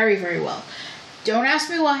it very, very well. Don't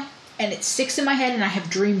ask me why, and it sticks in my head, and I have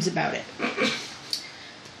dreams about it.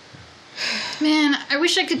 Man, I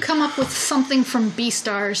wish I could come up with something from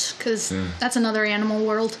Beastars, because that's another animal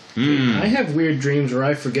world. I have weird dreams where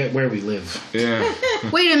I forget where we live. Yeah.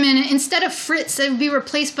 Wait a minute, instead of Fritz, it would be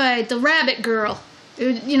replaced by the rabbit girl.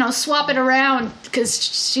 It would, swap it around, because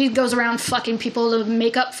she goes around fucking people to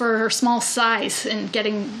make up for her small size and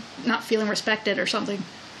not feeling respected or something.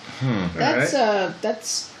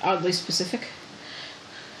 That's oddly specific.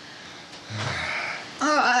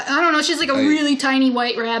 I don't know. She's like a really tiny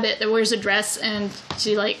white rabbit that wears a dress, and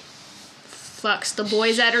she fucks the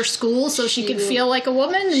boys at her school so she can feel like a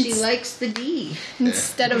woman. She likes the D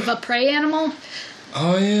instead of a prey animal.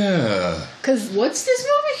 Oh yeah. Cause what's this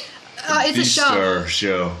movie? It's a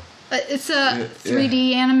show. It's a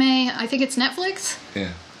 3D anime. I think it's Netflix.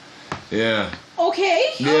 Yeah.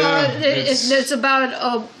 Okay. Yeah. It's about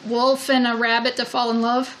a wolf and a rabbit that fall in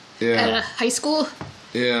love at a high school.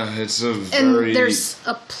 Yeah, it's a very... And there's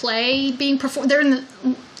a play being performed. They're in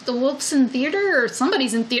the wolf's in theater, or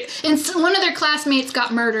somebody's in theater. And one of their classmates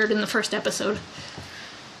got murdered in the first episode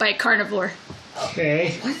by a carnivore.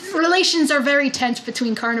 Okay. Relations are very tense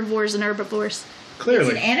between carnivores and herbivores. Clearly.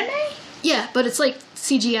 It's an anime? Yeah, but it's like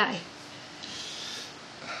CGI.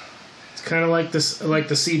 It's kind of like this, like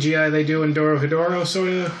the CGI they do in Dorohedoro sort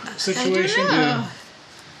of situation. I don't know.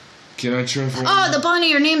 Can I try for one? Oh, the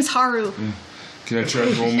bunny, her name's Haru. Can I try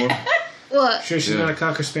for one more? What? Sure she's not a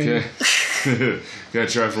Cocker Spaniel. Can I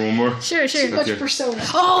try for one more? Sure. Too much persona.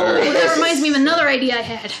 Oh, that reminds me of another idea I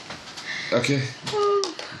had. Okay.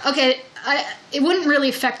 Okay, it wouldn't really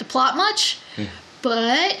affect the plot much,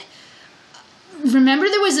 but... Remember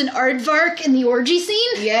there was an aardvark in the orgy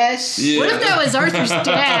scene? Yes. Yeah. What if that was Arthur's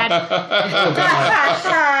dad?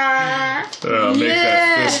 Make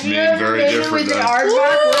that fist mean very different. With an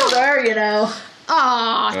aardvark, there,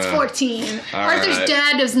 Aw, it's 14. Arthur's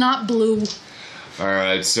dad is not blue.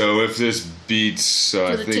 Alright, so if this beats...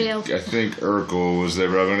 I think Urkel was there,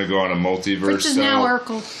 but I'm going to go on a multiverse. Which is now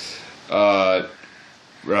Urkel.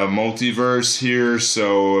 Multiverse here,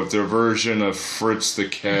 so if their version of Fritz the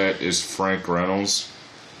cat is Frank Reynolds.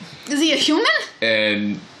 Is he a human?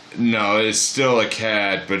 And no, it's still a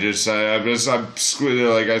cat, but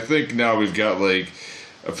I think now we've got the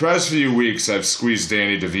past few weeks I've squeezed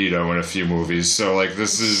Danny DeVito in a few movies, so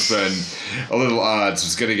this has been a little odd, so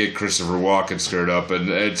it's gonna get Christopher Walken stirred up, and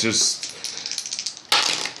it just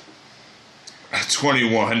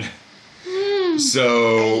 21.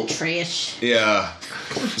 So trash. Yeah.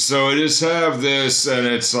 So I just have this, and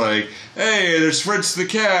it's like, hey, there's Fritz the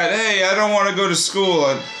cat. Hey, I don't want to go to school.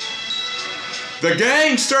 The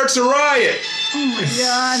gang starts a riot. Oh my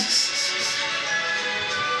god.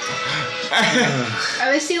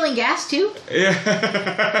 Are they stealing gas too?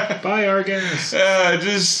 Yeah. Buy our gas.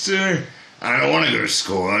 I don't want to go to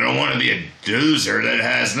school. I don't want to be a loser that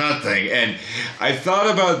has nothing. And I thought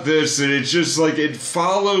about this, and it's just it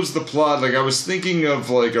follows the plot. I was thinking of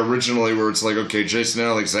originally where it's okay, Jason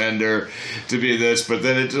Alexander to be this, but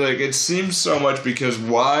then it seems so much because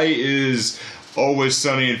why is Always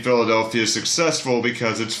Sunny in Philadelphia successful?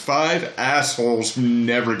 Because it's 5 assholes who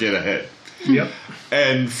never get ahead. Yep.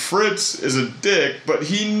 And Fritz is a dick, but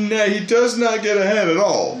he does not get ahead at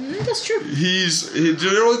all. That's true.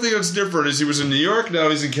 The only thing that's different is he was in New York, now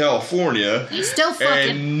he's in California. He's still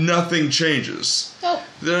fucking. And nothing changes. Oh.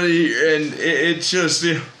 It's just,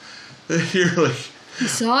 you're He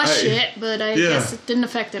saw shit, but I guess it didn't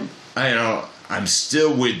affect him. I know. I'm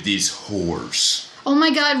still with these whores. Oh my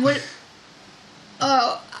god, what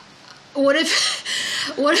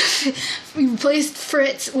if we replaced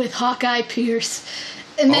Fritz with Hawkeye Pierce,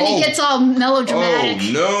 and then he gets all melodramatic?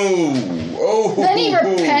 Oh no! Oh. Then he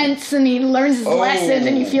repents and he learns his lesson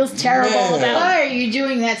and he feels terrible about it. Why are you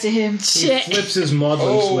doing that to him? Shit. He flips his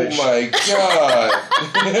maudlin switch. Oh my god!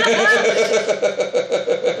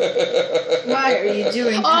 Why are you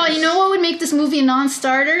doing that? Oh, you know what would make this movie a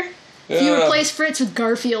non-starter? If you replace Fritz with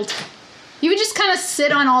Garfield. You would just kind of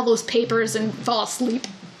sit on all those papers and fall asleep.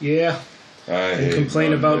 Yeah. And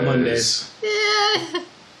complain about Mondays. Yeah.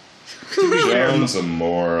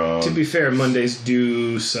 To be fair, Mondays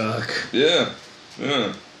do suck. Yeah.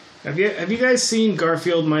 Have you guys seen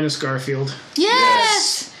Garfield minus Garfield?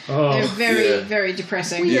 Yes! They're very, very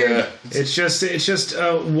depressing. Yeah. It's just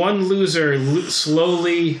one loser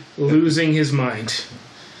slowly losing his mind.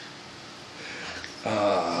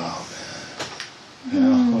 Oh,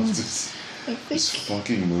 man. This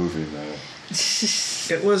fucking movie, man.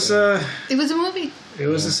 It was a movie. It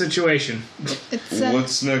was a situation. It's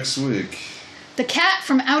What's next week? The Cat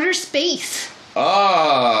from Outer Space.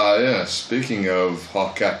 Ah, yeah. Speaking of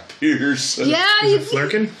Hawkeye Pierce. Yeah, you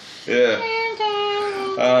Flerken? Yeah.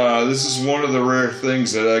 This is one of the rare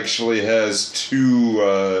things that actually has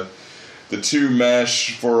the two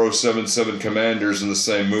MASH 4077 commanders in the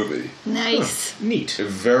same movie. Nice. Huh. Neat.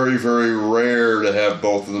 Very, very rare to have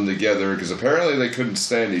both of them together because apparently they couldn't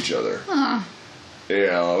stand each other.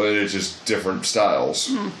 Yeah, it's just different styles.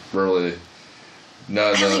 Really.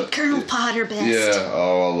 I like Colonel Potter best. Yeah,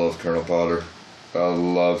 I love Colonel Potter. This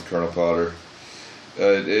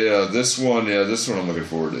one I'm looking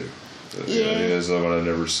forward to. It's the one I've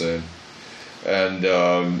never seen. And,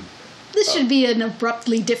 this should be an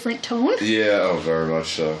abruptly different tone. Yeah, very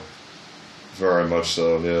much so. Very much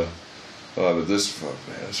so, yeah. But this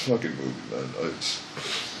fucking movie, man.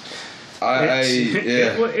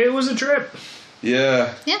 It was a trip.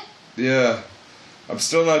 Yeah. Yeah. Yeah. I'm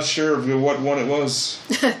still not sure of what one it was.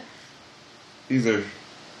 Either.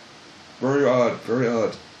 Very odd. Very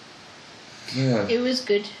odd. Yeah. It was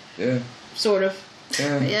good. Yeah. Sort of.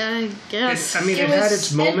 Yeah, I guess. It had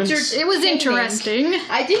its moments. It was interesting.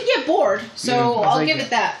 I didn't get bored, so I'll give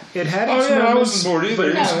it that. It had its moments. I wasn't bored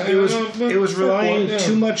either. But it was relying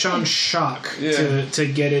too much on shock to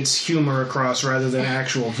get its humor across rather than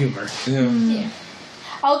actual humor. Yeah.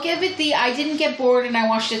 I'll give it the I didn't get bored and I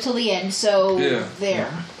watched it till the end, so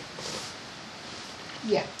there.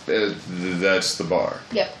 Yeah. That's the bar.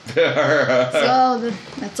 Yep. So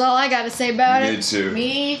that's all I got to say about it.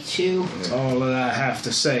 Me too. That's all that I have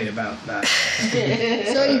to say about that.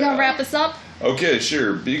 So you gonna wrap us up? Okay,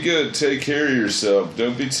 sure. Be good. Take care of yourself.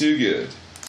 Don't be too good.